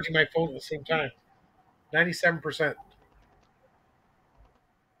 I'm charging my phone at the same time. 97%.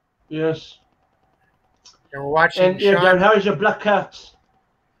 Yes. And we're watching And yeah, Sean. Darren, how is your black cat?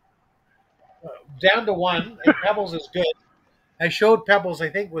 Down to 1, and Pebbles is good. I showed Pebbles, I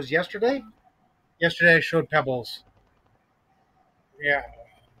think it was yesterday. Yesterday I showed Pebbles. Yeah.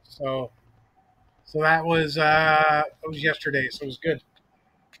 So that was yesterday, so it was good.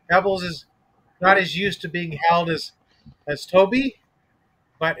 Pebbles is not as used to being held as Toby,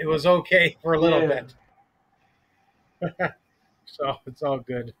 but it was okay for a little bit. So it's all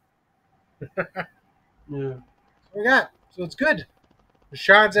good. Yeah. So it's good.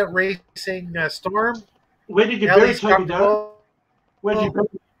 Sean's out racing Storm. Where did you bury Ellie's Toby, Darren? comfortable. Where did you bury?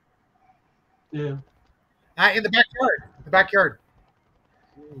 Yeah. In the backyard. The backyard.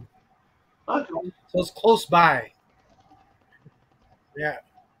 Okay. So it's close by. Yeah.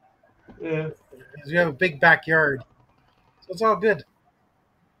 Yeah. Because we have a big backyard. So it's all good.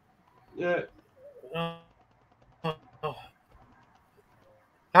 Yeah.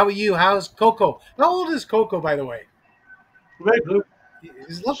 How are you? How's Coco? How old is Coco, by the way? Very good. He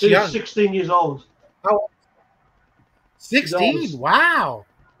looks She's young. 16 years old. How? 16? Wow.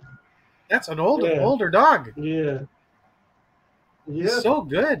 That's an older dog. Yeah. He's so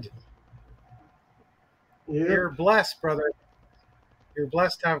good. Yeah. You're blessed, brother. You're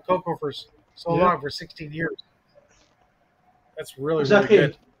blessed to have Coco for so long, for 16 years. That's really, really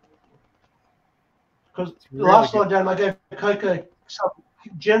good. Because last night, Darren, I gave Coco some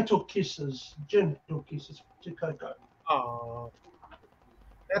gentle kisses to Coco. Oh,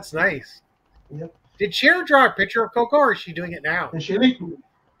 that's nice. Yep. Did Sharon draw a picture of Coco, or is she doing it now? And she likes me.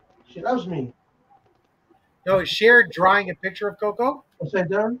 She loves me. No, is Sharon drawing a picture of Coco? What's that,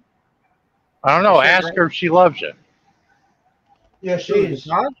 Darren? I don't know. Ask her if she loves you. Yeah, she is.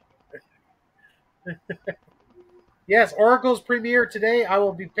 Yes, Oracle's premiere today. I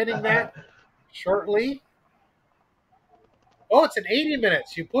will be pinning that shortly. Oh, it's an 80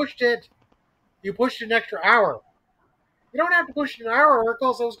 minutes. You pushed it an extra hour. You don't have to push it an hour,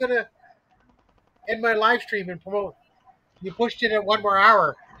 Oracles. I was going to end my live stream and promote. You pushed it at 1 more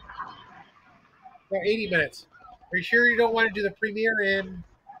hour. No, 80 minutes. Are you sure you don't want to do the premiere in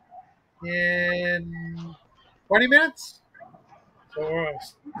 20 minutes?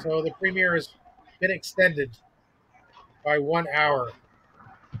 So the premiere has been extended by 1 hour.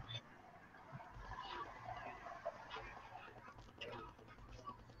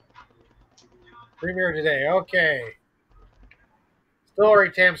 Premiere today. Okay. Still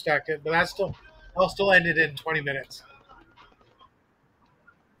already tam stacked it, but I'll still end it in 20 minutes.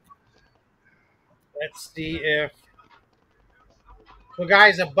 Let's see if. So,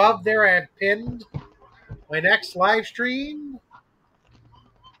 guys, above there, I have pinned my next live stream,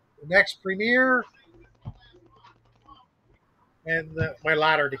 the next premiere, and my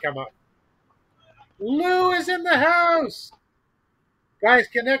ladder to come up. Lou is in the house. Guys,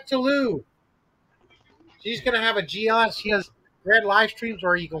 connect to Lou. She's going to have a GLS. She has red live streams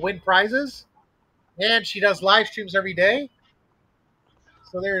where you can win prizes. And she does live streams every day.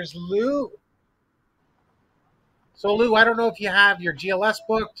 So there's Lou. So, Lou, I don't know if you have your GLS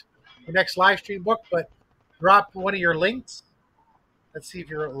booked, your next live stream booked, but drop one of your links. Let's see if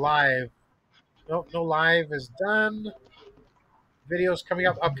you're live. Nope, no live is done. Videos coming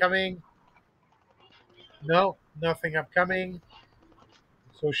up, upcoming. No, nothing upcoming.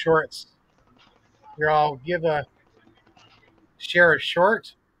 So shorts. Here, I'll give a share a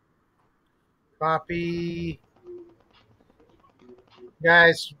short. Copy.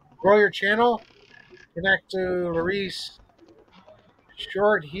 Guys, grow your channel. Connect to Larice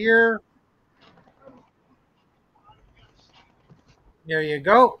short here. There you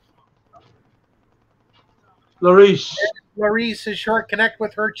go. Larice is short. Connect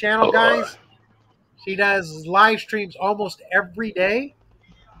with her channel, guys. She does live streams almost every day.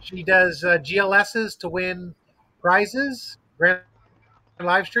 She does GLSs to win prizes, grand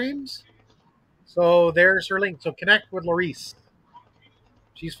live streams. So there's her link. So connect with Larice.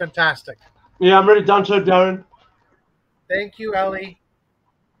 She's fantastic. Yeah, I'm ready. Done, so Darren. Thank you, Ellie.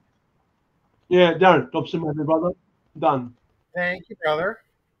 Yeah, Darren, drop some my brother. Done. Thank you, brother.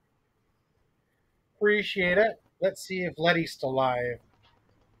 Appreciate it. Let's see if Letty's still live.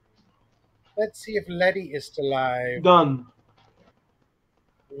 Let's see if Letty is still live. Done.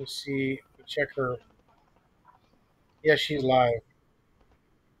 Let me see. Check her. Yes, she's live.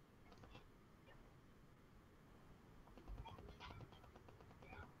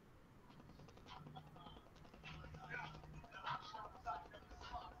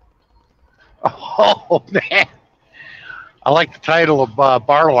 Oh, man. I like the title of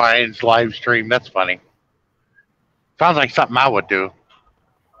Bar Lion's live stream. That's funny. Sounds like something I would do.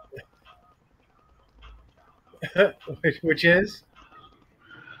 Which is?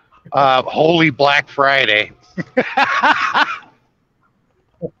 Holy Black Friday.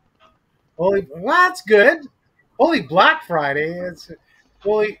 Well, that's good. Holy Black Friday. It's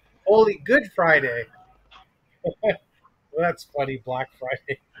Holy Good Friday. Well, that's funny, Black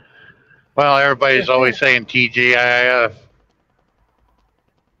Friday. Well, everybody's always saying TGIF.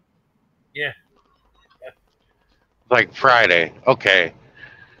 Yeah. Like Friday. Okay.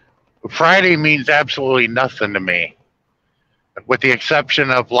 Friday means absolutely nothing to me, with the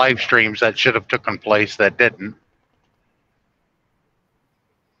exception of live streams that should have taken place that didn't.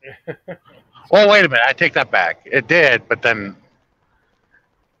 Oh, wait a minute. I take that back. It did, but then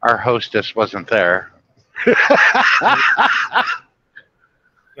our hostess wasn't there.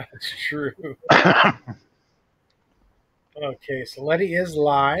 That's true. Okay, so Letty is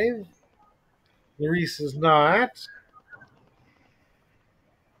live. Larice is not.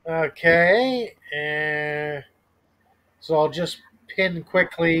 Okay, and so I'll just pin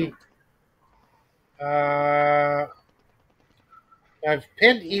quickly. I've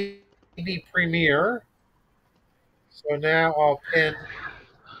pinned EV Premiere. So now I'll pin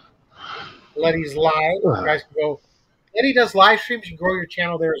Letty's live. You guys can go. Letty does live streams. You can grow your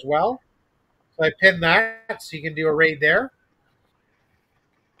channel there as well. So I pinned that so you can do a raid there.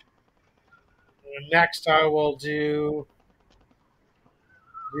 And next I will do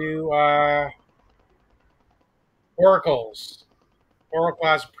Oracles. Oracle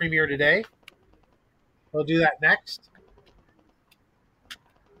has a premiere today. We'll do that next.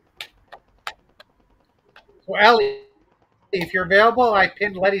 So Ellie, if you're available, I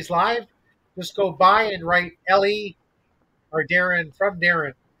pinned Letty's live. Just go by and write Ellie or Darren from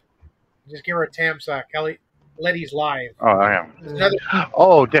Darren. Just give her a Tamsuck. Ellie, Letty's live. Oh, I am.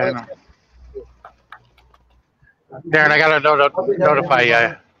 Oh, Darren. Darren, I got to notify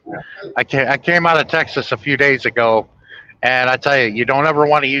you. I came out of Texas a few days ago, and I tell you, you don't ever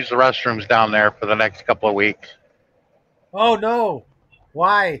want to use the restrooms down there for the next couple of weeks. Oh no!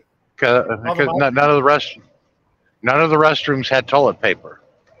 Why? Because none of the restrooms had toilet paper.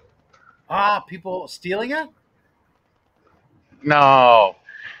 Ah, people stealing it? No,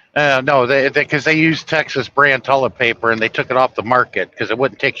 because they used Texas brand toilet paper and they took it off the market because it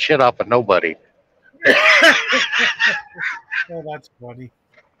wouldn't take shit off of nobody. Oh, that's funny.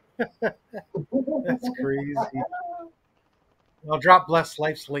 That's crazy. I'll drop Blessed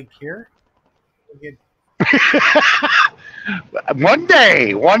Life's link here. One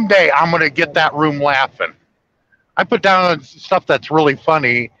day, I'm going to get that room laughing. I put down stuff that's really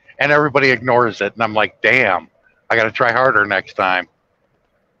funny, and everybody ignores it, and I'm like, damn, I got to try harder next time.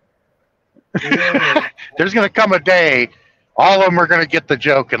 Yeah, There's going to come a day, all of them are going to get the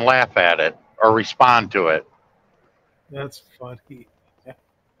joke and laugh at it or respond to it. that's funny.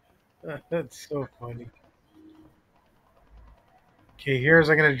 That's so funny. Okay, here's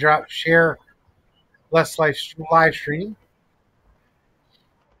I'm gonna share Bless Life live stream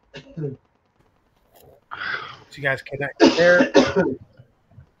so you guys connect there.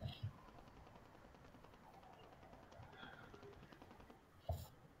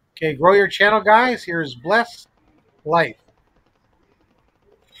 Okay, grow your channel, guys. Here's Bless Life.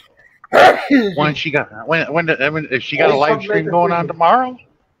 When she got when is she got a Always live come stream later, going on please. tomorrow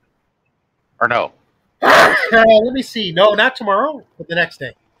or no? Let me see. No, not tomorrow, but the next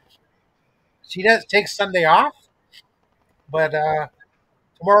day. She does take Sunday off, but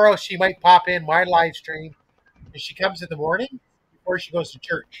tomorrow she might pop in my live stream. And she comes in the morning before she goes to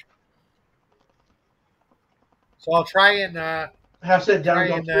church. So I'll try and How's that down,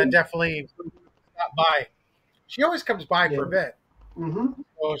 Doctor? definitely stop by. She always comes by for a bit, Mm-hmm.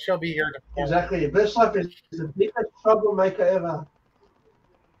 so she'll be here tomorrow. Exactly. Bless Life is the biggest troublemaker ever.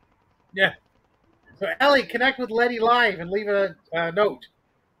 Yeah. So Ellie, connect with Letty live and leave a note.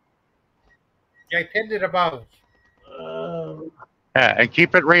 Yeah, I pinned it above. Yeah, and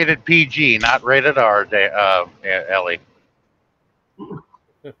keep it rated PG, not rated R, Ellie.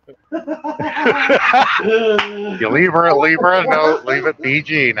 You leave her a note, leave it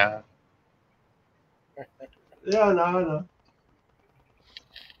PG now. Yeah, I know.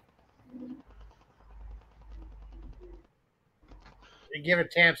 You give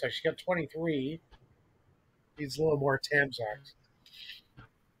it Tamsax. She got 23. Needs a little more Tamsax.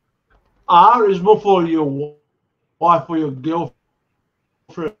 R is more for your wife or your girlfriend.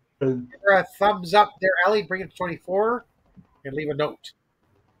 Give her a thumbs up there, Ellie. Bring it to 24 and leave a note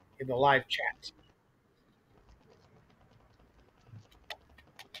in the live chat.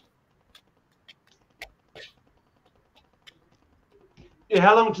 Yeah,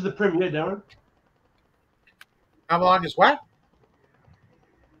 how long to the premiere, Darren? How long is what?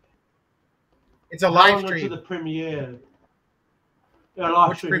 It's a How live long stream. until the premiere? Yeah, live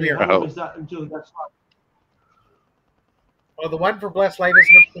Which stream. premiere? Yeah, how long is that until that's like? Well, the one for Blessed Life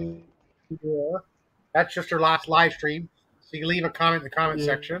isn't a premiere. That's just her last live stream. So you can leave a comment in the comment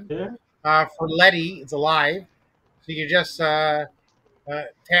section. Yeah. For Letty, it's a live. So you just Tam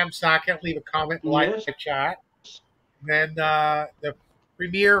Socket, leave a comment in the live chat. And then the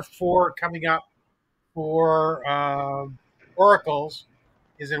premiere for coming up for Oracles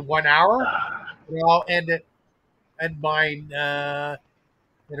is in 1 hour. And I'll end mine in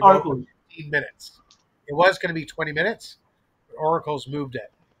about 15 minutes. It was going to be 20 minutes, but Oracle's moved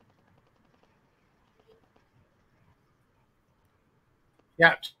it.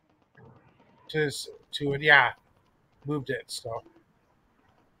 Yeah, moved it. So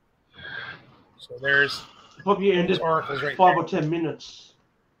there's probably ended Oracle's right 5 there. or 10 minutes.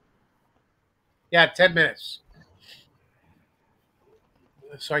 Yeah, 10 minutes.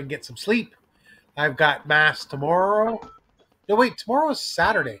 So I can get some sleep. I've got Mass tomorrow. No, wait, tomorrow's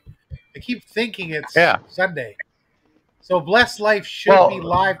Saturday. I keep thinking it's Sunday. So Blessed Life should be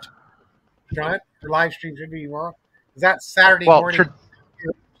live. John, your live stream should be tomorrow. Is that Saturday morning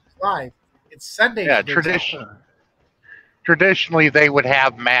live? It's Sunday. Yeah, traditionally they would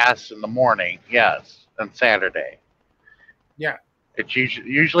have Mass in the morning, yes, on Saturday. Yeah. It's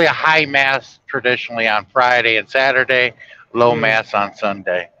usually a high Mass traditionally on Friday and Saturday, low Mass on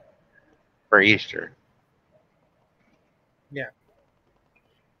Sunday for Easter. Yeah.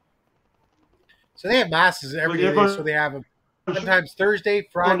 So they have Masses every day. So they have them sometimes Thursday,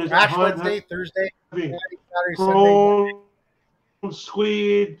 Friday, Ash Wednesday, Thursday, Friday, Saturday, Sunday.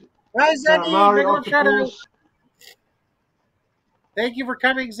 Squid. Hi, Zenny. Big old shout out. Thank you for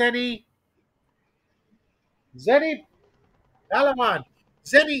coming, Zenny. Zenny Palawan.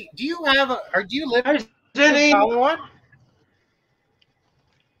 Zenny, do you live in Palawan?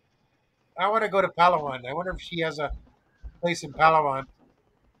 I want to go to Palawan. I wonder if she has a place in Palawan.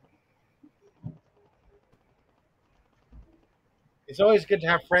 It's always good to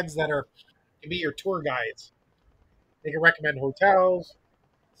have friends that can be your tour guides. They can recommend hotels,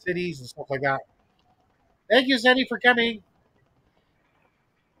 cities, and stuff like that. Thank you, Zenny, for coming.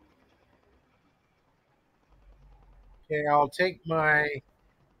 Okay, I'll take my.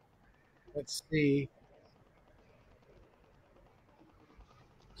 Let's see.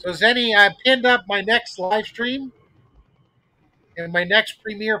 So, Zenny, I pinned up my next live stream and my next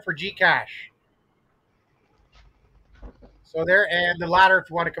premiere for Gcash. So there, and the ladder if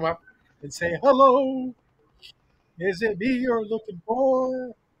you want to come up and say hello. Is it me you're looking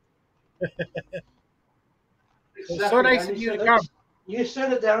for? It's so nice of you to come. You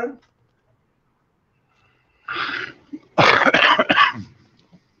said it, Darren.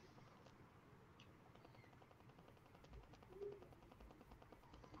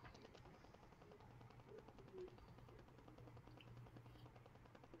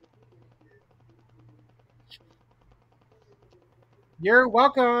 You're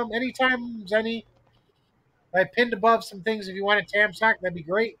welcome. Anytime, Zenny. I pinned above some things if you want a tam sack, that'd be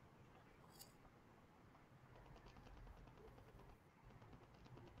great.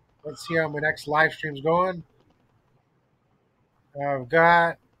 Let's see how my next live stream's going. I've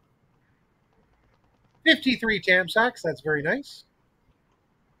got 53 tam sacks. That's very nice.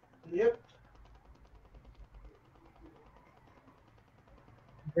 Yep.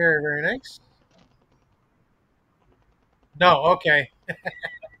 Very, very nice. No, okay.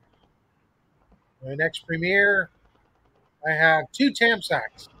 My next premiere, I have 2 tam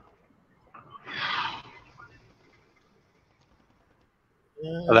sacks.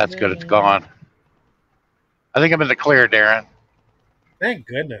 Oh, that's good. It's gone. I think I'm in the clear, Darren. Thank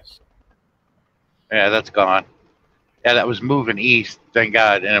goodness. Yeah, that's gone. Yeah, that was moving east, thank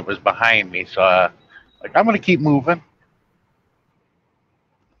God, and it was behind me. So, like, I'm going to keep moving.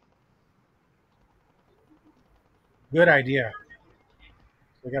 Good idea.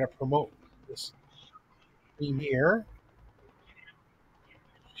 We got to promote this premiere.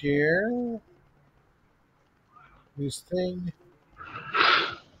 Share this thing.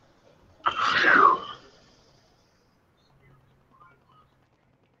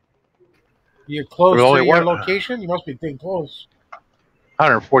 You close There's to only your one, location? You must be getting close.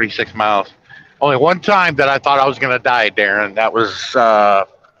 146 miles. Only one time that I thought I was going to die, Darren. That was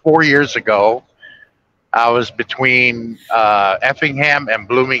 4 years ago. I was between Effingham and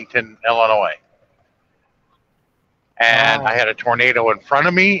Bloomington, Illinois. And I had a tornado in front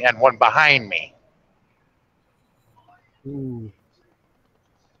of me and one behind me. Ooh.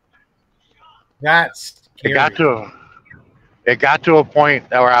 That's scary. It got to a point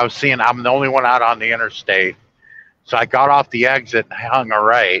where I was seeing I'm the only one out on the interstate. So I got off the exit and hung a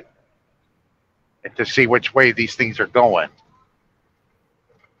right to see which way these things are going.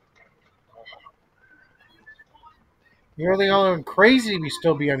 You're the only one crazy to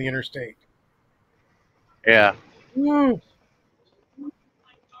still be on the interstate. Yeah. Ooh.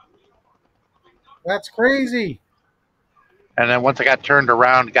 That's crazy. And then once I got turned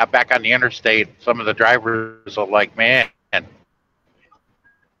around, got back on the interstate, some of the drivers are like, "Man,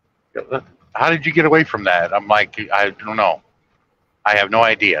 how did you get away from that?" I'm like, "I don't know. I have no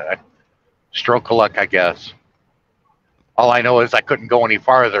idea. Stroke of luck, I guess. All I know is I couldn't go any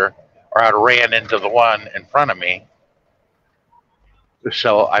farther, or I'd ran into the one in front of me.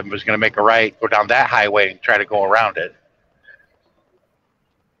 So I was going to make a right, go down that highway, and try to go around it."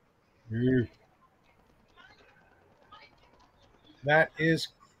 That is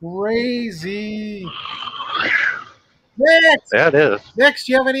crazy. Next, Yeah, it is. next,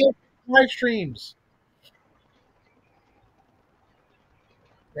 do you have any live streams?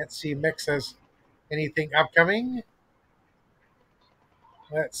 Let's see, Mick says anything upcoming.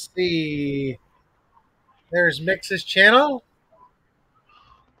 Let's see. There's Mix's channel.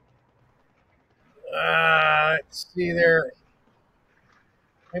 Let's see there.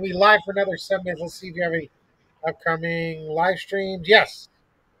 Maybe live for another 7 minutes. Let's see if you have any upcoming live streams. Yes,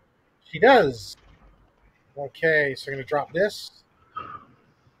 she does. Okay, so I'm going to drop this.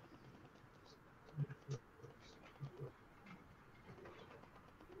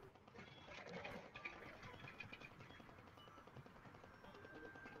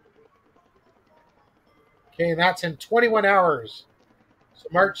 Okay, and that's in 21 hours. So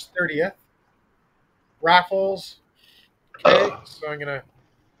March 30th. Raffles. Okay, so I'm going to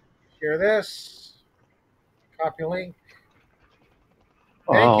share this. Copy link.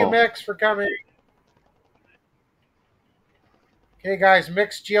 Thank you, Mix, for coming. Okay, guys,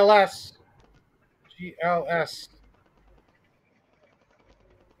 Mix GLS. GLS.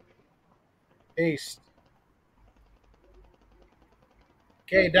 Paste.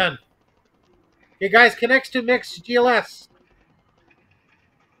 Okay, done. Okay, guys, connects to Mix GLS.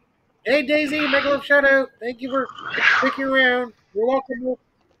 Hey, Daisy, Megalope shout out. Thank you for sticking around. You're welcome.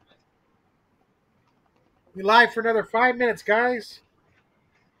 We live for another 5 minutes, guys.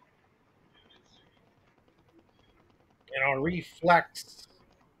 And I'll reflex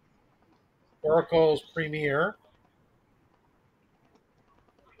Oracle's Premiere.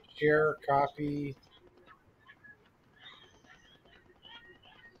 Share, copy.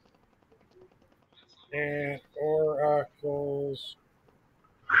 And Oracle's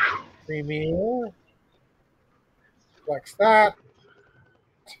Premiere. Flex that.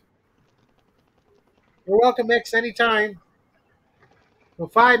 You're welcome, Mix, anytime. So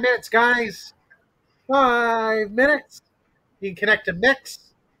 5 minutes, guys. 5 minutes. You can connect to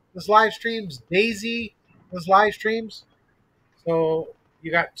Mix. This live streams Daisy. This live streams. So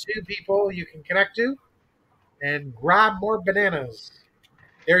you got 2 people you can connect to and grab more bananas.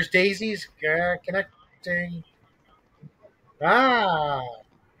 There's Daisy's connecting. Ah,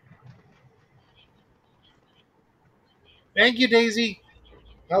 thank you, Daisy.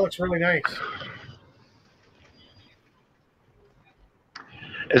 That looks really nice.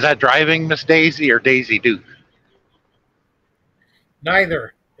 Is that driving, Miss Daisy, or Daisy Duke?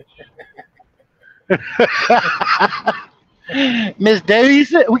 Neither. Miss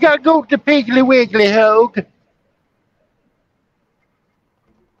Daisy, we gotta go to Piggly Wiggly Hog.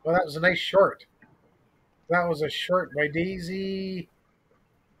 Well, that was a nice short. That was a short by Daisy.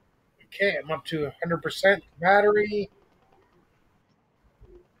 Okay, I'm up to 100% battery.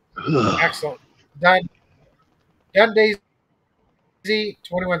 Excellent. Done. Done, Daisy.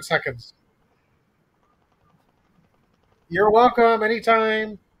 21 seconds. You're welcome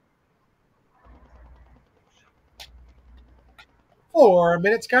anytime. 4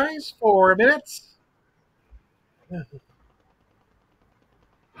 minutes, guys. 4 minutes.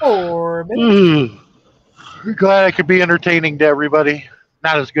 4 minutes. Glad I could be entertaining to everybody.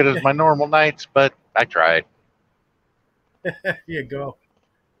 Not as good as my normal nights, but I tried. Here you go.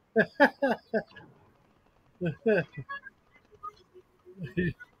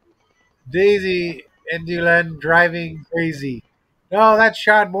 Daisy and Dylan driving crazy. No, that's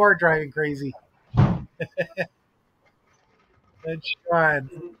Sean Moore driving crazy. That's Sean.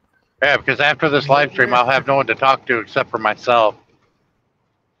 Yeah, because after this live stream, I'll have no one to talk to except for myself.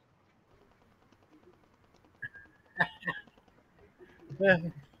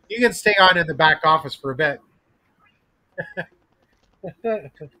 You can stay on in the back office for a bit. Look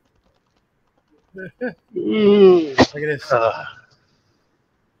at this.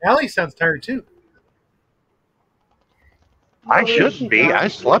 Ellie sounds tired too. I shouldn't be. I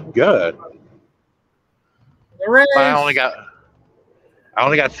slept good. But I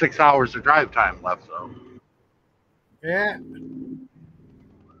only got 6 hours of drive time left, so. Yeah.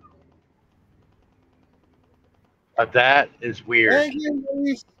 That is weird. Thank you,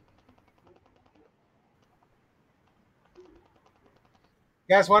 Luis. You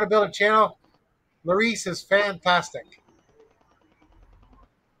guys want to build a channel? Larice is fantastic.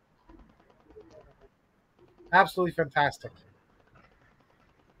 Absolutely fantastic.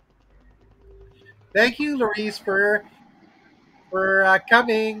 Thank you, Larice, for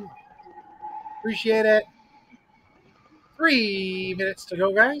coming. Appreciate it. 3 minutes to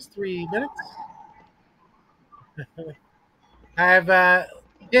go, guys. 3 minutes. I've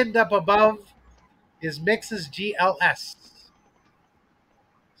pinned up above is Mix's GLS.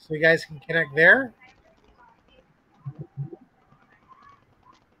 So you guys can connect there.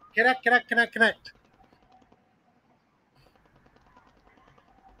 Connect.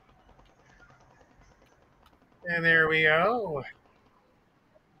 And there we go.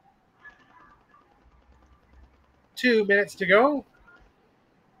 2 minutes to go.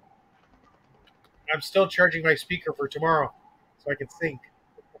 I'm still charging my speaker for tomorrow so I can sync.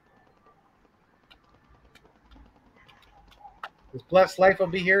 His Blessed Life will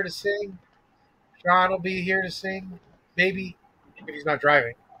be here to sing. Sean will be here to sing. Maybe if he's not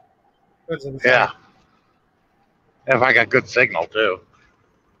driving. Yeah. If I got good signal too.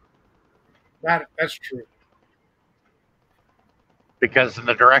 That's true. Because in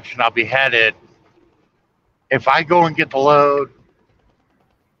the direction I'll be headed, if I go and get the load,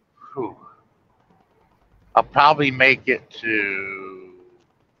 I'll probably make it to,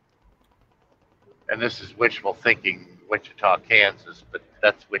 and this is wishful thinking, Wichita, Kansas, but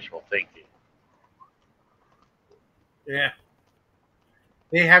that's wishful thinking. Yeah.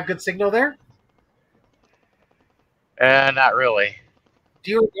 They have good signal there? Not really.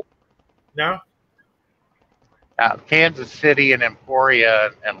 Do you? No? Kansas City and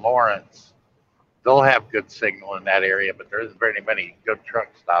Emporia and Lawrence, they'll have good signal in that area, but there isn't very many good truck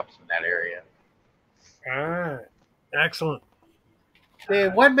stops in that area. Ah, excellent. Okay,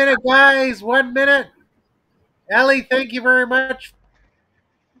 1 minute, guys. 1 minute. Ellie, thank you very much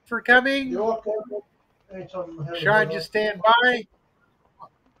for coming. You're welcome. Sean, just stand by.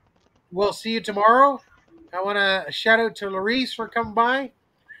 We'll see you tomorrow. I want to shout out to Larice for coming by.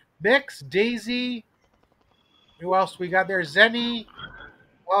 Mix, Daisy. Who else we got there? Zenny.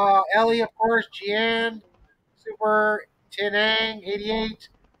 Ellie, of course. Gian. Super Tinang 88.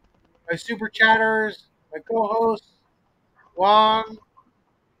 My super chatters. My co-hosts. Wong.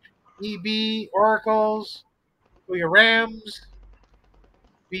 EB. Oracles. Julia Rams.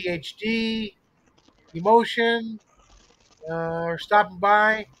 BHD. emotion or stopping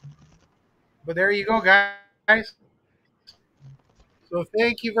by. But there you go, guys. So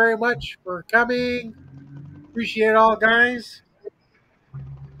thank you very much for coming. Appreciate it all, guys.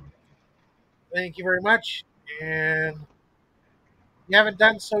 Thank you very much. And if you haven't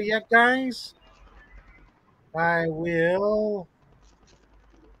done so yet, guys, I will.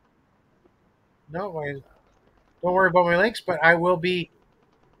 No, don't worry about my links, but I will be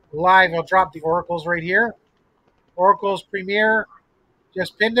live. I'll drop the oracles right here. Oracles premiere.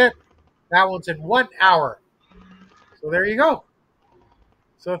 Just pinned it. That one's in 1 hour. So there you go.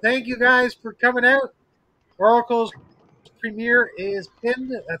 So thank you guys for coming out. Oracles premiere is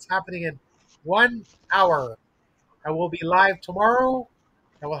pinned. That's happening in 1 hour. I will be live tomorrow.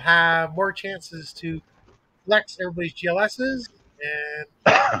 I will have more chances to flex everybody's GLSs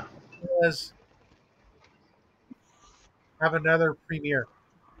and as have another premiere.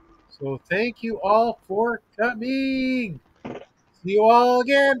 So thank you all for coming. See you all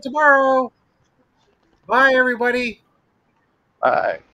again tomorrow. Bye, everybody. Bye.